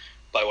accepted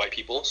by white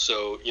people.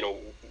 So, you know,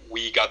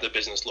 we got the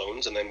business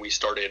loans, and then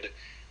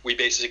we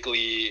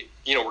basically,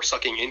 you know, we're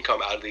sucking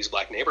income out of these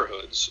black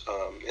neighborhoods.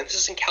 And this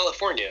is in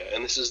California,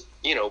 and this is,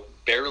 you know,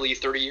 barely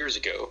 30 years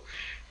ago.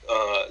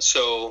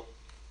 So,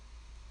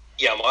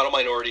 yeah, model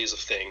minority is a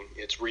thing.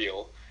 It's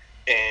real.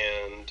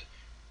 And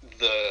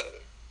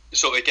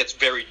so it gets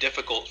very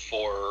difficult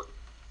for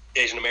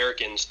Asian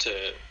Americans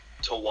to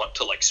want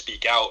to, like,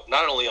 speak out,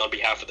 not only on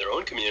behalf of their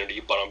own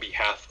community, but on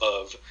behalf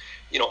of,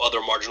 you know, other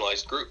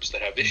marginalized groups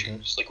that have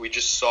issues. Like, we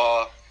just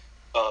saw,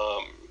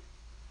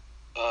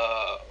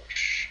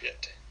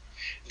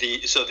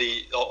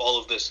 all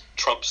of this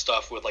Trump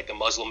stuff with, like, the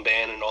Muslim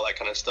ban and all that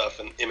kind of stuff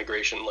and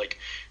immigration. Like,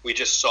 we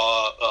just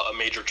saw a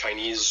major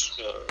Chinese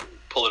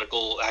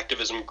political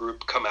activism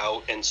group come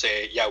out and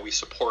say, yeah, we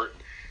support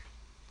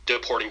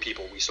deporting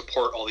people. We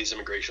support all these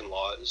immigration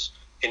laws.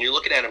 And you're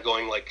looking at them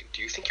going, like,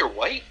 do you think you're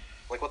white?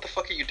 Like, what the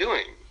fuck are you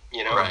doing?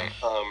 You know? Right.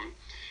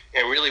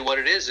 And really what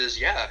it is,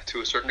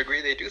 to a certain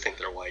degree, they do think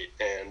they're white.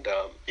 And,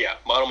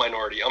 Model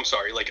Minority, I'm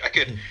sorry. Like, I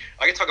could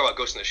talk about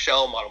Ghost in the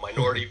Shell, Model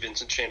Minority,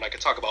 Vincent Chin. I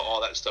could talk about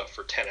all that stuff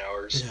for 10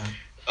 hours. Yeah.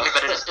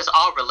 But it's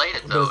all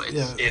related, though. It's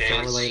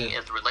related.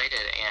 It's related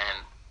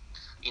and,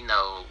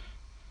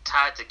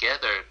 tied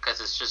together,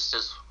 because it's just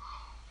this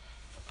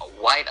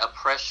white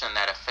oppression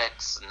that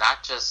affects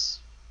not just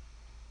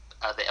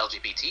the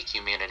LGBT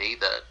community,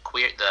 the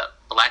queer, the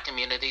black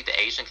community, the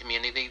Asian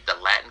community, the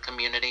Latin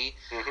community,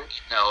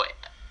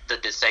 the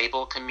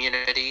disabled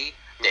community,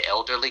 the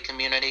elderly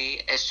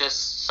community. It's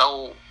just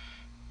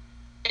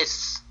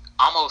it's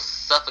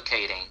almost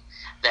suffocating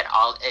that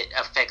it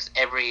affects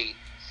every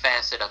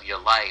facet of your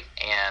life,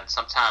 and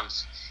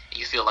sometimes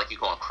you feel like you're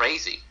going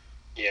crazy.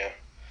 Yeah.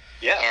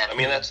 I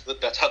mean,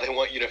 that's how they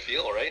want you to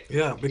feel, right?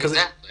 Yeah, because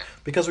Exactly.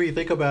 because when you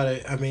think about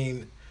it, I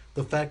mean,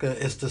 the fact that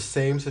it's the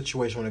same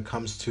situation when it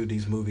comes to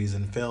these movies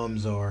and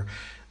films, or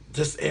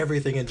just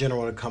everything in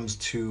general when it comes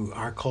to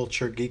our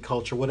culture, geek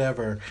culture,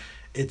 whatever,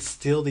 it's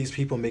still these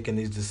people making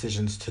these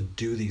decisions to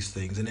do these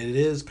things, and it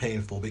is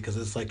painful because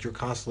it's like you're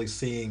constantly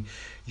seeing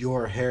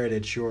your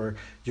heritage, your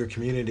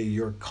community,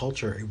 your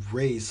culture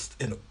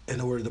erased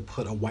in order to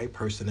put a white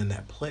person in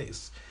that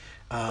place.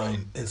 Right.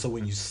 And so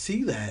when you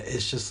see that,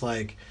 it's just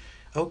like,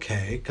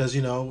 okay, because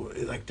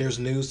like there's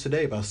news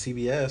today about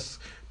CBS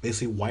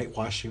basically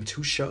whitewashing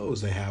 2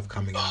 shows they have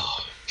coming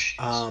out,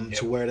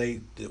 to where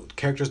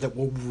characters that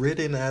were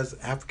written as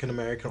African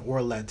American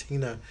or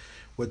Latina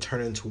would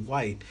turn into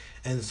white,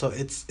 and so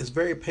it's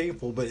very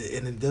painful. But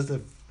it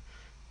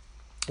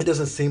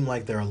doesn't seem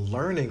like they're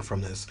learning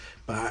from this.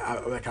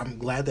 But I'm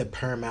glad that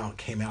Paramount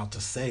came out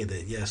to say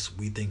that yes,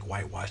 we think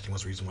whitewashing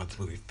was the reason why this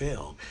movie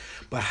failed.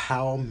 But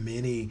how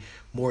many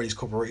more of these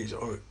corporations,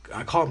 or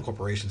I call them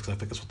corporations because I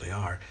think that's what they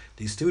are,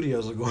 these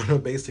studios are going to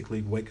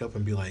basically wake up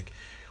and be like,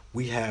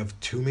 we have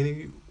too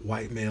many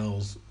white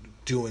males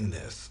doing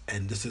this,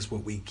 and this is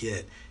what we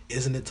get.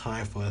 Isn't it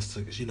time for us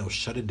to,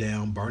 shut it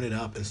down, burn it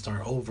up, and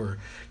start over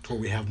to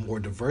where we have more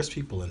diverse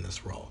people in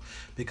this role?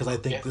 Because I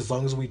think as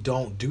long as we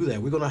don't do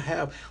that, we're going to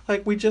have,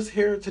 like we just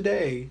heard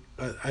today,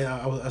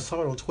 I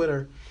saw it on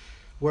Twitter,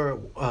 where,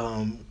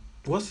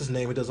 what's his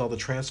name, who does all the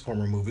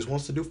Transformer movies,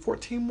 wants to do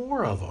 14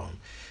 more of them.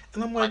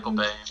 And I'm like, Michael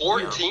Bay.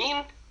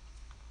 14?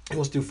 He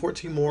wants to do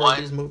 14 more of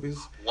these movies.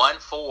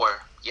 1-4,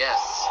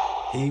 yes.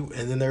 And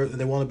then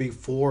they want to be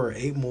 4 or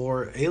 8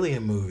 more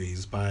Alien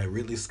movies by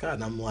Ridley Scott,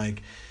 and I'm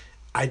like,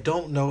 I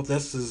don't know if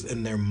this is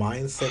in their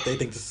mindset. They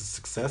think this is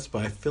success,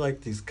 but I feel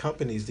like these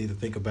companies need to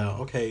think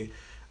about, okay,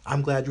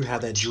 I'm glad you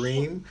had that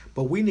dream,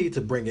 but we need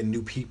to bring in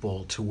new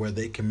people to where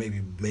they can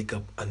maybe make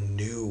up a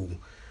new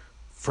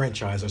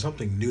franchise or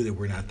something new that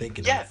we're not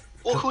thinking of.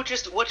 Well,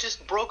 what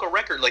just broke a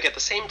record? Like, at the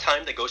same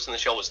time that Ghost in the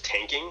Shell was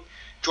tanking,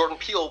 Jordan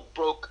Peele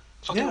broke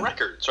fucking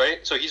records,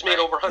 right? So he's made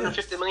over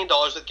 $150 million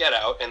with Get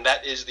Out, and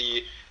that is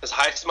the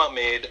highest amount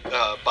made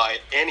by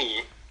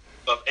any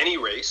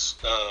race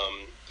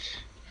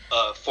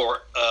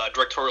for a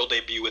directorial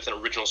debut with an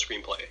original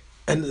screenplay.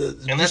 And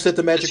you said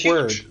the magic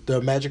word.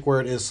 The magic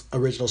word is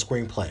original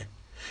screenplay.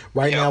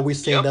 Right now, we're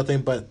seeing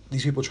nothing but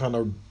these people trying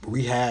to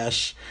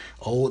rehash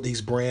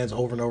these brands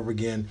over and over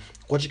again.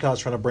 What you call is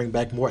trying to bring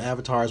back more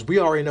avatars. We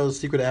already know the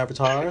secret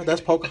Avatar.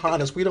 That's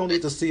Pocahontas. We don't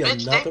need to see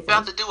another. They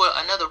about to do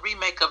another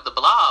remake of The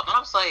Blob, and I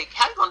was like,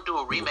 how are you going to do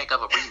a remake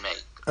of a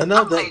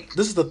remake?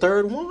 This is the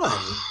 3rd one.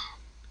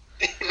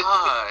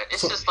 God,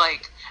 it's just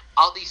like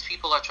all these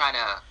people are trying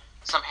to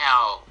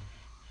somehow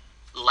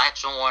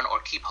latch on or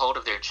keep hold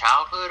of their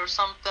childhood or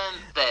something.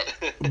 That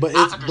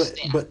I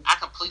understand. I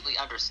completely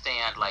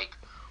understand, like,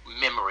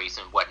 memories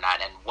and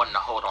whatnot, and wanting to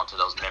hold on to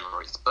those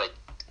memories. But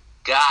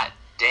god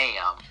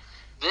damn,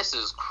 this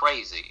is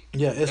crazy.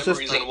 Yeah, it's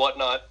Memories just and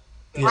Whatnot.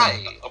 Yeah.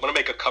 Right. I'm gonna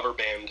make a cover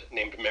band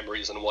named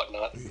Memories and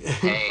Whatnot.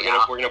 Hey,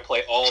 We're gonna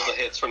play all the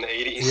hits from the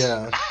 80s.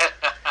 Yeah.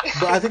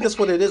 But I think that's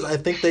what it is. I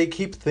think they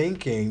keep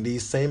thinking,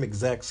 these same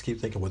execs keep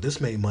thinking, well, this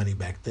made money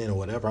back then or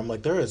whatever. I'm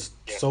like, there is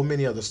so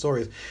many other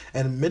stories.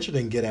 And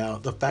mentioning Get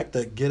Out, the fact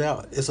that Get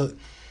Out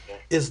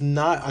is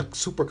not a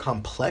super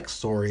complex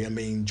story. I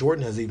mean,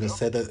 Jordan has even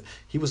said that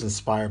he was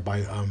inspired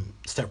by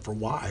Stepford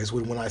Wives.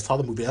 When I saw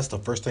the movie, that's the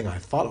first thing I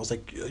thought. I was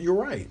like, you're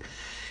right.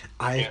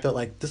 I felt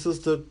like this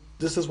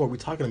is what we're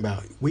talking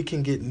about. We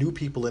can get new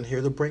people in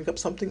here to bring up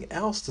something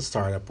else to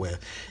start up with.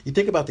 You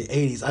think about the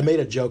 80s. I made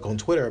a joke on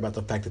Twitter about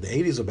the fact that the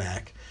 80s are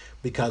back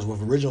because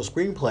with original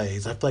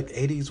screenplays, I feel like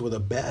 80s were the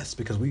best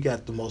because we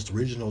got the most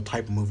original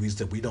type of movies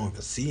that we don't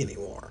even see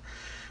anymore.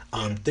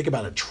 Think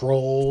about a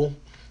Troll,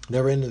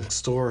 Never Ending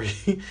Story,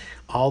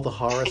 all the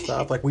horror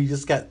stuff. Like, we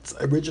just got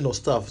original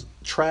stuff.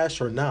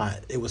 Trash or not,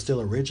 it was still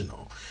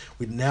original.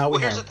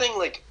 Here's the thing,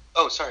 like...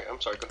 Oh, sorry. I'm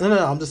sorry. Go ahead.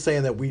 No. I'm just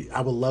saying that I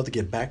would love to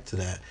get back to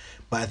that.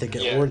 But I think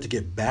in order to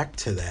get back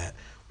to that,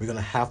 we're going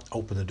to have to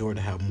open the door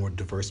to have more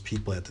diverse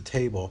people at the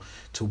table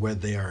to where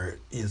they are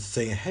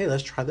saying, hey,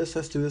 let's try this.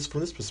 Let's do this from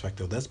this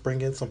perspective. Let's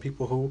bring in some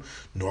people who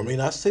normally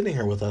not sitting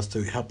here with us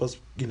to help us,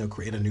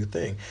 create a new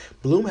thing.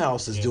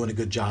 Blumhouse is doing a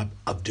good job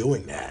of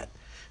doing that.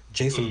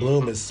 Jason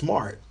Blum is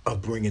smart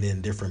of bringing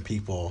in different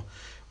people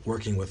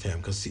working with him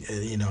because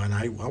and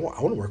I want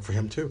to work for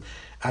him too.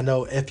 I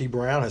know Effie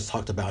Brown has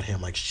talked about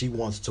him like she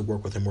wants to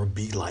work with him or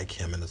be like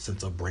him in the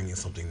sense of bringing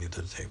something new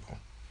to the table.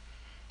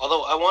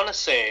 Although I want to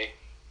say,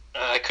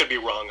 I could be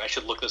wrong. I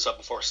should look this up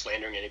before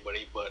slandering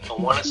anybody. But I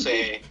want to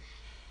say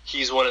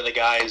he's one of the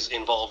guys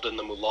involved in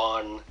the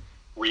Mulan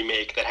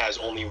remake that has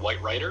only white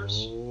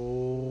writers.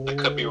 I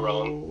could be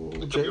wrong.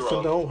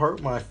 Jason, don't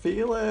hurt my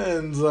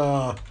feelings.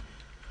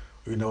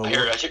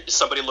 Is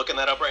somebody looking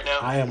that up right now?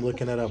 I am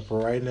looking it up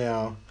right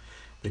now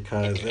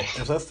because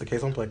if that's the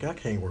case, I'm like, I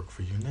can't work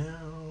for you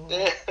now.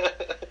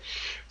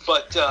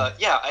 But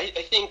I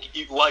think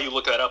while you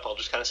look that up, I'll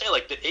just kind of say,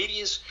 like, the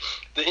 80s,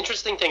 the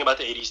interesting thing about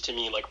the 80s to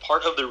me, like,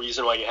 part of the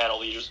reason why you had all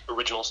these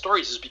original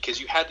stories is because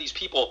you had these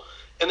people,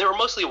 and they were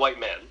mostly white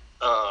men.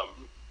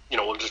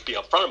 We'll just be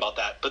upfront about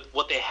that. But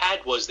what they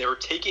had was they were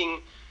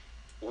taking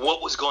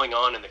what was going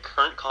on in the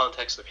current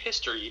context of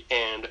history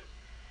and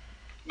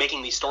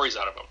making these stories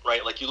out of them,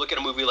 right? Like, you look at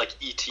a movie like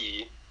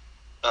E.T.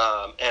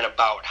 And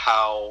about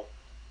how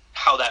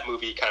that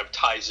movie kind of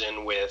ties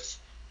in with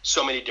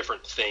so many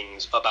different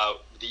things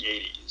about the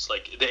 80s.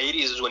 Like, the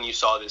 80s is when you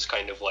saw this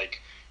kind of,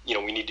 like,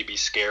 we need to be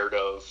scared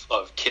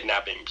of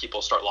kidnapping.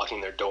 People start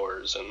locking their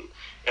doors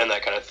and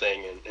that kind of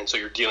thing. And so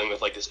you're dealing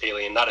with, like, this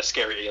alien, not a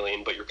scary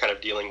alien, but you're kind of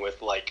dealing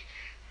with, like,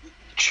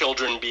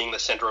 children being the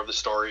center of the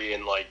story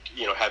and, like,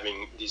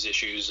 having these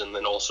issues. And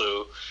then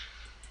also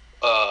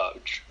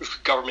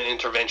government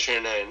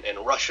intervention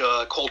and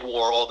Russia, Cold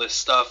War, all this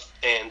stuff.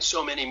 And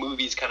so many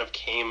movies kind of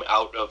came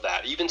out of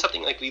that. Even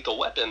something like Lethal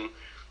Weapon,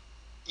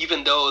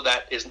 even though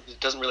it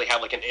doesn't really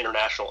have like an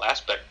international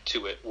aspect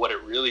to it, what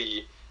it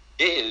really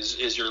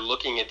is you're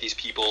looking at these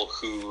people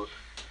who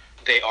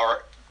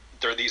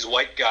they're these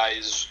white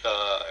guys,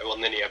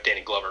 and then you have Danny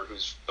Glover,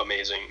 who's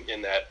amazing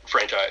in that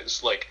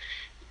franchise. Like,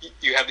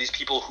 you have these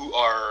people who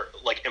are,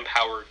 like,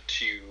 empowered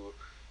to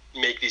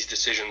make these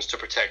decisions to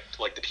protect,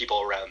 like, the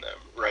people around them,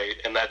 right?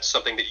 And that's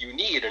something that you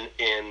need in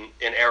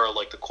an era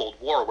like the Cold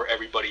War, where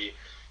everybody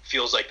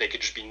feels like they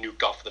could just be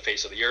nuked off the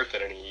face of the earth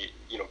at any,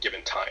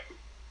 given time.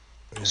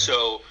 Mm-hmm.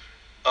 So,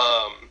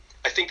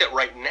 I think that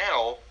right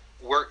now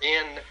we're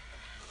in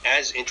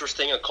as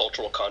interesting a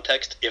cultural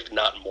context, if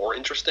not more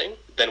interesting,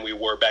 than we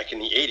were back in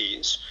the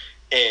 80s.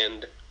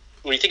 And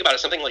when you think about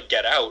it, something like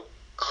Get Out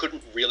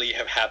couldn't really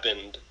have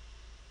happened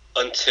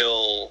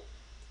until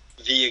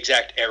the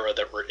exact era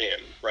that we're in,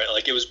 right?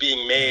 Like, it was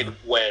being made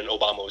when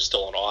Obama was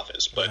still in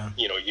office, but,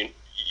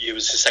 it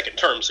was his second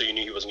term, so you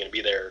knew he wasn't going to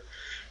be there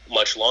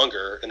much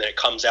longer. And then it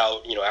comes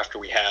out, after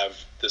we have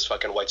this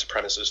fucking white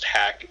supremacist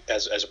hack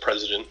as a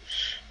president.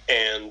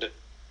 And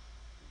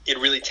it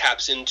really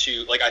taps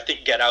into, like, I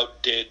think Get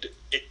Out did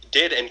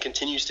and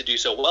continues to do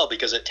so well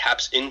because it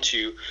taps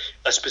into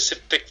a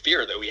specific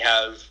fear that we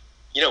have,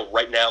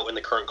 right now in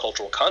the current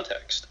cultural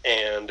context.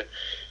 And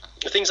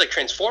things like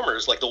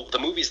Transformers, like the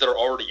movies that are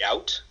already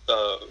out,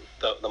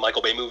 the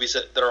Michael Bay movies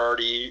that are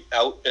already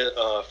out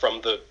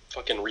from the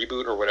fucking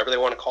reboot or whatever they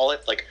want to call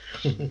it, like,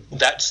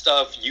 that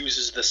stuff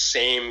uses the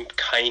same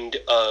kind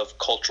of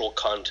cultural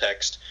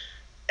context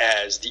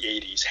as the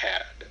 80s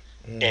had.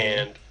 Mm-hmm.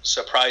 And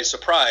surprise,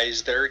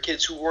 surprise, there are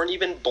kids who weren't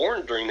even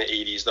born during the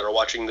 80s that are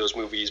watching those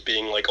movies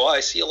being like, oh, I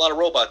see a lot of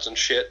robots and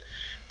shit.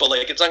 But,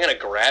 like, it's not going to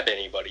grab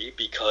anybody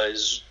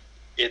because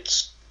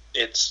it's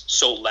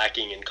so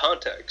lacking in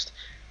context.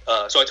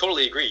 So I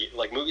totally agree.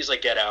 Like, movies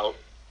like Get Out,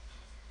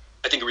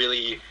 I think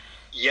really,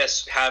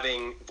 yes,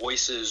 having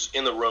voices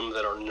in the room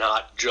that are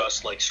not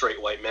just, like,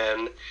 straight white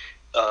men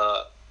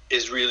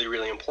is really,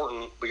 really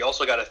important. But you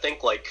also got to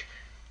think, like,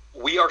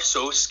 we are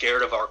so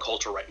scared of our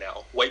culture right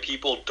now. White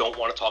people don't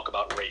want to talk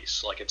about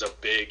race. Like, it's a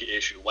big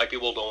issue. White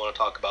people don't want to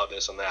talk about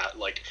this and that.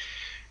 Like,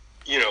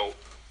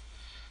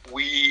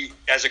 we,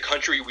 as a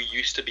country, we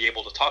used to be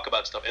able to talk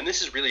about stuff. And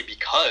this is really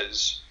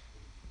because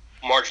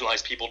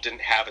marginalized people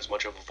didn't have as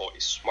much of a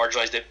voice.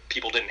 Marginalized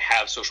people didn't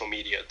have social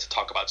media to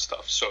talk about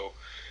stuff. So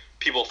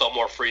people felt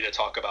more free to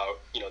talk about,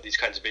 these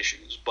kinds of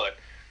issues. But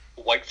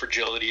white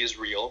fragility is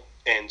real.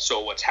 And so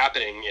what's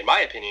happening, in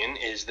my opinion,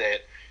 is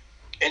that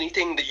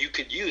anything that you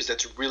could use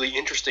that's really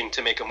interesting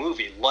to make a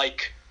movie,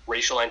 like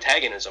racial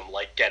antagonism,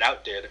 like Get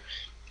Out did,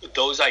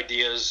 those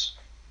ideas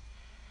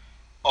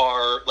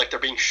are, like, they're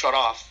being shut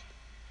off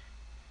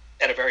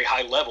at a very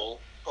high level,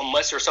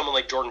 unless there's someone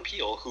like Jordan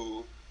Peele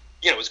who,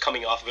 is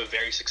coming off of a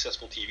very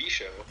successful TV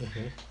show.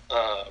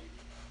 Mm-hmm.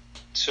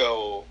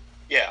 So,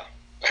 yeah,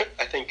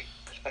 I think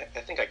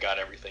I got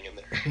everything in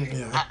there.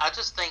 Yeah. I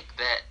just think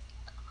that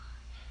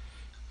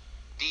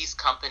these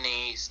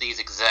companies, these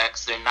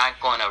execs, they're not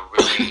going to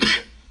really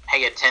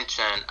pay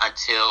attention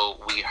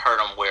until we hurt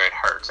them where it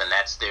hurts, and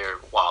that's their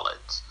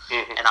wallets.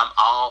 Mm-hmm. And I'm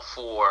all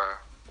for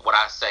what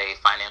I say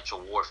financial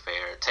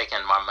warfare, taking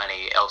my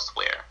money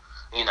elsewhere.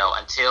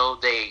 Until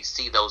they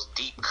see those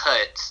deep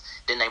cuts,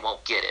 then they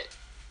won't get it.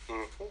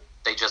 Mm-hmm.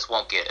 They just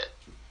won't get it.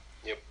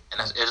 Yep.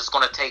 And it's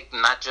going to take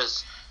not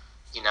just,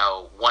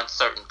 one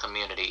certain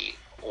community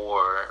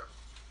or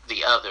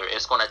the other.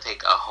 It's going to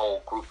take a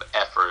whole group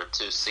effort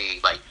to see,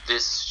 like,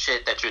 this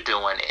shit that you're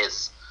doing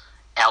is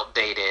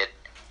outdated.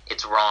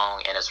 it's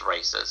wrong and it's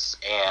racist.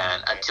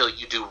 And until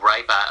you do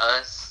right by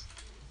us,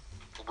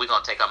 we're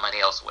gonna take our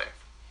money elsewhere.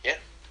 Yeah,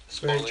 it's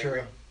very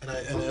true. And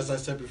as I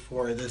said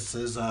before, this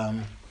is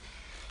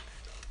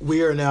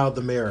we are now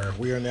the mirror.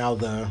 We are now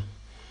the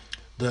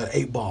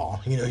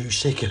 8-ball. You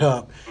shake it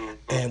up,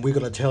 and we're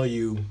gonna tell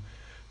you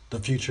the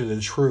future, the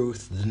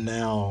truth,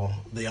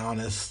 the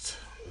honest,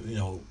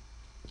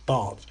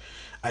 thoughts.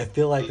 I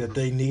feel like that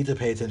they need to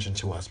pay attention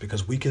to us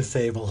because we can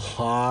save a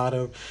lot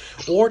of,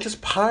 or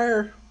just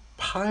hire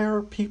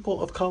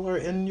people of color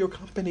in your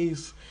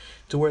companies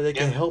to where they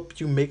can help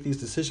you make these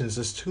decisions.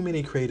 There's too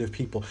many creative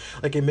people.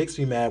 Like, it makes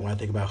me mad when I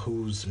think about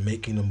who's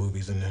making the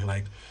movies and they're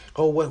like,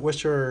 oh,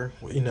 what's your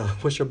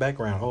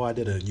background? Oh, I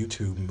did a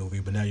YouTube movie,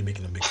 but now you're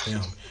making a big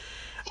film.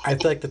 I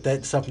feel like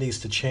that stuff needs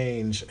to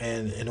change,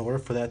 and in order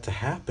for that to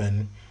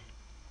happen,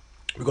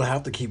 we're gonna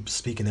have to keep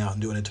speaking out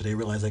and doing it until they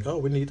realize, like, oh,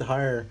 we need to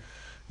hire,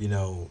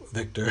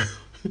 Victor,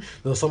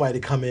 somebody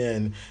to come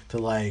in to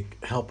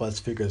like help us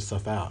figure this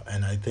stuff out.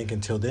 And I think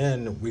until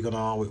then, we're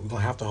gonna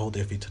have to hold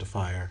their feet to the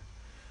fire.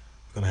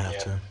 We're gonna have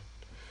to.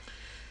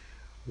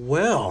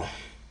 Well,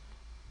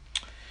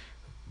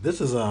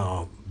 this is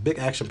a big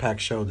action-packed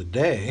show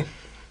today.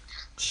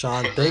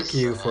 Sean, thank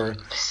you for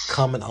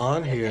coming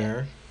on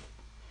here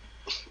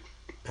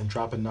and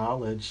dropping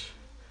knowledge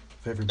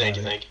for everybody.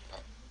 Thank you.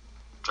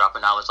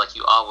 Dropping knowledge like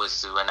you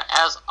always do. And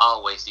as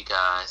always, you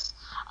guys,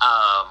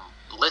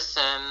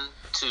 listen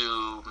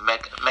to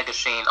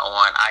Megashine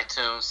on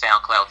iTunes,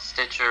 SoundCloud,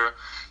 Stitcher.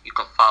 You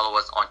can follow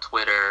us on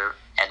Twitter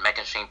at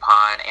Megashine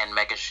Pod and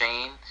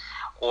Megashine,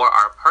 or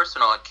our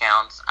personal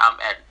accounts. I'm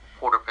at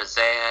Porter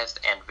Pizzazz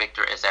and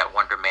Victor is at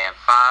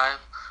Wonderman5.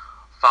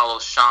 Follow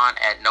Sean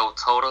at No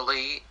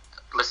Totally.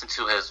 Listen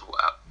to his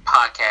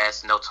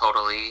podcast, No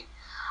Totally.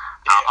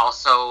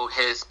 Also,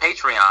 his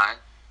Patreon.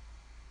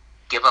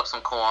 Give up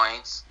some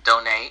coins.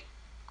 Donate.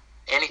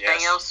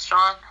 Anything else,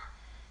 Sean?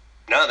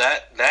 No,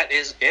 that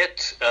is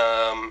it.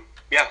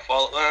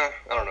 Follow. I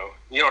don't know.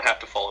 You don't have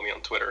to follow me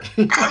on Twitter.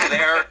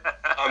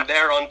 I'm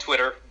there on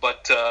Twitter,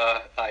 but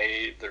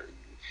I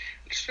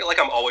just feel like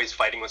I'm always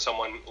fighting with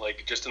someone.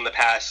 Like, just in the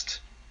past,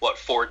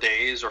 4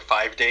 days or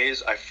 5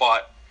 days, I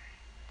fought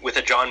with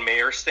a John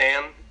Mayer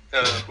stan.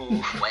 Who?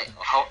 Wait,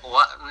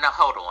 what? No,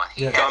 hold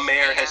on. John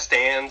Mayer has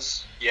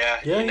stans.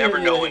 You never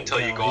know until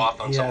you go off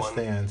on someone.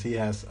 He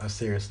has stands.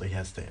 Seriously, he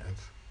has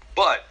stands.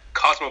 But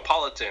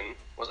Cosmopolitan,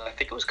 I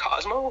think it was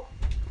Cosmo?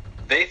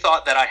 They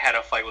thought that I had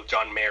a fight with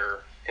John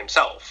Mayer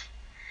himself.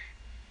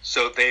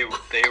 So they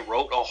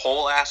wrote a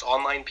whole ass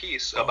online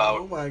piece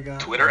about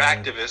Twitter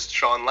activist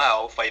Sean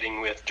Lau fighting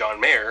with John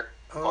Mayer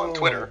on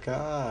Twitter. Oh my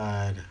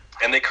God.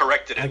 And they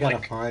corrected it. I gotta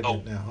find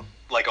it now.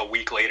 Like a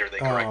week later, they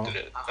corrected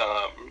it.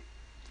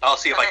 I'll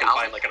see if I can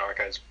find like an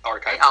archive.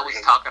 They always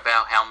talk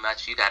about how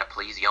much you gotta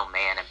please your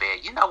man in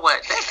bed. You know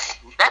what?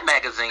 That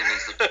magazine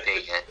needs to be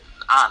dead.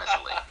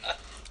 Honestly.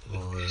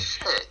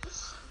 Shit.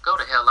 Go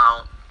to hell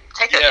on.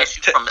 Take an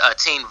issue from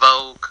Teen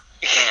Vogue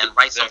and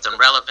write something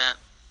relevant.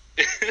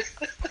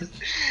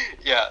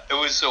 It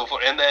was so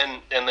fun. And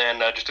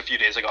then just a few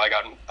days ago, I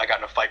got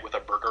in a fight with a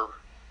burger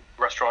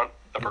restaurant,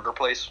 a burger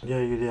place. Yeah,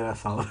 you did. I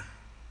saw it.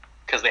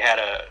 Because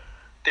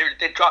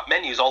they dropped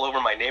menus all over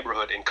my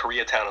neighborhood in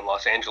Koreatown in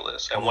Los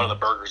Angeles, and one of the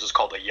burgers is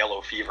called a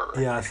Yellow Fever.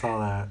 Yeah, I saw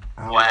that.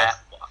 Wow,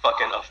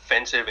 fucking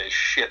offensive as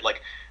shit.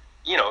 Like,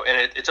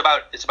 and it's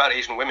about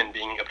Asian women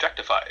being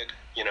objectified,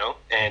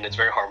 and it's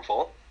very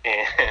harmful.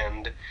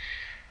 And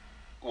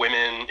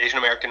Asian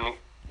American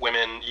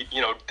women,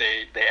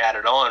 they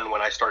added on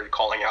when I started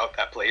calling out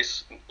that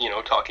place,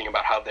 talking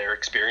about how their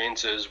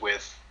experiences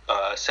with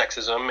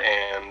sexism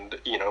and,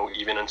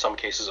 even in some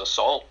cases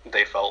assault,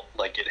 they felt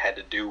like it had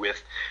to do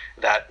with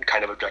that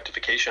kind of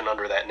objectification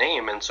under that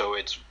name. And so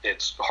it's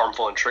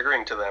harmful and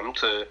triggering to them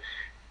to,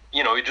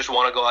 you just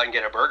want to go out and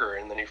get a burger,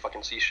 and then you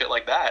fucking see shit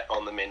like that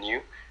on the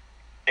menu.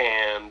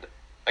 And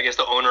I guess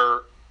the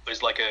owner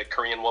is like a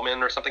Korean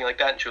woman or something like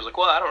that, and she was like,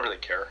 well, I don't really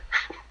care.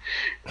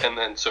 And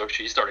then so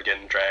she started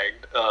getting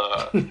dragged.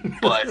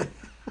 But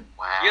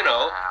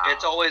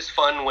it's always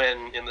fun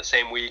when in the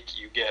same week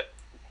you get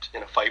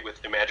in a fight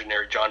with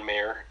imaginary John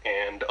Mayer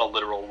and a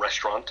literal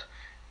restaurant,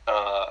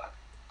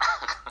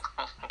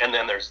 and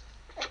then there's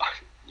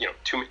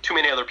too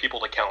many other people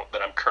to count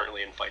that I'm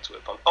currently in fights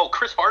with.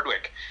 Chris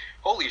Hardwick,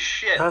 holy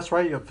shit! That's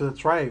right.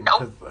 That's right.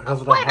 Because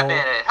of the wait a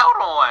minute,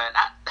 hold on.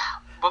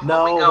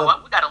 Before we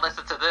go, we gotta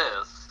listen to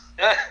this.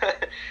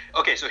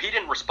 Okay, so he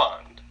didn't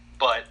respond,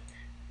 but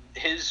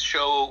his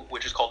show,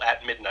 which is called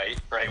At Midnight,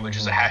 right, which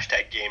is a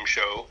hashtag game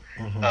show,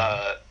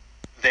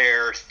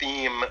 their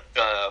theme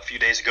a few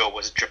days ago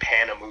was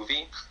Japan a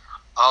movie.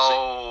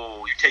 Oh,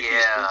 so you take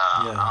these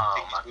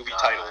movie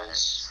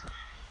titles.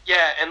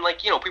 Yeah, and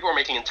people were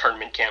making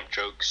internment camp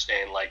jokes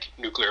and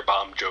nuclear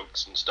bomb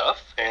jokes and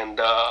stuff, and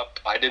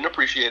I didn't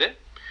appreciate it.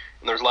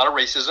 And there was a lot of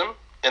racism,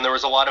 and there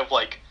was a lot of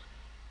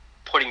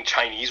putting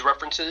Chinese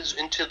references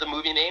into the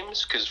movie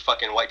names because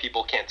fucking white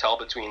people can't tell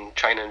between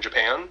China and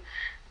Japan.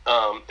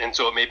 And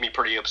so it made me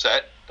pretty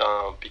upset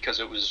because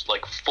it was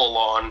full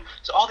on.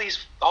 So all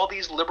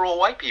these liberal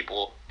white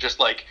people just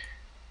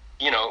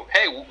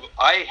hey,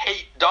 I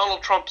hate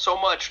Donald Trump so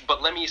much,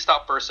 but let me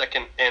stop for a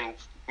second and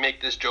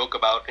make this joke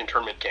about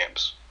internment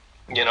camps.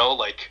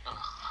 Like,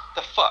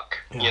 the fuck,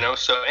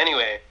 So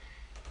anyway,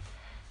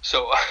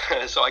 so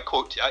I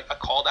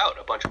called out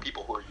a bunch of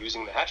people who are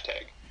using the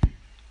hashtag,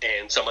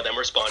 and some of them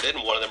responded,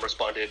 and one of them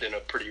responded in a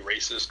pretty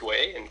racist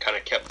way and kind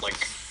of kept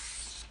like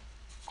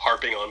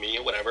harping on me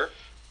and whatever.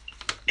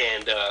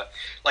 And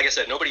like I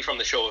said, nobody from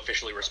the show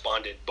officially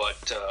responded,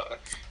 but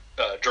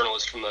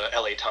journalist from the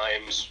LA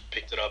Times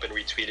picked it up and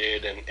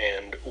retweeted,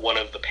 and one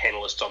of the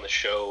panelists on the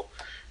show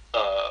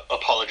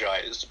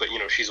apologized, but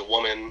she's a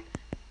woman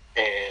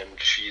and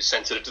she's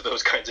sensitive to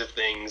those kinds of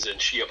things, and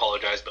she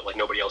apologized, but like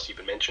nobody else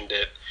even mentioned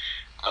it.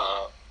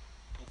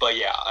 But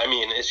yeah, I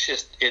mean, it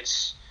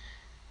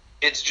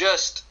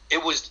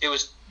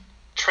was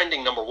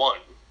trending number one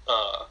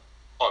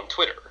on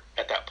Twitter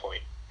at that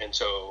point, and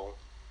so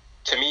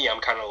to me, I'm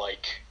kind of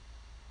like,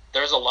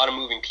 there's a lot of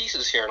moving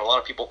pieces here, and a lot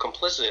of people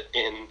complicit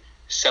in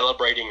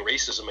celebrating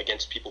racism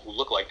against people who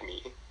look like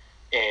me.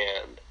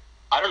 And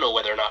I don't know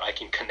whether or not I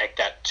can connect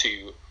that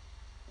to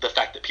the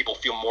fact that people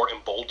feel more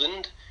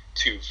emboldened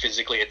to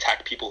physically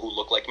attack people who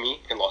look like me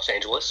in Los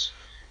Angeles,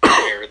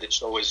 where the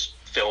show is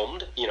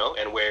filmed,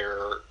 and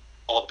where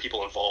all the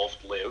people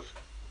involved live.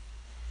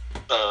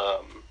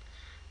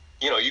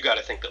 You got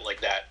to think that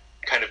like that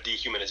kind of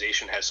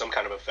dehumanization has some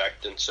kind of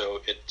effect, and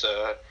so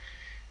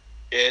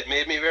it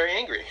made me very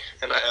angry,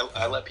 and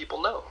I let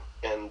people know.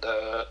 And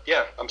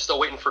yeah, I'm still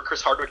waiting for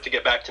Chris Hardwick to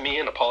get back to me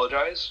and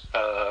apologize.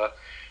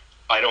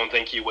 I don't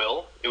think he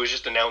will. It was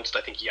just announced,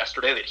 I think,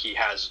 yesterday that he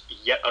has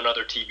yet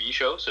another TV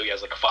show, so he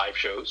has like 5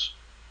 shows.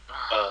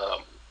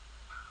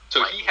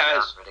 So he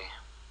has...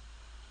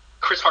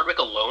 Chris Hardwick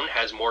alone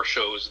has more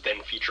shows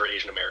than feature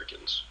Asian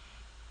Americans.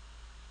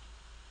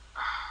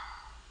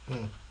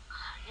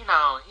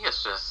 He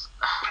is just...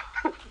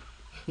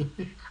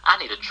 I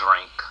need a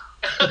drink.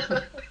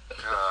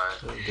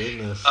 Oh,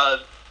 goodness.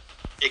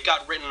 It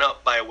got written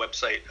up by a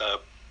website, I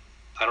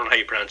don't know how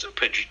you pronounce it,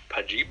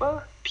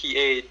 Pajiba?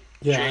 P-A-J-I-A?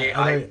 Yeah,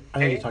 I know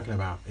what you're talking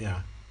about,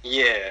 yeah.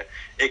 Yeah,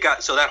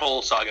 so that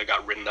whole saga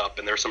got written up,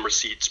 and there's some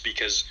receipts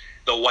because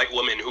the white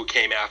woman who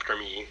came after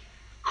me,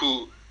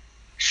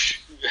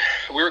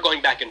 we were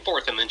going back and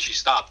forth, and then she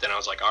stopped, and I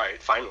was like, all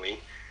right,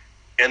 finally.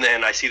 And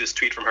then I see this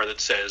tweet from her that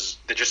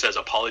just says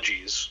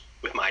apologies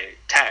with my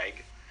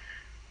tag,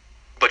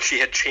 but she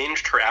had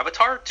changed her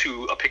avatar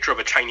to a picture of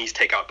a Chinese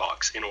takeout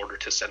box in order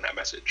to send that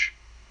message.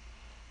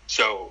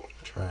 So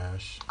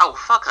trash. Oh,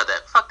 fuck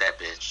that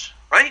bitch.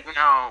 Right?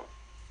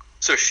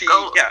 So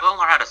go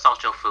learn how to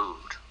salt your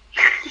food.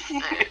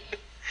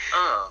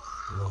 Ugh.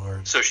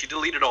 Lord. So she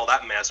deleted all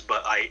that mess,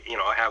 but I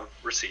have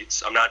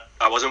receipts.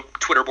 I wasn't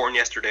Twitter born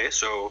yesterday,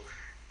 so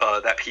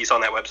that piece on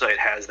that website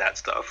has that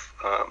stuff.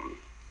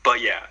 But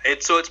yeah,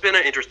 it's been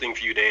an interesting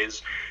few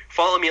days.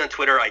 Follow me on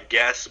Twitter, I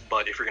guess,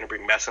 but if you're gonna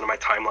bring mess into my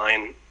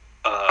timeline,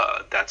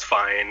 that's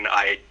fine.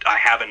 I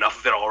have enough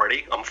of it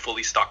already. I'm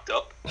fully stocked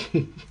up.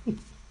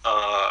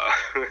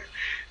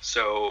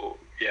 So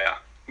yeah,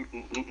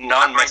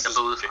 non-mess.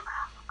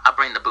 I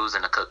bring the booze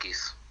and the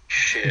cookies.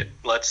 Shit,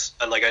 I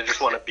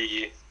just want to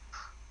be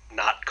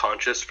not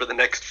conscious for the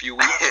next few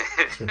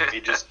weeks. Maybe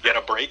just get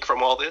a break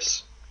from all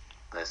this.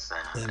 Listen.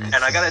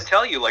 And I gotta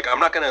tell you, like, I'm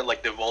not gonna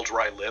like divulge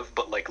where I live,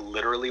 but like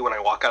literally when I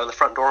walk out of the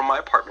front door of my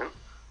apartment,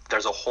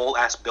 there's a whole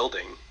ass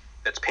building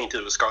that's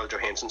painted with Scarlett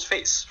Johansson's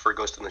face for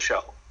Ghost in the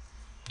Shell.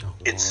 Oh,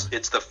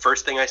 it's the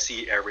first thing I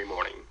see every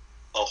morning.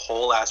 A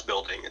whole ass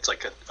building. It's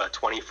like a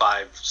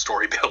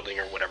 25-story building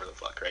or whatever the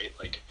fuck, right?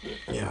 Like,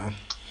 yeah.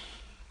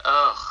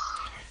 Ugh.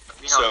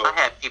 I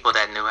had people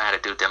that knew how to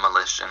do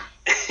demolition.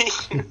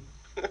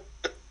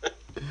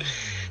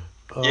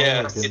 Oh,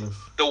 yeah, my goodness.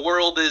 the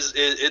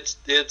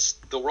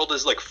world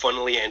is like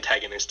funnily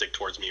antagonistic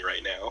towards me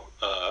right now.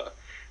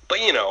 But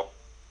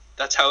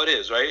that's how it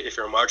is, right? If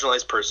you're a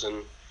marginalized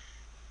person,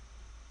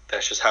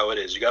 that's just how it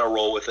is. You got to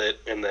roll with it.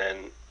 And then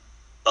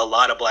a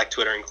lot of Black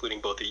Twitter,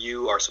 including both of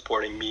you, are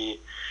supporting me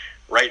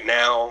right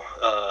now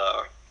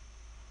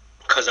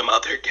because I'm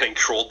out there getting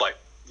trolled by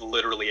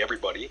literally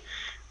everybody.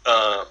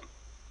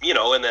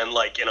 And then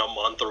like in a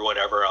month or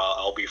whatever,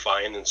 I'll be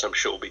fine, and some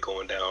shit will be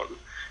going down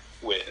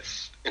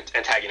with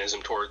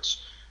antagonism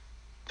towards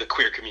the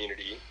queer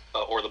community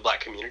or the Black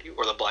community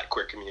or the Black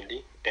queer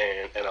community,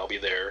 and I'll be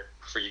there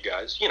for you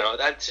guys.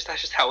 That's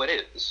just how it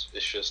is.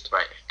 It's just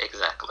right,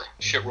 exactly.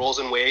 Shit rolls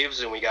in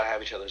waves, and we gotta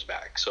have each other's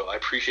back. So I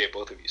appreciate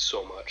both of you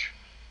so much.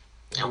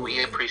 And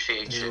we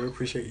appreciate you. We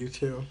appreciate you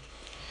too.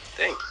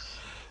 Thanks.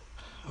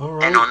 All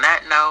right. And on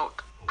that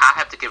note, I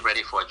have to get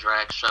ready for a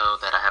drag show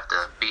that I have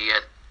to be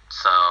at.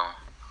 So,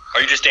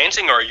 are you just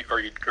dancing, or are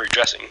you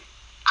dressing?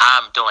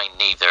 I'm doing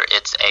neither.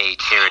 It's a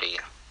charity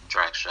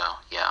drag show.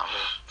 Yeah.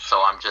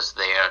 So I'm just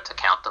there to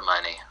count the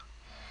money.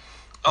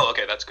 Oh,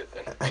 okay, that's good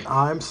then. And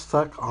I'm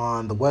stuck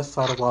on the west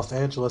side of Los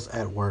Angeles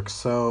at work.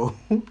 So,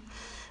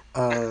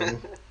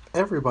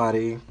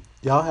 everybody,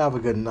 y'all have a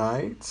good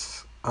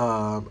night.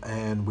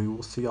 And we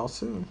will see y'all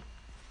soon.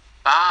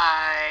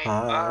 Bye.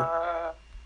 Bye.